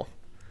reverential?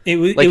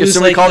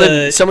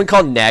 Someone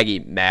called Nagy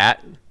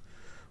Matt,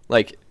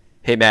 like,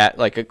 hey Matt,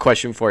 like, a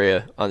question for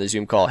you on the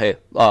Zoom call. Hey,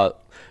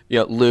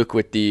 Luke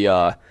with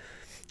the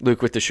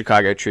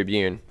Chicago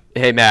Tribune.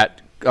 Hey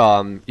Matt,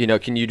 can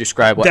you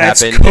describe what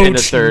happened in the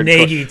third?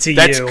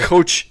 That's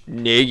Coach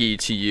Nagy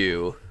to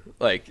you,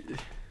 like.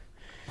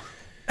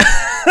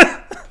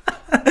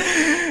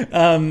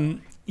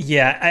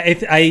 Yeah,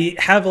 I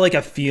have like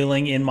a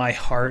feeling in my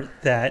heart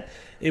that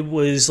it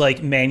was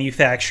like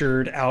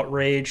manufactured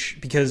outrage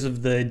because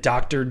of the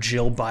Dr.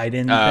 Jill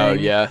Biden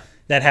thing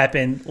that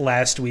happened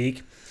last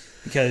week.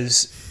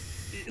 Because,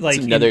 like,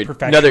 another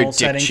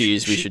dick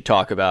cheese we should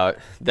talk about.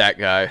 That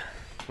guy,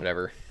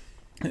 whatever.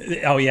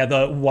 Oh yeah,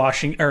 the Wall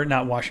Street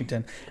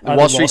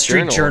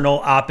Journal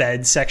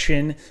op-ed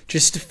section,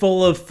 just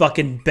full of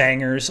fucking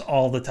bangers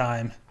all the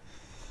time.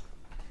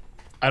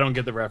 I don't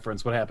get the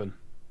reference. What happened?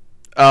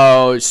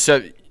 Oh,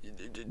 so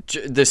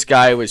this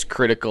guy was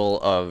critical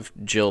of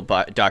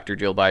Dr.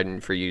 Jill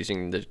Biden for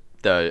using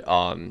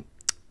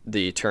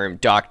the term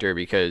doctor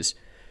because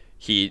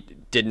he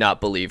did not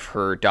believe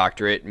her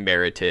doctorate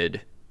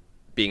merited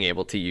being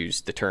able to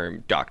use the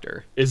term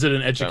doctor. Is it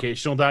an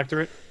educational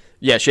doctorate?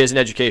 Yeah, she has an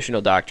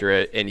educational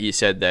doctorate, and he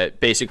said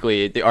that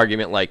basically the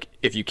argument, like,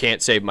 if you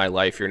can't save my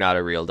life, you're not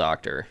a real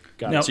doctor.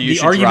 No, so you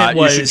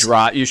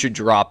should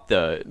drop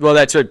the. Well,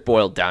 that's what it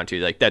boiled down to.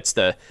 Like, that's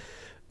the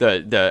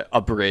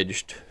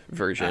abridged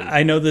version.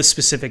 I know the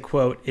specific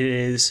quote. It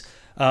is,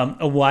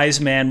 a wise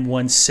man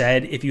once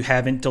said, if you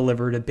haven't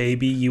delivered a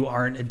baby, you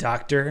aren't a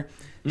doctor.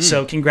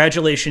 So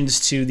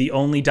congratulations to the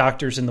only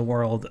doctors in the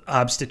world,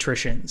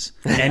 obstetricians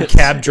and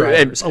cab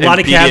drivers. A lot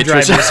of cab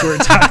drivers who are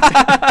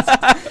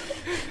doctors.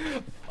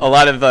 A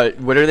lot of,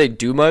 what are they,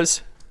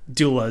 Doulas?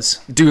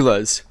 Doulas.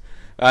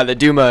 The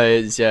Duma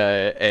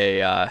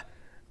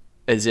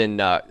is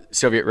in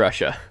Soviet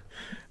Russia.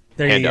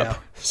 There Hand you up.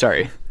 go.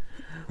 Sorry.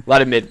 A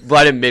lot of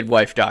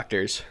midwife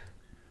doctors.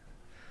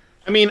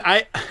 I mean,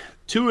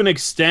 to an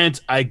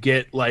extent, I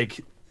get,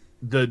 like,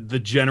 the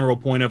general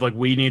point of, like,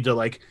 we need to,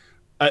 like,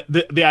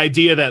 the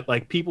idea that,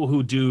 like, people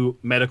who do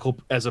medical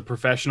as a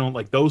professional,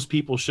 like, those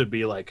people should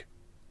be, like,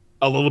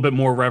 a little bit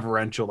more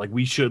reverential. Like,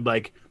 we should,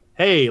 like,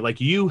 hey, like,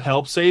 you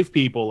help save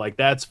people. Like,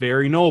 that's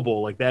very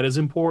noble. Like, that is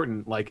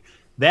important. Like,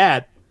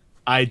 that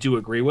I do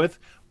agree with.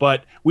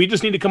 But we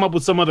just need to come up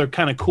with some other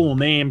kind of cool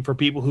name for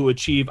people who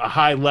achieve a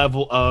high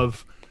level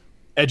of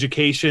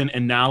education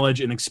and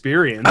knowledge and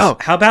experience. Oh,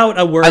 how about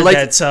a word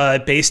that's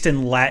based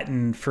in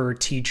Latin for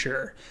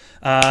teacher?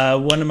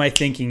 What am I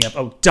thinking of?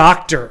 Oh,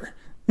 doctor.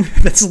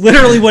 That's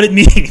literally what it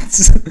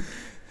means.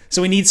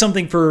 So we need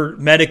something for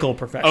medical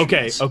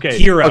professionals. Okay.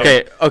 Hero.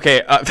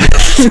 Okay.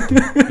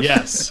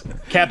 Yes.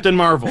 Captain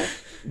Marvel.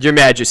 Your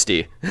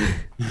Majesty.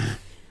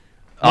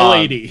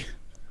 Milady.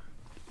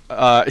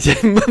 My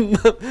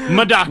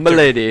doctor.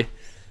 Milady.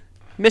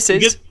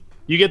 Mrs.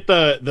 You get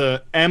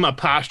the M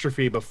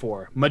apostrophe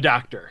before. My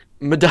doctor.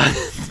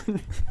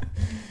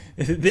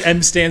 The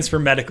M stands for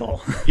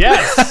medical.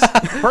 Yes.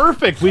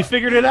 Perfect. We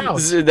figured it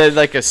out.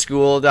 Like a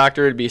school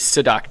doctor would be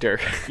doctor.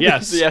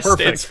 Yes. The S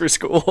perfect. stands for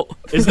school.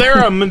 Is there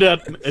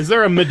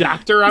a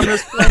doctor on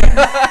this plane?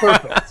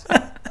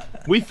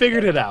 Perfect. We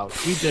figured it out.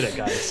 We did it,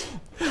 guys.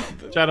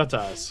 Shout out to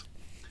us.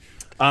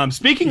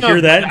 Speaking of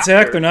hear that,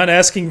 Zach? They're not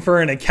asking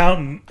for an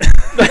accountant.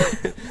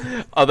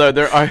 Although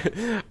there are,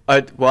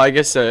 I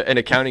guess an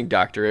accounting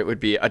doctorate would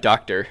be a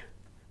doctor.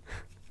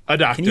 A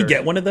doctor. Can you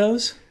get one of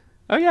those?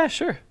 Oh yeah,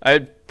 sure. I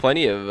had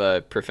plenty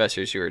of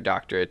professors who were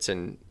doctorates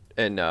in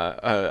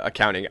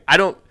accounting. I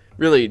don't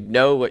really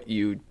know what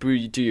you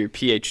do your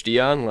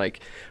PhD on. Like,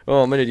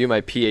 I'm going to do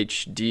my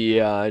PhD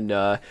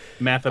on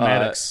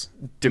mathematics,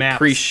 the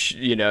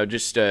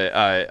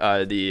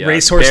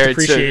racehorse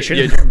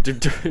depreciation,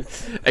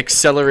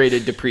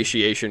 accelerated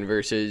depreciation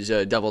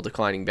versus double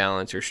declining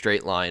balance or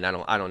straight line. I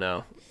don't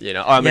know. I'm going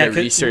to I'm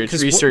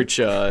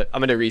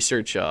going to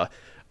research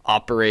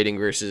operating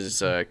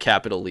versus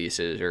capital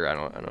leases, or I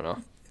don't know.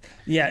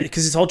 Yeah,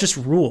 because it's all just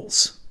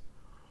rules.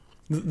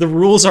 The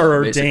rules are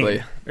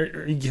ordained.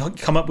 Basically. You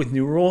come up with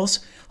new rules.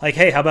 Like,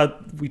 hey, how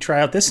about we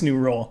try out this new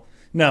rule?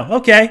 No,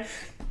 okay.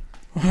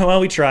 Well,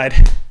 we tried.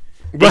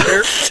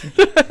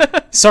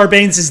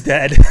 Sarbanes is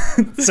dead,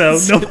 so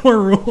no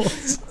more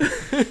rules.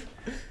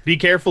 Be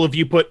careful if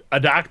you put a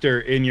doctor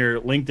in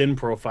your LinkedIn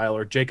profile,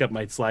 or Jacob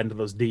might slide into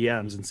those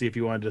DMs and see if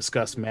you want to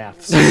discuss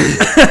maths.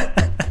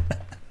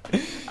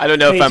 I don't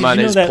know if I'm on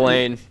his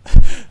plane.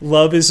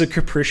 Love is a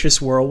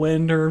capricious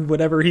whirlwind, or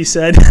whatever he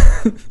said.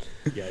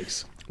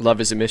 Yikes.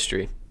 Love is a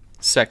mystery.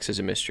 Sex is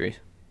a mystery.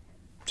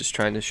 Just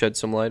trying to shed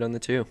some light on the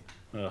two.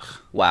 Ugh.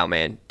 Wow,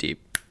 man,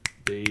 deep.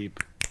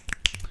 Luke,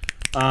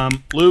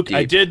 Deep.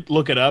 I did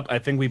look it up. I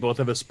think we both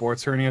have a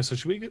sports hernia, so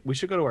we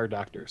should go to our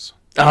doctors.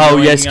 Oh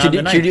yes, on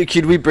the night.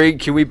 can we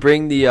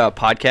bring the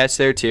podcast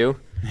there too?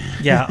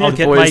 Yeah, I'll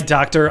get Boys. my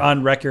doctor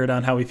on record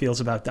on how he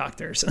feels about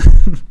doctors.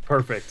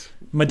 Perfect.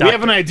 My We doctor.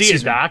 have an idea,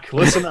 Excuse me. Doc.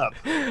 Listen up.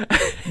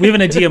 We have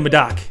an idea,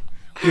 Madoc.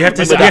 We have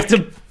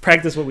to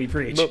practice what we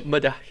preach.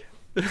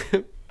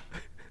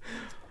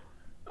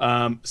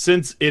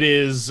 Since it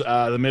is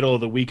the middle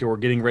of the week and we're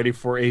getting ready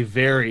for a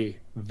very,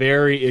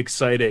 very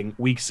exciting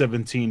Week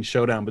 17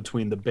 showdown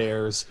between the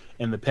Bears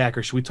and the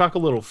Packers, should we talk a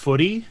little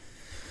footy?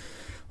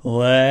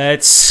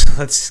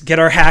 Let's get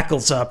our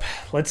hackles up.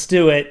 Let's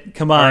do it.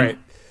 Come on. All right.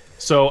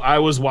 So I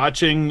was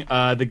watching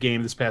the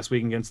game this past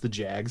week against the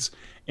Jags,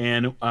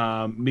 and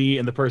me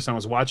and the person I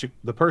was watching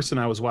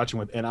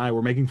with, and I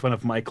were making fun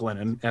of Mike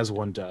Glennon, as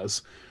one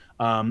does.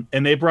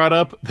 And they brought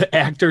up the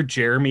actor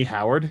Jeremy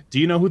Howard. Do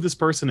you know who this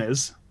person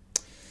is?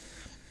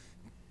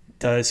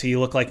 Does he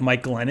look like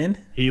Mike Glennon?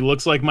 He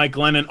looks like Mike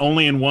Glennon,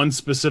 only in one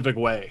specific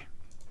way.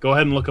 Go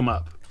ahead and look him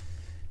up.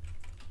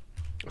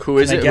 Who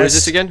is it? Who is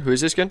this again? Who is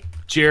this again?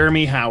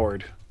 Jeremy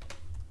Howard.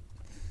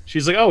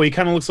 She's like, oh, he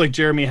kind of looks like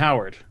Jeremy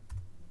Howard.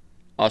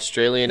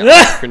 Australian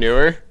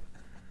entrepreneur.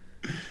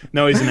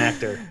 No, he's an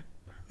actor.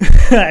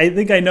 I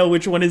think I know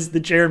which one is the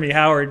Jeremy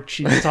Howard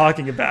she's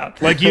talking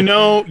about. Like you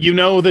know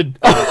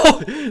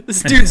the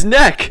This dude's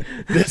neck.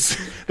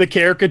 the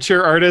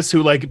caricature artist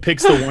who like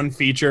picks the one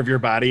feature of your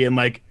body and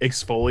like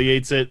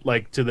exfoliates it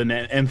like to the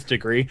nth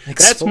degree.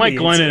 That's Mike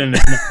Glennon in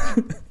his neck.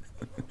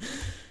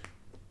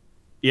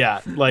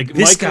 Yeah, like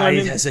This Mike guy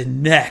Glennon, has a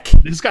neck.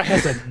 This guy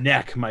has a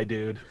neck, my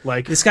dude.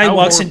 Like This guy how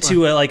walks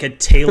horrifying. into a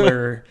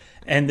tailor,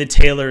 and the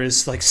tailor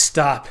is like,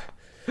 "Stop!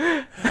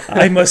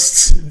 I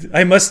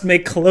must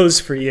make clothes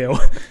for you."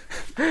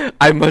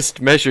 I must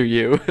measure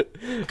you.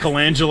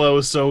 Colangelo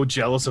is so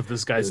jealous of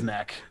this guy's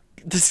neck.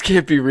 This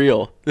can't be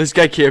real. This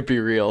guy can't be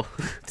real.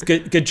 It's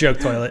good joke,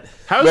 toilet.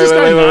 How is this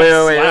guy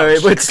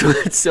not Wait. slouched?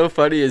 What's so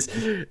funny is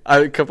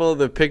a couple of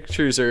the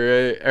pictures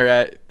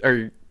are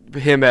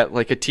him at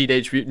like a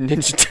Teenage Mutant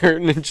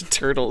Ninja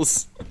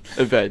Turtles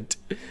event.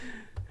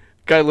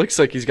 Guy looks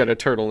like he's got a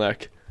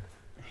turtleneck.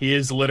 He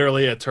is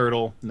literally a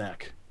turtle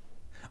neck.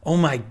 Oh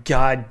my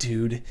god,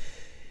 dude!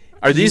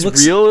 Are these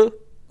real?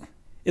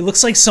 It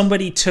looks like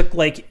somebody took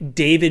like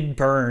David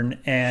Byrne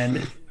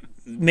and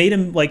made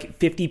him like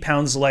 50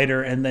 pounds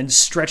lighter, and then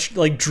stretched,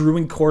 like drew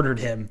and quartered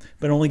him,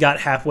 but only got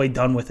halfway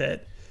done with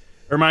it.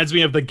 It reminds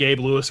me of the Gabe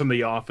Lewis from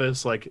The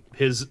Office. Like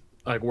his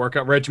like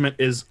workout regimen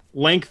is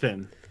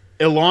lengthen,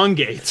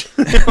 elongate,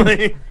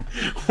 like,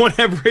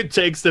 whatever it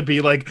takes to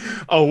be like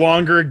a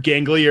longer,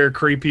 ganglier,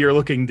 creepier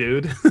looking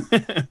dude.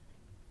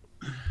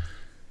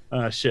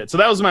 Shit. So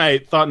that was my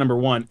thought number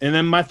one, and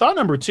then my thought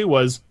number two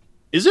was: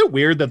 is it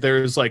weird that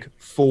there's like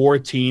 4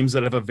 teams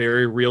that have a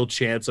very real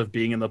chance of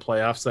being in the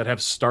playoffs that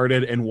have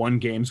started and won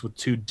games with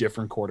 2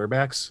 different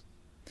quarterbacks?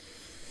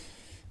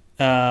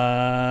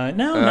 No,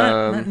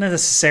 not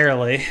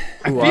necessarily.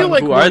 Who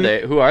are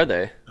they?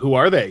 Who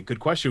are they? Good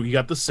question. You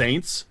got the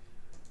Saints.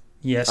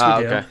 Yes, we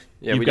do. Okay.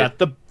 Yeah, You've got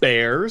the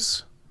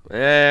Bears.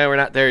 We're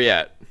not there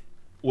yet.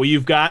 Well,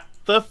 you've got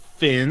the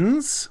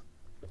Finns.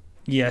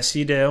 Yes,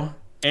 you do.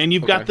 And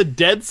you've got the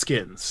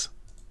Deadskins.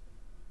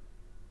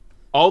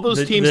 All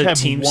those teams the have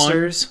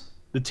Teamsters? won.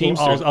 The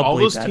Teamsters. I'll all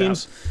bleep those that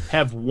teams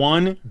have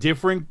won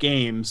different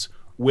games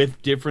with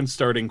different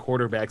starting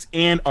quarterbacks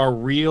and are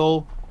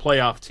real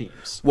playoff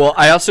teams. Well,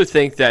 I also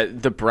think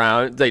that the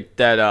Brown,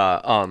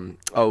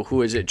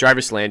 who is it?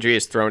 Jarvis Landry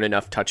has thrown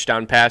enough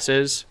touchdown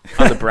passes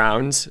on the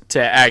Browns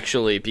to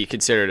actually be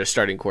considered a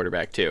starting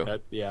quarterback too.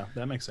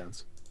 That makes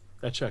sense.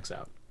 That checks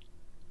out.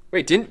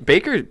 Wait, didn't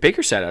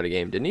Baker sat out a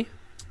game, didn't he?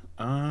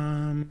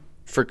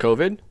 For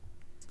COVID?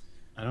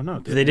 I don't know.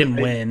 They didn't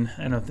win,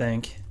 I don't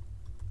think.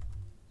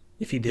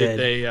 If he did. Did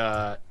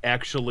they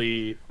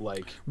actually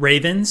like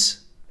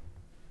Ravens?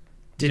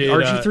 Did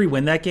RG3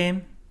 win that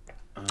game?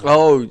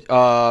 No,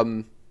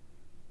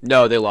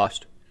 they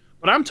lost.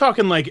 But I'm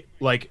talking like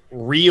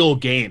real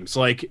games.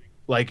 Like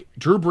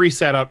Drew Brees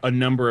sat out a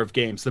number of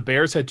games. The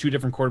Bears had 2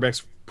 different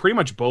quarterbacks, pretty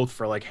much both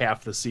for like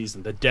half the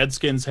season. The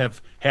Deadskins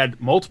have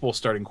had multiple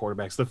starting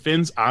quarterbacks. The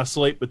Finns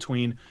oscillate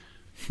between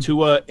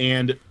Tua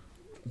and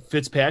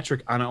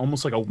Fitzpatrick on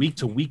almost like a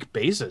week-to-week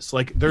basis.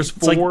 Like there's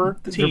 4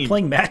 teams. They're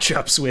playing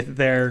matchups with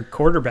their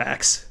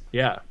quarterbacks.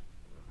 Yeah.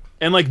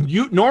 And like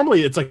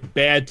normally it's like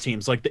bad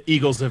teams. Like the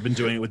Eagles have been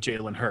doing it with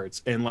Jalen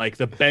Hurts, and like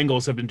the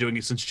Bengals have been doing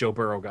it since Joe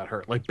Burrow got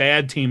hurt. Like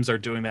bad teams are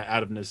doing that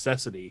out of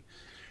necessity.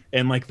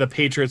 And like the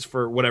Patriots,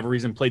 for whatever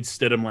reason, played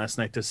Stidham last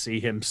night to see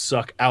him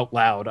suck out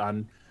loud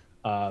on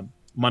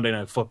Monday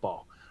Night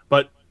Football.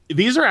 But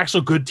these are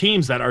actual good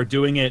teams that are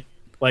doing it.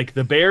 Like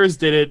the Bears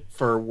did it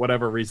for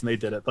whatever reason they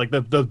did it. Like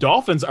the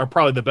Dolphins are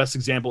probably the best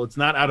example. It's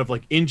not out of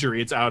like injury.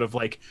 It's out of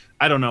like,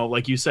 I don't know,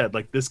 like you said,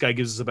 like this guy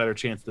gives us a better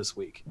chance this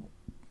week.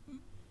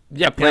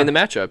 Yeah, playing the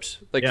matchups,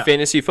 like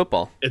fantasy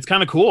football. It's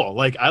kind of cool.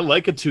 Like I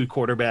like a 2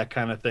 quarterback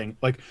kind of thing.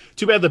 Like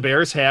too bad the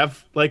Bears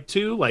have like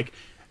 2. Like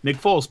Nick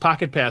Foles,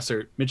 pocket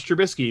passer. Mitch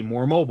Trubisky,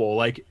 more mobile.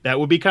 Like that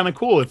would be kind of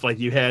cool if like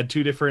you had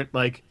two different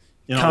like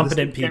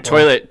competent people.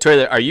 Toilet.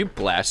 Are you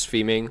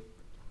blaspheming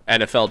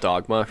NFL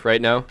dogma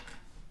right now?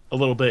 A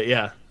little bit,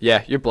 yeah.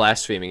 Yeah, you're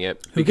blaspheming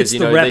it Who gets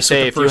because the reps they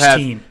say with the first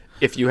team?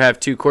 if you have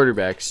two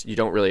quarterbacks, you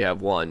don't really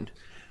have one,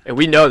 and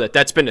we know that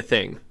that's been a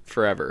thing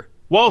forever.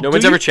 Well, no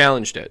one's ever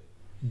challenged it.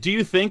 Do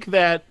you think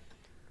that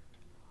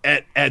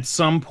at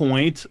some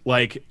point,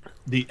 like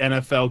the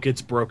NFL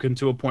gets broken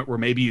to a point where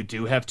maybe you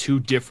do have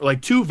two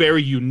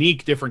very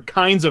unique, different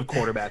kinds of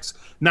quarterbacks,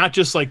 not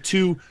just like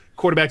two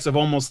quarterbacks of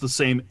almost the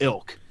same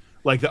ilk,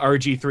 like the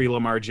RG3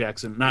 Lamar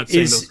Jackson? Not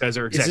saying those guys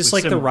are exactly Is this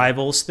like similar. the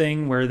Rivals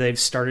thing where they've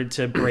started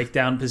to break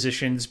down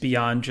positions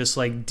beyond just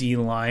like D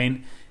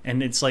line?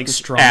 And it's like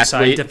strong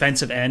side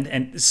defensive end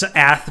and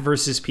Ath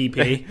versus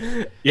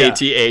PP. Yeah.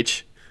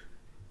 ATH.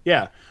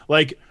 Yeah.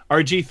 Like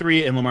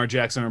RG3 and Lamar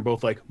Jackson are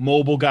both like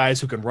mobile guys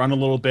who can run a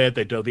little bit.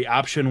 They do the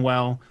option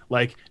well.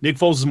 Like Nick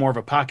Foles is more of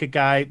a pocket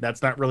guy.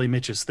 That's not really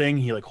Mitch's thing.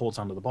 He like holds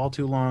onto the ball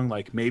too long.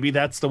 Like maybe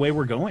that's the way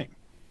we're going.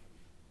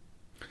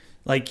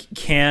 Like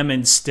Cam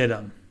and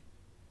Stidham.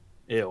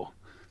 Ew.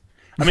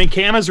 I mean,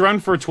 Cam has run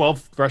for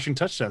 12 rushing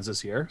touchdowns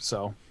this year,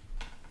 so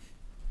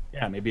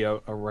yeah, maybe a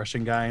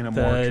rushing guy and a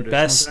more traditional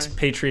best guy.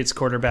 Patriots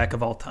quarterback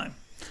of all time.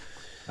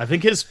 I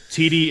think his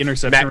TD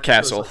interception Matt rate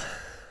Castle. was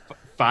like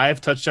 5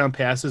 touchdown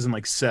passes and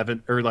like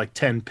 7 or like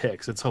 10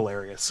 picks. It's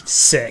hilarious.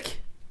 Sick.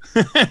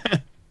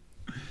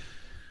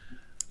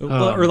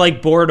 Or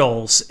like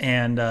Bortles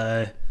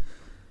and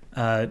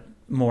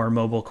more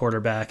mobile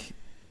quarterback.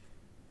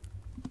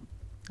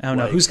 I don't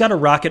know. Who's got a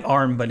rocket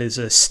arm but is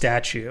a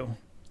statue?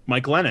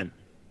 Mike Lennon.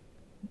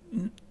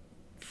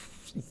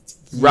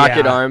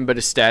 Rocket arm, but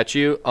a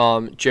statue.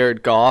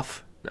 Jared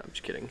Goff. No, I'm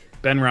just kidding.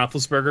 Ben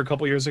Roethlisberger a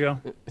couple years ago.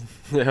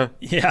 Yeah.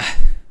 Yeah.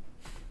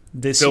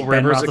 This Bill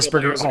Ben Rivers a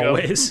couple years Roethlisberger ago.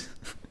 always.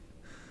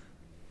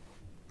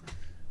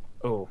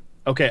 Oh,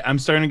 okay. I'm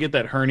starting to get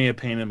that hernia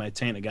pain in my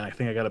taint again. I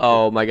think I got to.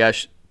 Oh my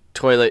gosh,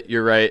 Toilet.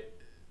 You're right.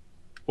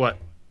 What?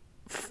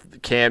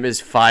 Cam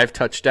is 5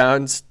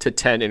 touchdowns to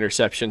 10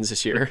 interceptions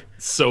this year.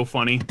 So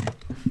funny.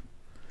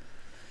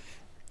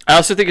 I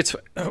also think it's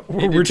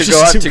We're to just go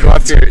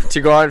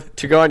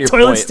on your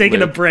Toilet's point, taking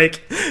Luke. a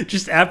break.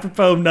 Just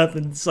apropos of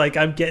nothing. It's like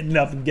I'm getting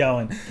up and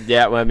going.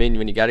 Yeah, well, I mean,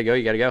 when you gotta go,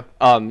 you gotta go.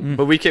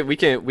 But we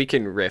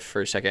can riff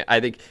for a second. I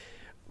think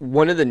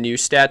one of the new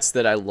stats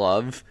that I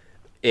love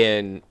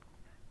in,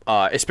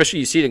 especially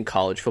you see it in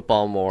college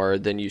football more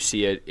than you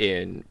see it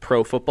in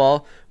pro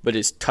football, but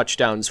is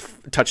touchdowns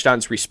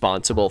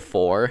responsible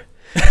for.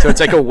 So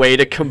it's like a way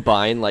to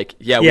combine, like,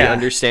 we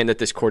understand that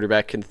this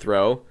quarterback can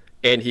throw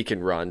and he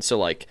can run. So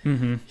like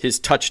his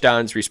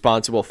touchdowns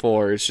responsible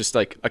for is just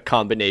like a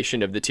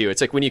combination of the two.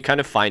 It's like when you kind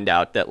of find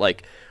out that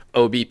like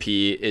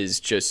OBP is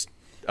just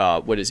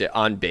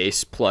on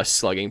base plus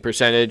slugging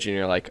percentage, and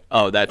you're like,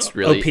 oh, that's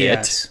really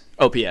OPS.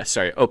 OPS,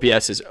 sorry.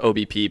 OPS is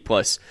OBP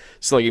plus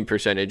slugging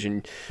percentage,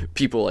 and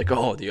people are like,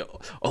 oh, the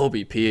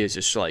OBP is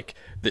just like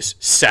this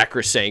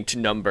sacrosanct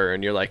number,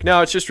 and you're like,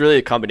 no, it's just really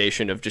a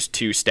combination of just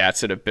two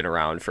stats that have been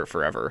around for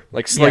forever.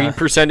 Like slugging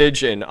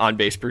percentage and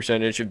on-base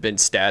percentage have been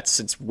stats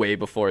since way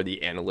before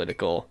the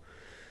analytical.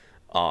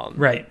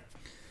 Right.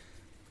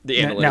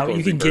 The analytical. Now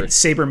you can get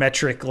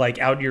sabermetric like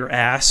out your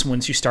ass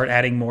once you start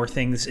adding more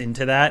things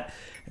into that,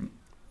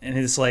 and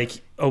it's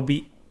like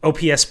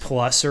OPS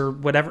plus or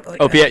whatever.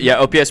 Like,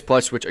 OPS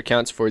plus, which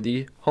accounts for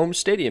the home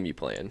stadium you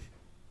play in.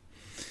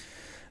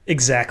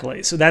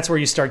 Exactly. So that's where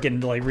you start getting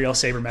to like real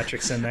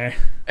sabermetrics in there.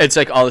 It's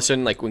like all of a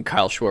sudden, like when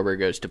Kyle Schwarber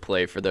goes to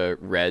play for the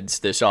Reds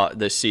this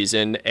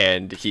season,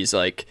 and he's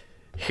like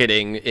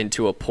hitting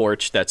into a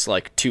porch that's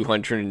like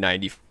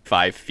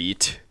 295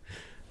 feet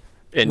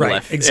in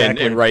right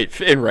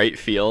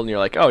field, and you're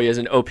like, oh, he has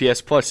an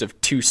OPS plus of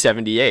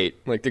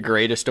 278, like the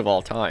greatest of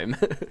all time.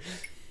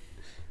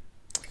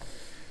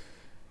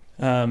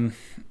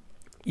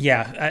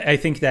 I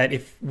think that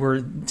if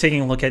we're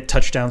taking a look at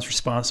touchdowns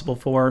responsible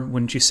for,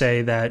 wouldn't you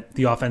say that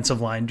the offensive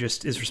line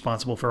just is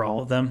responsible for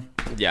all of them?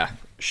 Yeah,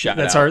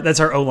 that's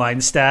our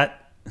O-line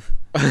stat.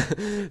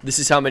 This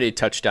is how many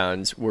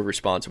touchdowns we're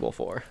responsible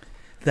for.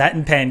 That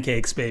and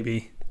pancakes,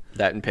 baby.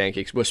 That and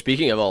pancakes. Well,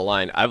 speaking of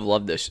O-line, I've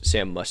loved this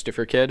Sam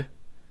Mustipher kid.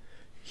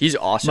 He's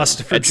awesome at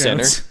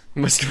center.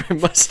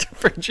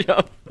 Mustipher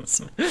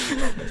Jones.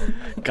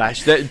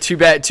 Gosh, too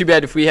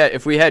bad if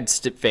we had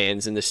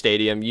fans in the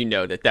stadium, you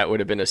know that would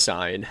have been a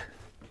sign.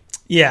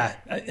 Yeah,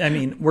 I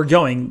mean, we're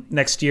going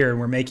next year and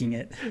we're making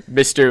it.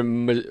 Mr.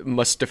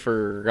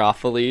 Mustipher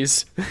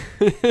Raffles.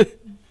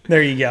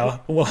 There you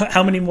go. Well,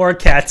 how many more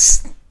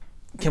cats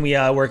can we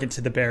work into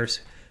the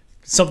Bears?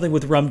 Something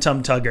with Rum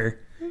Tum Tugger.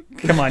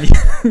 Come on.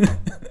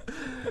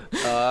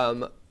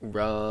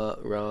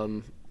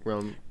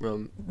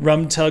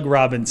 Rum Tug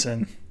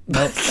Robinson.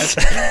 Nope.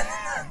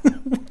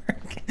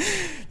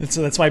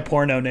 That's my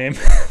porno name.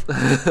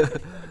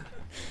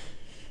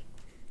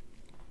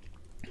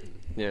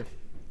 Yeah.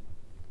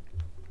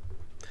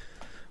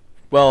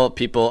 Well,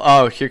 people.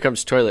 Oh, here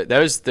comes Toilet. That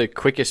was the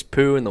quickest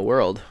poo in the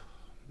world.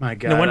 My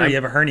God. No wonder you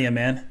have a hernia,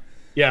 man.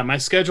 Yeah, my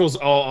schedule's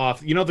all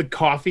off. You know, the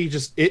coffee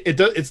just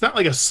it's not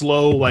like a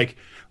slow like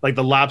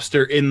the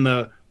lobster in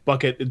the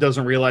bucket. It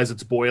doesn't realize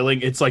it's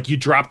boiling. It's like you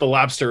drop the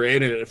lobster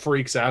in and it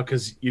freaks out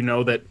because you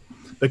know that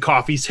the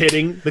coffee's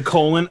hitting the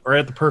colon or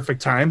at the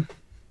perfect time.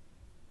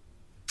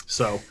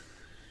 So,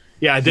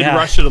 yeah, I did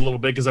rush it a little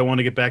bit because I want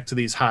to get back to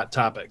these hot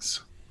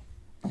topics.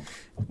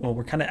 Well,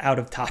 we're kind of out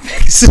of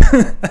topics.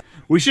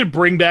 We should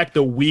bring back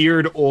the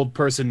weird old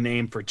person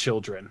name for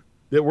children.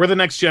 We're the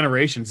next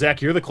generation.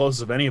 Zach, you're the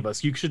closest of any of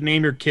us. You should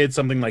name your kid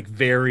something like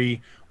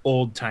very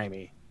old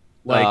timey,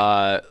 like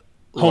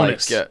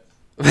Honus.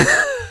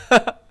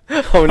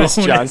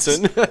 Honus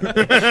Johnson.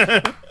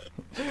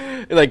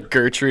 Like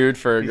Gertrude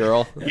for a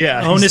girl.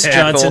 Yeah, Honus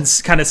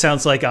Johnson kind of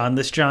sounds like On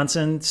This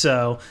Johnson,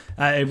 so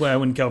I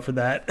wouldn't go for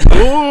that.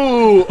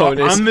 Ooh,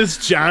 On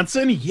This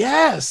Johnson,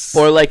 yes.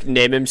 Or like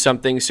name him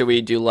something so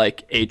we do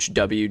like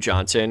H.W.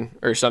 Johnson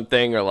or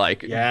something, or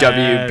like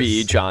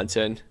W.B.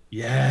 Johnson.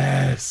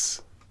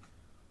 Yes.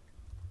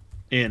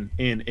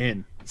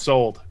 In.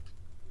 Sold.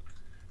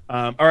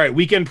 All right,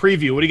 weekend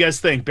preview. What do you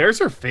guys think?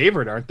 Bears are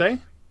favored, aren't they?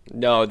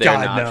 No, they're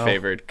not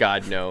favored.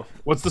 God, no.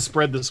 What's the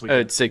spread this week?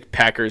 It's like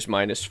Packers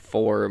 -4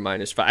 or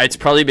 -5. It's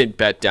probably been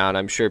bet down.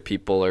 I'm sure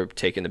people are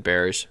taking the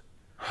Bears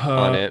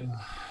on it.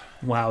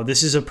 Wow,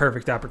 this is a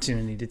perfect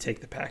opportunity to take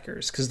the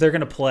Packers because they're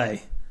going to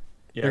play.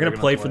 Yeah, they're going to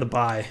play for the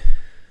bye.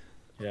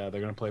 Yeah,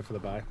 they're going to play for the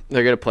bye.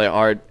 They're going to play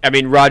hard. I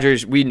mean,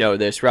 Rodgers, we know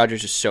this.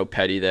 Rodgers is so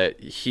petty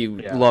that he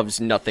loves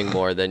nothing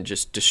more than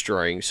just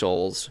destroying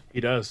souls.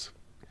 He does.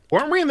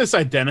 Weren't we in this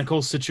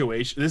identical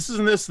situation?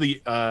 Isn't this the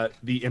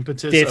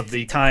impetus Fifth of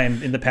the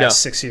time in the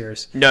past 6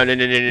 years? No.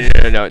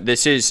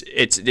 This is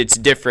it's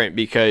different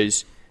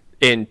because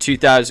in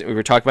 2000 we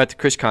were talking about the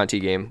Chris Conti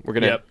game. We're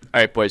gonna all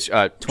right, boys.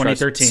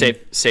 2013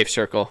 safe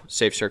circle.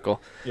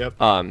 Yep.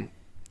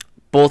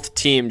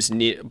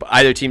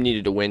 Either team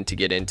needed to win to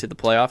get into the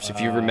playoffs. If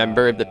you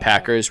remember, the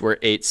Packers were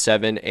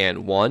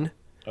 8-7-1.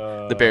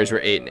 The Bears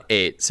were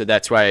 8-8. So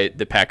that's why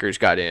the Packers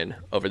got in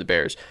over the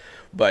Bears.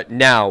 But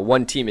now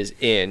one team is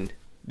in,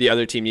 the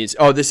other team needs.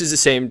 Oh, this is the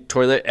same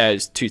toilet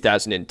as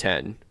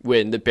 2010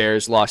 when the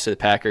Bears lost to the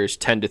Packers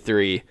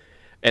 10-3,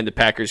 and the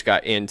Packers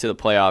got into the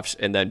playoffs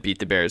and then beat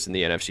the Bears in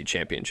the NFC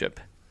Championship.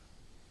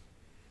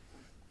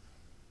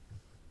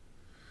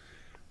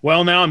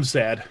 Well, now I'm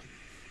sad.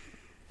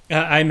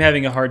 I'm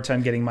having a hard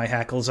time getting my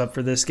hackles up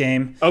for this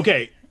game.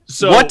 Okay,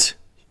 so what?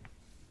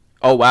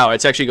 Oh wow,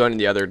 it's actually going in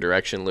the other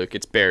direction, Luke.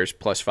 It's Bears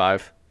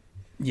 +5.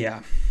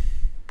 Yeah.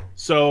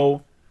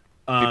 So.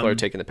 People are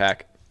taking the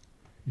pack.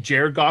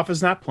 Jared Goff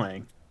is not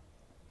playing.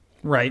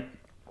 Right.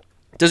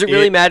 Does it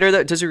really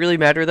matter? Does it really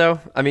matter though?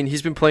 I mean,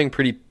 he's been playing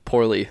pretty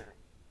poorly.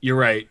 You're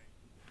right.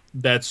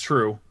 That's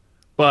true.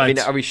 But I mean,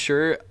 are we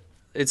sure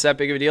it's that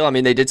big of a deal? I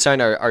mean, they did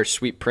sign our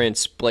sweet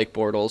prince Blake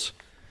Bortles.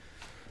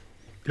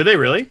 Did they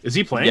really? Is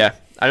he playing? Yeah.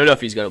 I don't know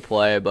if he's going to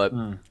play, but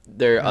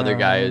their other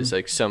guy is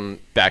like some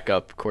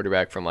backup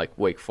quarterback from like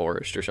Wake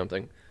Forest or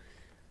something.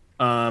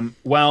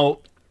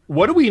 Well,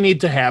 what do we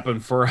need to happen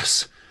for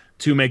us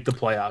to make the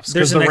playoffs?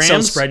 There's an Excel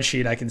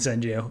spreadsheet I can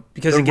send you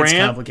because it gets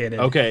complicated.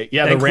 Okay,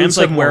 yeah, that the Rams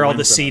like have where more all the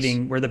wins than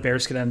seeding, where the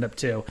Bears could end up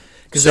too.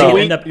 Because So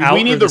they end up out.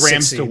 we need or the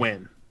Rams sixth to seed.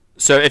 win.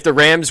 So if the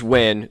Rams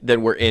win,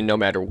 then we're in no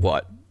matter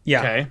what. Yeah.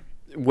 Okay.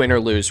 Win or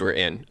lose, we're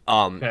in.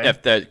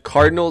 If the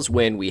Cardinals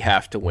win, we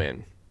have to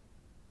win.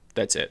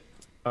 That's it.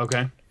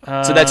 Okay.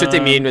 So that's what they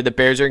mean when the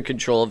Bears are in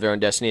control of their own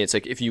destiny. It's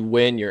like if you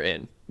win, you're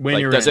in.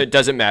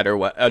 Doesn't matter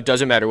what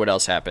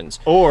else happens.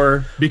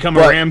 Or become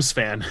a Rams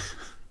fan.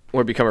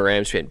 Or become a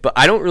Rams fan. But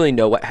I don't really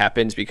know what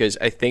happens because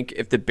I think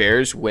if the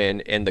Bears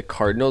win and the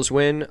Cardinals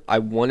win, I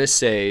want to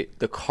say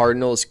the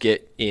Cardinals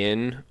get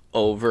in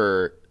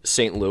over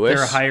St. Louis.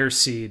 They're a higher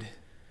seed.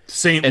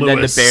 St. And Louis.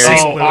 then the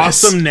Bears. Oh,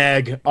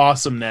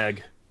 awesome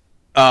neg.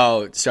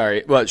 Oh,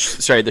 sorry. Well,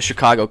 sorry, the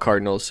Chicago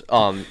Cardinals. No,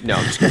 I'm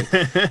just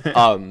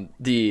kidding.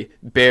 The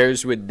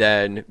Bears would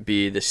then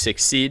be the 6th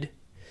seed.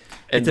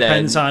 It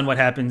depends on what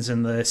happens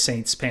in the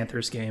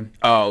Saints-Panthers game.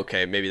 Oh,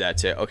 okay. Maybe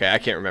that's it. Okay, I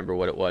can't remember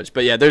what it was.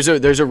 But yeah, there's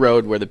a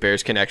road where the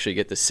Bears can actually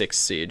get the 6th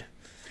seed.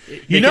 They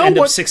can end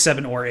up 6,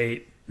 7, or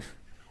 8.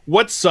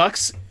 What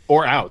sucks,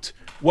 or out?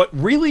 What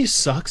really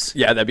sucks?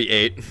 Yeah, that'd be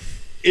 8.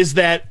 Is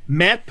that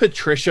Matt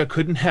Patricia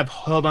couldn't have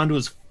held on to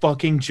his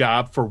fucking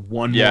job for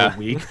one more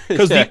week?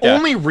 Because the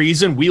only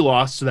reason we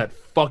lost to that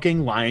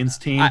fucking Lions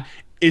team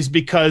is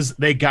because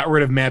they got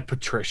rid of Matt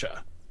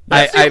Patricia.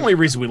 That's the only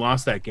reason we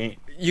lost that game.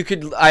 You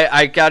could.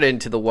 I got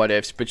into the what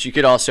ifs, but you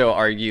could also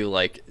argue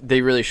like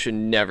they really should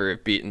never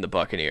have beaten the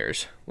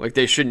Buccaneers. Like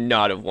they should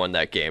not have won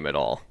that game at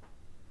all.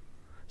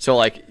 So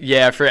like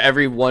for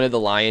every one of the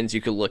Lions,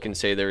 you could look and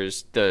say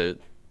there's the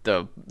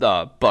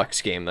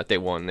Bucs game that they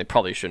won. They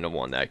probably shouldn't have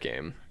won that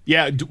game.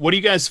 Yeah, what do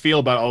you guys feel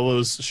about all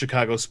those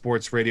Chicago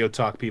sports radio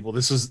talk people?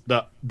 This is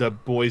the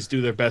boys do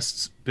their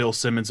best Bill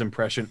Simmons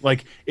impression.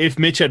 Like if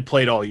Mitch had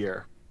played all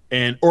year,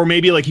 or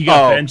maybe like he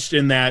got benched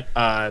in that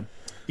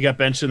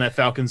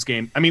Falcons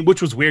game. I mean,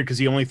 which was weird because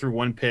he only threw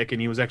one pick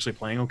and he was actually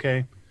playing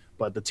okay,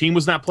 but the team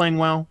was not playing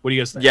well. What do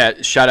you guys think?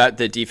 Yeah, shout out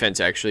the defense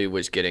actually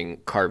was getting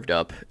carved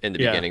up in the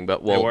beginning,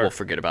 but we'll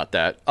forget about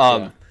that.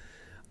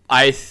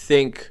 I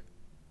think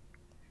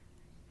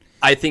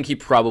he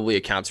probably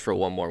accounts for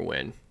one more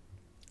win.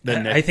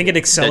 I think it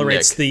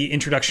accelerates the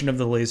introduction of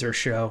the laser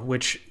show,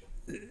 which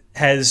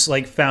has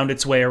like found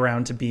its way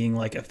around to being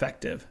like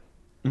effective.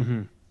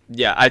 Mm-hmm.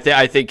 Yeah, I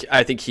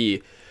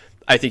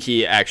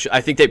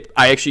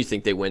actually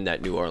think they win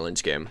that New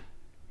Orleans game.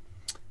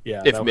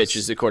 Yeah, if Mitch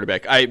is the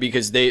quarterback,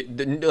 because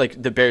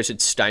the Bears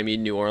had stymied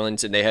New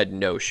Orleans and they had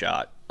no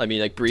shot. I mean,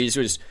 like Breeze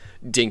was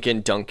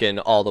dinking, dunking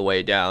all the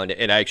way down,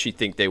 and I actually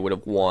think they would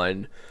have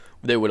won.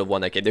 They would have won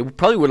that game. They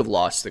probably would have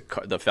lost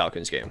the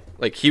Falcons game.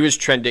 Like he was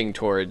trending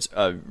towards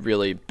a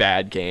really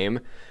bad game,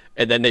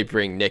 and then they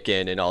bring Nick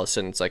in, and all of a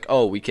sudden it's like,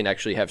 oh, we can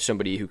actually have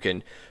somebody who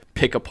can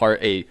pick apart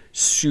a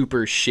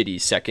super shitty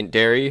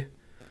secondary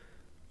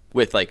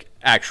with like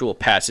actual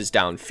passes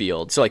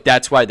downfield. So like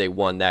that's why they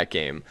won that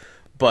game.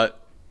 But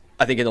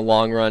I think in the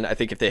long run, I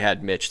think if they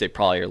had Mitch, they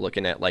probably are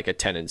looking at like a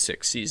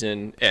 10-6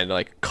 season and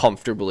like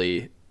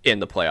comfortably in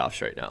the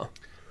playoffs right now.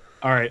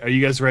 All right, are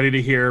you guys ready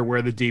to hear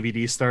where the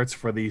DVD starts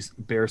for the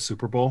Bears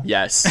Super Bowl?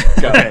 Yes.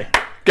 Okay.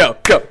 Go.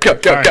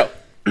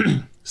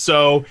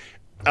 So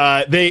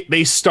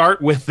they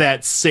start with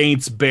that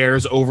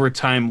Saints-Bears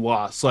overtime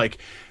loss. Like,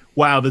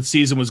 wow, the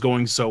season was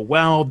going so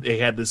well. They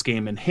had this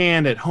game in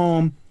hand at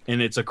home, and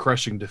it's a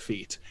crushing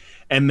defeat.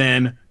 And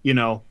then,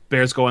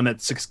 Bears go on that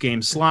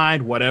 6-game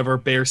slide, whatever.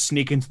 Bears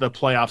sneak into the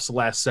playoffs the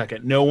last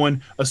second. No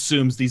one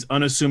assumes these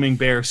unassuming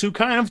Bears who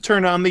kind of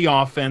turn on the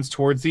offense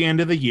towards the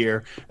end of the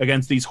year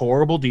against these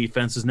horrible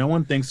defenses. No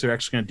one thinks they're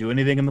actually going to do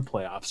anything in the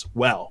playoffs.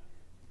 Well,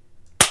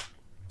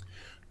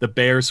 the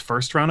Bears'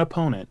 first-round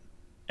opponent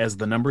as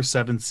the number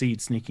 7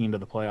 seed sneaking into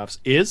the playoffs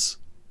is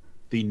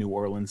the New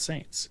Orleans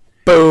Saints.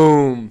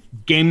 Boom.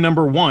 Game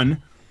number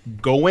 1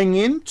 going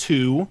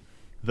into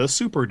the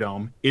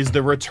Superdome is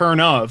the return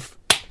of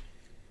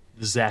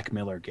the Zach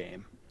Miller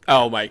game.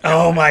 Oh my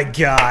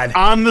god.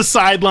 On the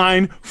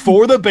sideline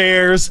for the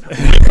Bears,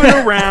 whipping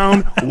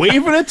around,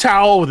 waving a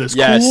towel with his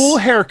cool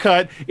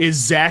haircut is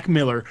Zach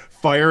Miller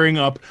firing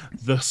up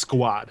the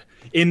squad.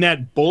 In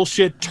that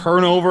bullshit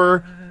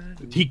turnover,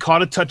 he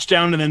caught a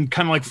touchdown and then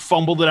kind of like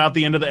fumbled it out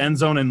the end of the end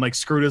zone and like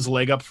screwed his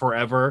leg up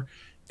forever.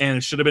 And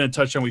it should have been a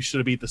touchdown. We should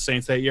have beat the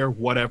Saints that year.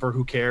 Whatever,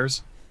 who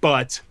cares?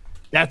 But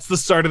that's the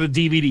start of the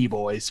DVD,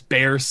 boys.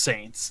 Bears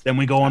Saints. Then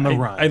we go on the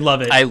run. I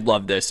love it. I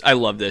love this.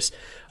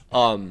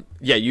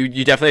 Yeah,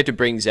 you definitely have to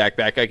bring Zach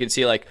back. I can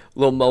see like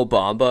little Mo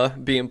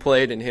Bamba being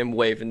played and him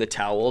waving the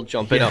towel,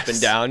 jumping up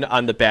and down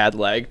on the bad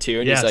leg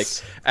too. And he's like,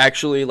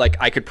 actually, like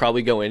I could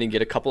probably go in and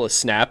get a couple of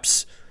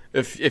snaps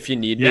if you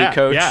need me,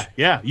 coach.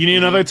 Yeah. You need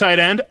another tight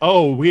end?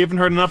 Oh, we haven't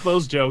heard enough of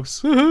those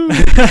jokes. All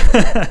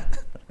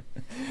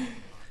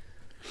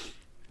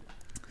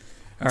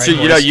right, so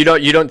boys.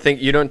 you don't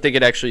think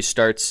it actually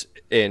starts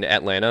in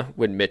Atlanta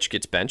when Mitch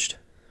gets benched?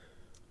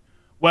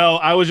 Well,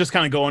 I was just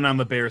kind of going on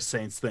the Bears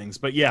Saints things,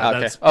 but yeah, okay.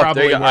 that's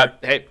probably there you go.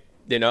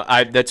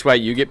 Hey, that's why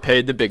you get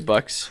paid the big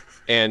bucks,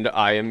 and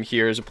I am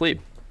here as a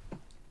plebe.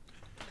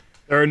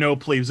 There are no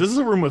plebes. This is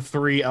a room with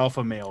 3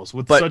 alpha males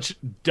with such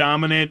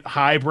dominant,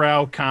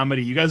 highbrow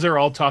comedy. You guys are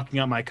all talking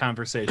up my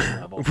conversation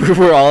level.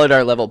 We're all at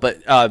our level,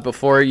 but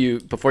before you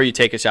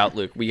take us out,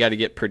 Luke, we got to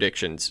get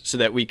predictions so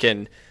that we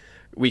can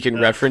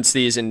reference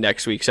these in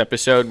next week's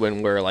episode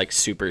when we're like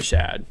super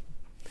sad.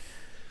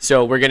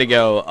 So we're gonna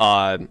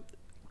go.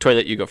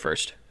 Toilet, you go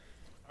first.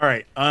 All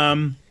right.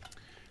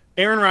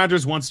 Aaron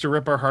Rodgers wants to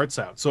rip our hearts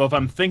out. So if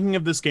I'm thinking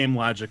of this game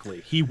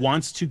logically, he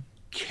wants to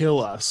kill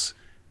us.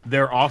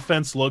 Their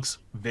offense looks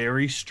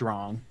very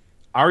strong.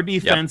 Our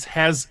defense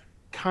has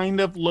kind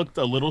of looked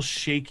a little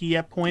shaky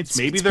at points.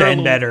 Maybe it's they're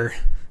been better.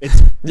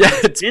 It's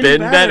been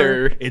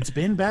better. It's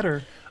been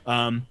better.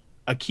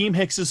 Akeem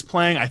Hicks is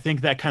playing. I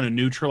think that kind of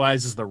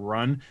neutralizes the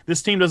run.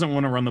 This team doesn't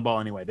want to run the ball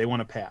anyway. They want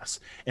to pass.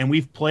 And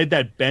we've played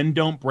that bend,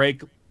 don't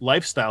break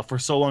lifestyle for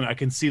so long. I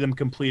can see them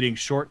completing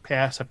short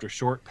pass after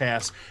short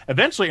pass.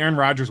 Eventually, Aaron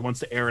Rodgers wants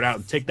to air it out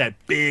and take that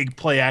big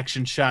play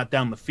action shot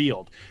down the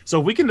field. So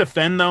if we can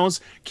defend those,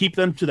 keep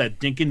them to that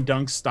dink and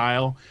dunk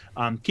style,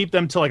 keep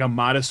them to like a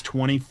modest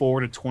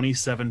 24 to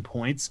 27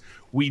 points.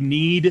 We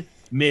need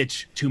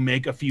Mitch to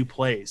make a few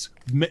plays.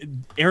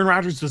 Aaron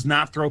Rodgers does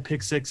not throw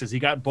pick sixes. He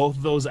got both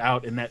of those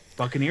out in that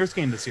Buccaneers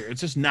game this year. It's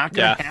just not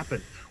going to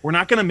happen. We're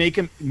not going to make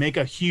him make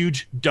a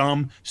huge,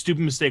 dumb,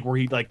 stupid mistake where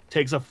he like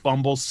takes a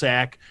fumble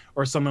sack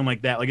or something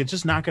like that. Like it's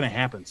just not going to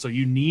happen. So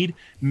you need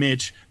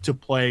Mitch to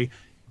play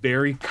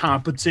very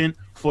competent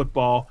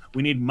football.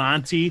 We need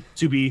Monty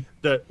to be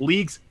the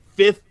league's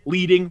 5th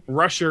leading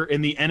rusher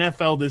in the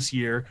NFL this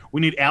year.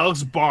 We need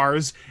Alex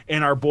Bars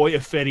and our boy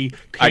Ifedi.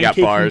 I got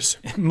Bars.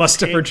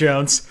 Mustafa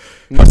Jones.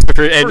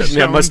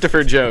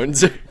 Mustafa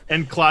Jones.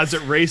 And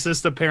closet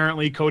racist,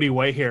 apparently, Cody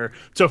Whitehair,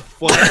 to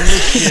flatten the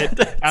shit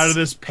out of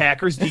this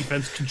Packers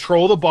defense,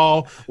 control the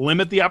ball,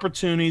 limit the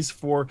opportunities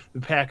for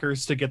the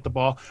Packers to get the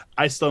ball.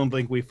 I still don't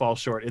think we fall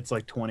short. It's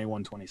like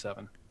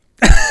 21-27.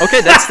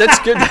 Okay, that's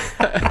good.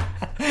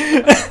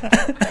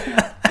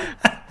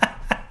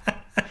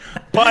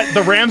 But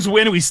the Rams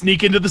win, we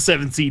sneak into the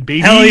 7th seed,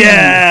 baby. Hell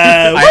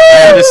yeah!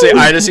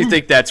 I honestly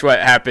think that's what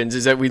happens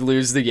is that we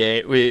lose the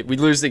game. We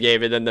lose the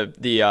game, and then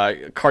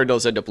the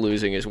Cardinals end up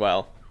losing as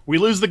well. We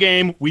lose the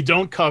game. We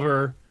don't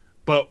cover,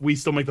 but we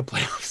still make the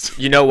playoffs.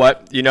 You know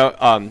what?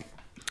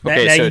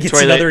 Okay, Nagy so gets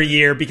Toilet, another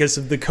year because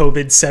of the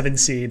COVID 7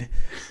 seed.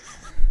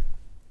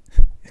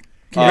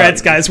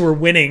 Congrats, guys. We're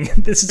winning.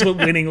 This is what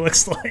winning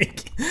looks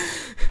like.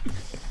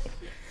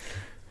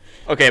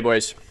 Okay,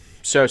 boys.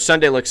 So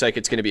Sunday looks like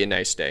it's going to be a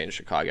nice day in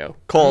Chicago.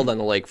 Cold on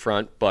the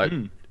lakefront, but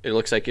it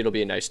looks like it'll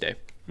be a nice day.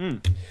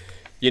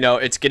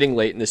 It's getting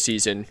late in the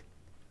season,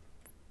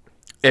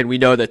 and we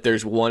know that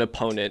there's one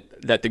opponent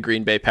that the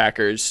Green Bay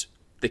Packers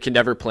they can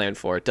never plan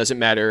for. It doesn't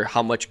matter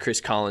how much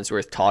Chris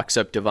Collinsworth talks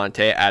up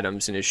Devontae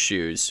Adams in his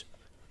shoes.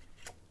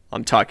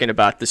 I'm talking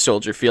about the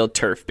Soldier Field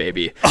turf,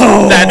 baby.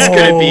 Oh!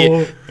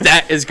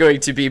 That is going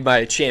to be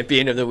my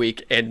champion of the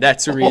week, and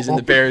that's the reason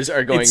the Bears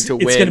are going to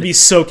win. It's going to be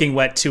soaking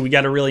wet too. We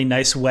got a really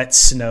nice wet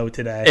snow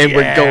today. And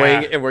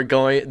we're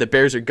going. The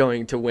Bears are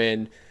going to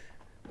win.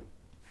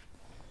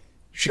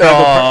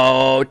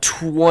 Chicago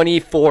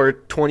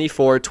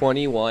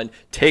 24-21.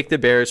 Take the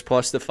Bears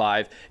plus the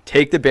 5.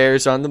 Take the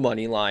Bears on the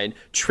money line.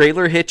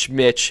 Trailer Hitch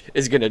Mitch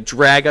is going to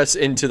drag us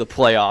into the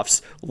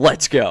playoffs.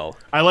 Let's go.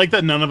 I like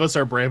that none of us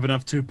are brave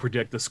enough to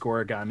predict the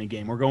scoregami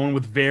game. We're going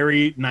with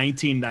very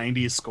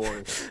 1990s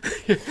scores.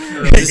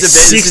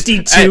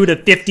 62 to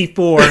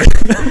 54.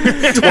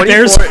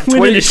 Bears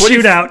win in a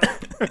shootout.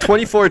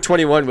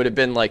 24-21 would have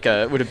been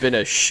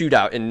a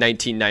shootout in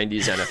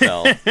 1990s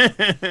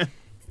NFL.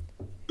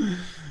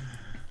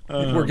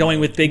 We're going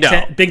with Big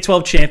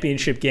 12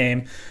 championship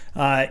game,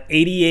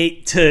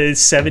 88 to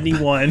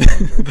 71.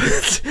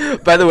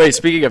 By the way,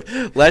 speaking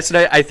of last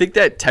night, I think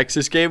that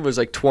Texas game was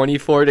like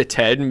 24 to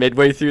 10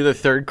 midway through the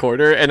third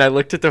quarter, and I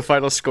looked at the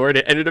final score and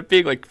it ended up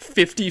being like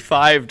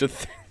 55 to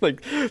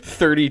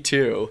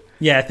 32.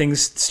 Yeah,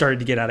 things started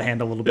to get out of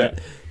hand a little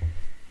bit.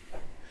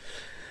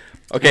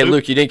 Okay,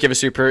 Luke, you didn't give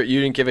us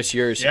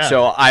yours. Yeah.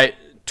 So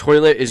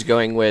Toilet is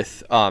going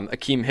with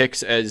Akeem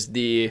Hicks as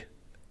the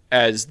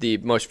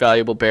most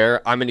valuable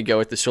Bear. I'm going to go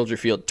with the Soldier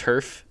Field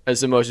turf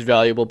as the most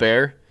valuable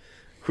Bear.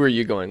 Who are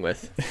you going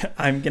with?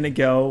 I'm going to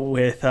go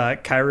with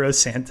Cairo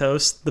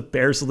Santos. The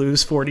Bears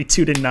lose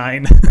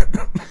 42-9.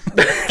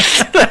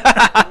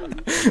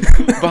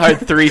 Behind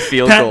 3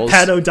 field goals.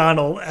 Pat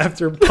O'Donnell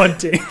after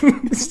punting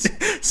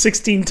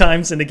 16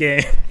 times in a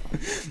game.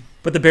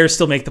 But the Bears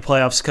still make the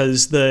playoffs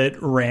because the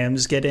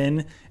Rams get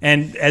in.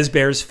 And as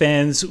Bears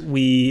fans,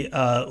 we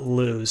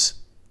lose.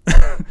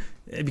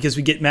 Because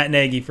we get Matt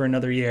Nagy for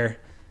another year.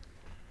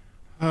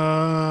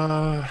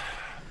 I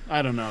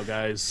don't know,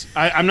 guys.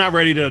 I'm not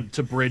ready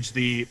to bridge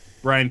the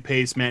Ryan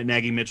Pace, Matt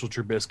Nagy, Mitchell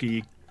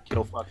Trubisky,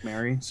 kill fuck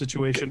Mary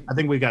situation. I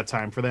think we got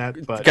time for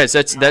that. But guys,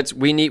 that's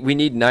we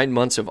need 9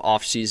 months of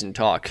off-season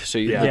talk. So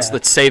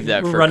let's save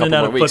that for a couple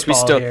more weeks.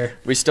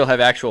 We still have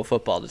actual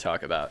football to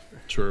talk about.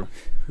 True.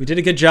 We did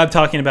a good job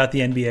talking about the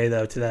NBA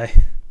though today.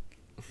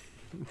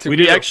 Did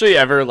we actually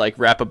ever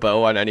wrap a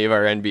bow on any of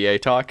our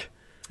NBA talk?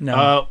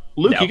 No.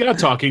 Luke, you got a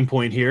talking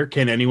point here.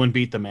 Can anyone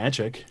beat the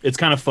Magic? It's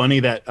kind of funny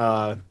that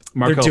Markel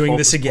They're doing Fultz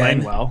this is again.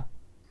 playing well.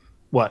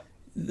 What?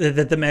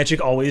 That the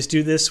Magic always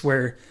do this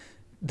where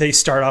they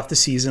start off the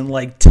season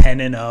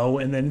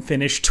 10-0 and then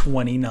finish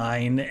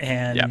 29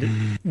 and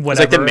whatever. It's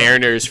like the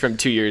Mariners from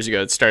 2 years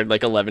ago. It started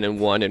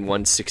 11-1 and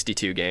won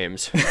 62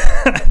 games.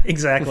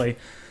 Exactly.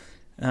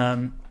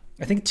 I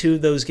think 2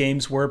 of those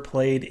games were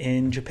played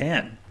in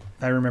Japan,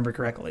 if I remember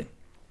correctly.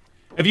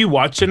 Have you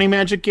watched any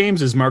Magic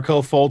games? Is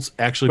Markel Fultz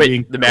actually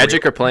being... the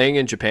Magic are playing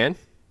in Japan?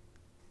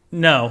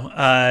 No.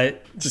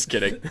 Just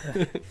kidding.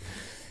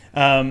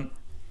 I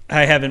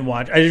haven't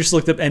watched. I just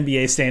looked up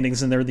NBA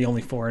standings, and they're the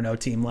only 4-0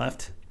 team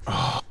left.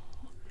 Oh.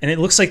 And it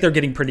looks like they're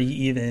getting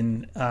pretty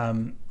even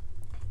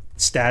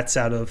stats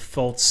out of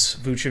Fultz,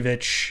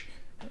 Vucevic,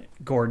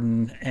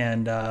 Gordon,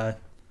 and...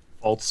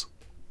 Fultz.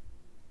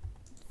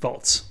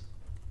 Fultz.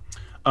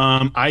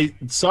 I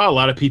saw a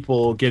lot of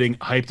people getting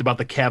hyped about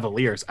the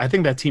Cavaliers. I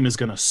think that team is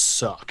going to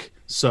suck.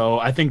 So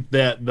I think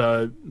that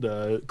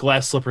the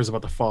glass slipper is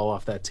about to fall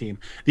off that team.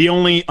 The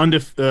only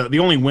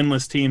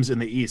winless teams in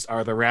the East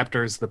are the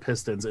Raptors, the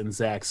Pistons, and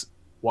Zach's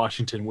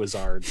Washington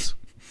Wizards.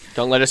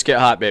 Don't let us get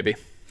hot, baby.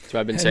 That's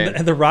what I've been saying.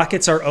 And the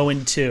Rockets are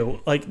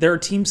 0-2. There are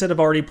teams that have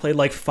already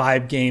played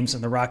 5 games,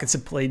 and the Rockets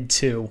have played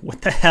 2.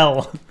 What the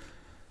hell?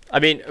 I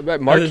mean,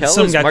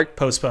 Markel got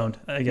postponed.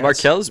 I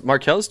guess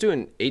Markel's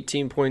doing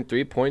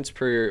 18.3 points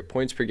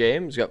per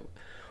game. He's got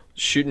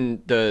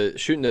shooting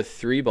the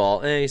 3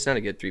 ball. He's not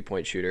a good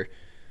 3-point shooter.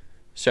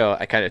 So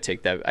I kind of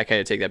take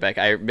that back.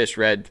 I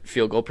misread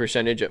field goal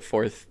percentage at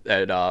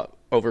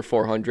over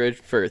 400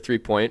 for a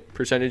 3-point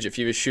percentage. If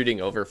he was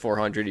shooting over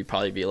 400, he'd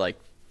probably be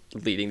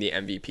leading the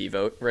MVP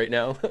vote right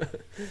now.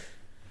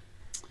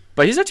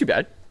 But he's not too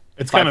bad.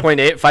 It's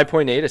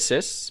 5.8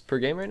 assists per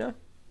game right now.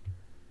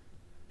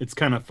 It's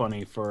kind of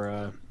funny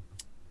for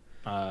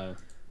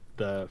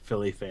the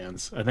Philly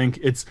fans. I think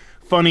it's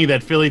funny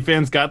that Philly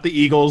fans got the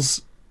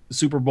Eagles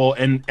Super Bowl,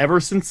 and ever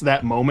since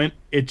that moment,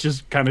 it's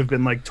just kind of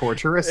been like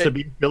torturous to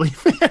be a Philly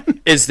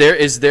fan. Is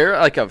there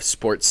like a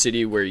sports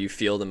city where you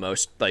feel the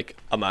most like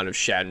amount of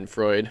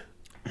Schadenfreude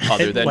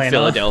other than Atlanta.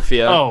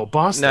 Philadelphia? Oh,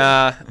 Boston.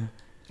 Nah.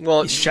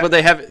 Well,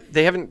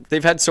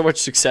 they've had so much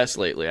success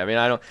lately. I mean,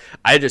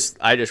 I just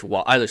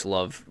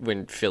love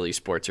when Philly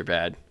sports are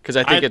bad because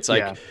I think it's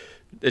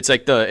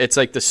like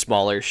the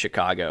smaller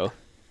Chicago,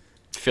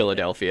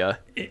 Philadelphia.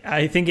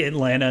 I think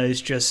Atlanta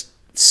is just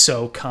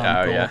so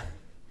comical. Oh yeah.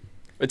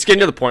 It's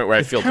getting to the point where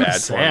I feel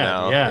bad for him sad.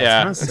 now.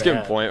 Yeah, It's getting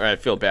to the point where I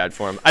feel bad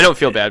for him. I don't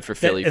feel bad for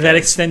Philly. That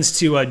extends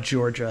to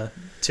Georgia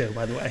too,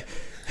 by the way.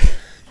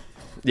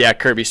 Yeah,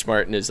 Kirby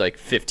Smart is like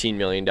 $15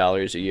 million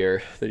a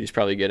year that he's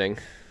probably getting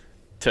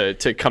to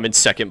come in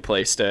second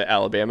place to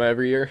Alabama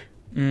every year.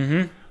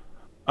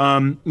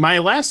 Mm-hmm. My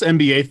last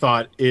NBA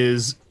thought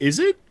is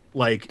it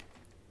like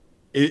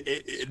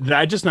did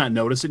I just not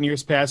notice in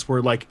years past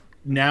where like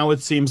now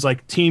it seems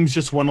like teams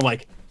just want to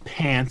like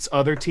pants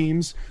other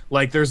teams?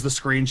 Like there's the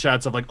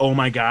screenshots of like, oh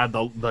my god,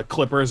 the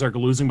Clippers are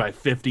losing by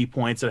 50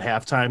 points at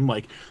halftime.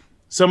 Like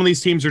some of these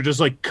teams are just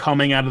like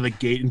coming out of the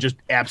gate and just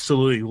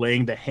absolutely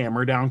laying the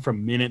hammer down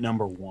from minute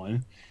number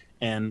 1.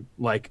 And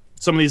like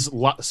some of these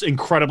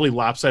incredibly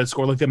lopsided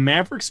score, like the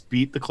Mavericks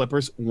beat the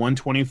Clippers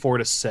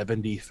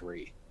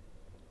 124-73.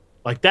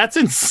 Like that's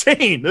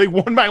insane. They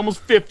won by almost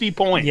 50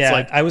 points. Yeah,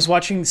 like I was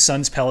watching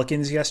Suns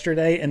Pelicans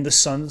yesterday, and the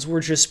Suns were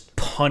just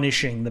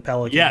punishing the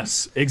Pelicans.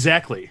 yes,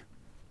 exactly.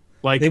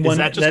 Like They won. is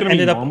that just That going to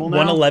be ended up normal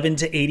now?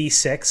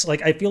 111-86.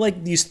 Like I feel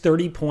like these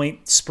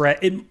 30-point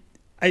spread.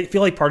 I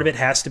feel like part of it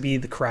has to be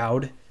the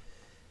crowd.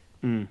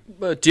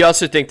 But do you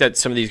also think that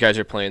some of these guys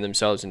are playing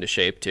themselves into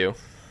shape too?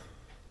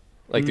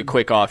 Like the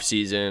quick off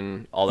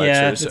season, all that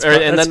Yeah, sort of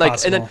that's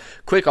stuff. And then possible.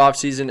 quick off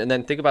season, and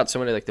then think about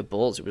somebody like the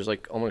Bulls. It was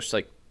like almost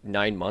like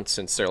 9 months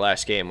since their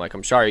last game. Like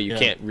I'm sorry, you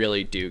can't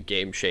really do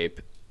game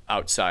shape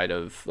outside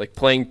of like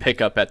playing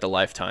pickup at the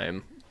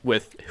Lifetime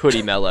with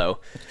Hoodie Mello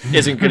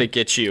isn't going to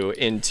get you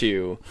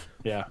into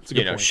it's a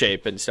good point.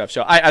 shape and stuff.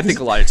 So I think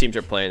a lot of teams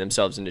are playing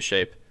themselves into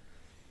shape.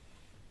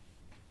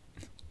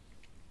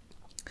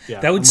 Yeah,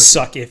 That would I'm with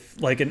suck if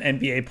like an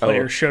NBA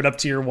player Oh. showed up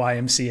to your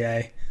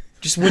YMCA.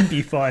 Just wouldn't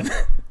be fun.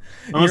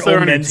 Unless Your they're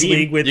old on a men's team.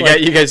 league with You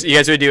like,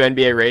 guys would do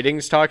NBA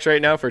ratings talks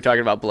right now if we're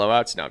talking about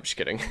blowouts? No, I'm just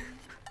kidding.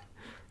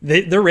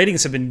 their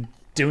ratings have been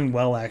doing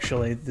well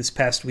actually. This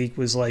past week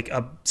was like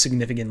up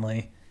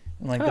significantly,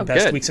 like the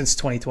best good. week since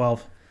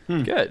 2012.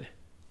 Good.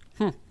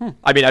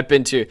 I mean, I've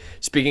been to.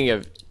 Speaking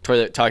of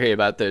toilet, talking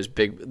about those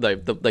big,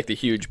 like the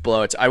huge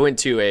blowouts. I went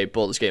to a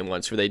Bulls game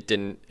once where they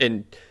didn't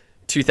in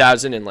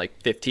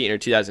 2015 or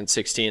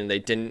 2016. They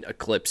didn't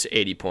eclipse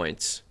 80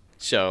 points.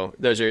 So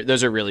those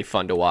are really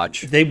fun to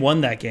watch. They won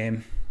that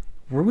game.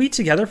 Were we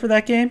together for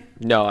that game?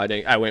 No, I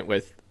didn't. I went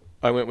with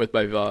my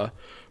wife.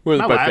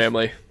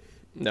 family.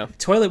 No.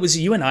 Toilet, was it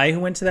you and I who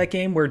went to that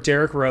game where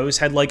Derrick Rose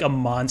had like a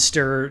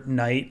monster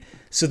night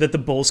so that the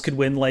Bulls could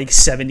win like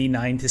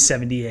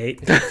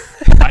 79-78?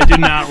 I did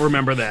not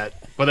remember that,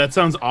 but that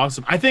sounds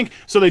awesome. I think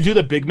so. They do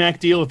the Big Mac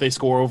deal if they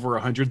score over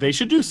 100. They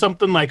should do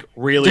something like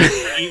really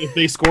if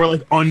they score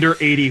like under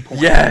 80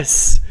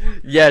 points.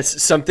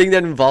 Yes, something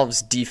that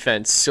involves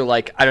defense. So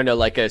like I don't know,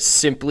 like a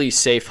Simply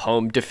Safe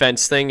Home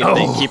defense thing. If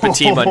they keep a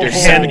team under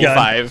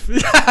Handgun. 75.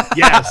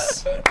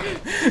 Yes,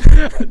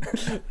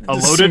 a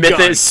loaded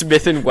gun.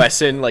 Smith and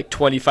Wesson like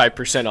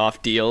 25%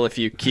 off deal if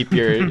you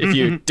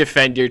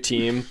defend your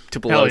team to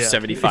below Hell yeah.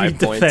 75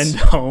 points. Defend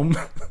home.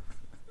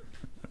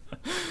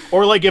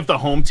 Or like if the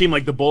home team,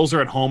 like the Bulls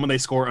are at home and they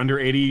score under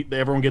 80,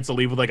 everyone gets to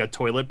leave with like a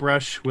toilet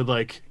brush with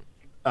like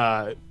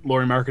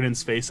Laurie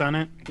Markkinen's face on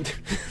it.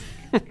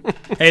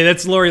 Hey,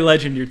 that's Lori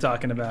Legend you're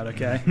talking about,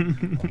 okay?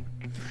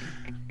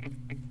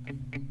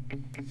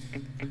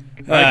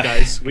 All right,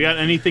 guys, we got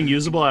anything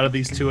usable out of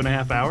these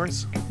 2.5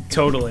 hours?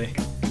 Totally.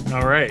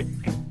 All right.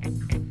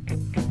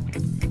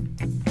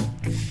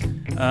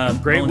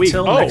 Great well, week.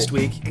 Until next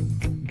week.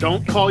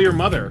 Don't call your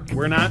mother.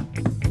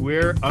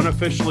 We're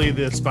unofficially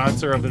the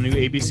sponsor of the new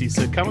ABC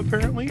sitcom,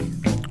 apparently.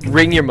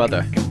 Ring your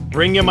mother.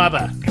 Ring your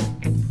mother.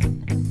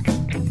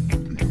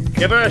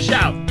 Give her a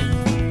shout.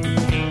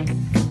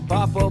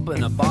 Pop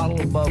open a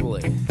bottle of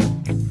bubbly.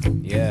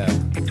 Yeah.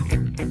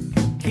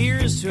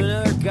 Here's to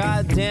another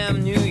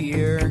goddamn new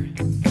year.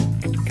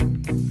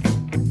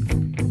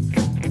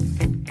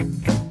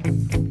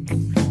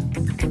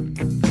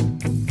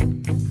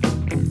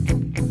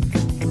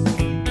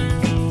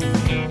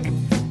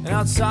 And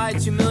outside,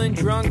 2 million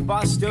drunk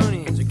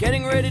Bostonians are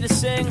getting ready to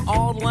sing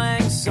Auld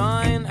Lang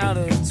Syne out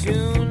of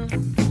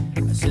tune.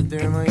 I sit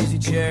there in my easy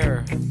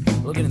chair,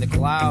 looking at the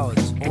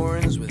clouds,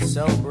 orange with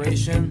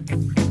celebration.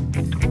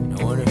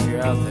 I wonder if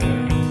you're out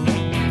there.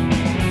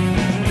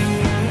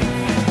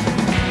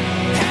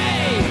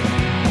 Hey!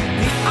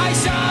 The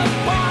ice of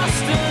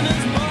Boston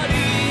is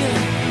muddy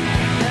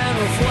and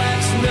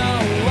reflects no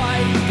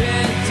light,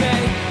 been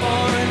day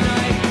or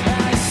night.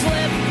 And I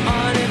slip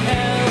on it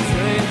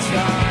every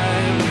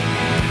time.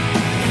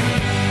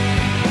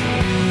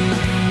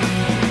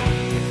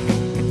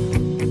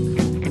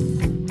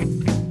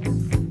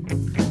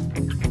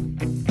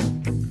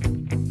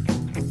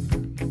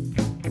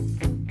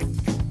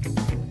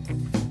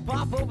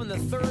 the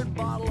third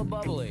bottle of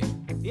bubbly.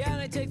 Yeah,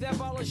 and I take that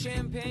bottle of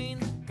champagne,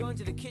 go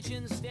into the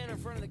kitchen, stand in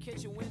front of the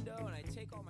kitchen window, and I take all my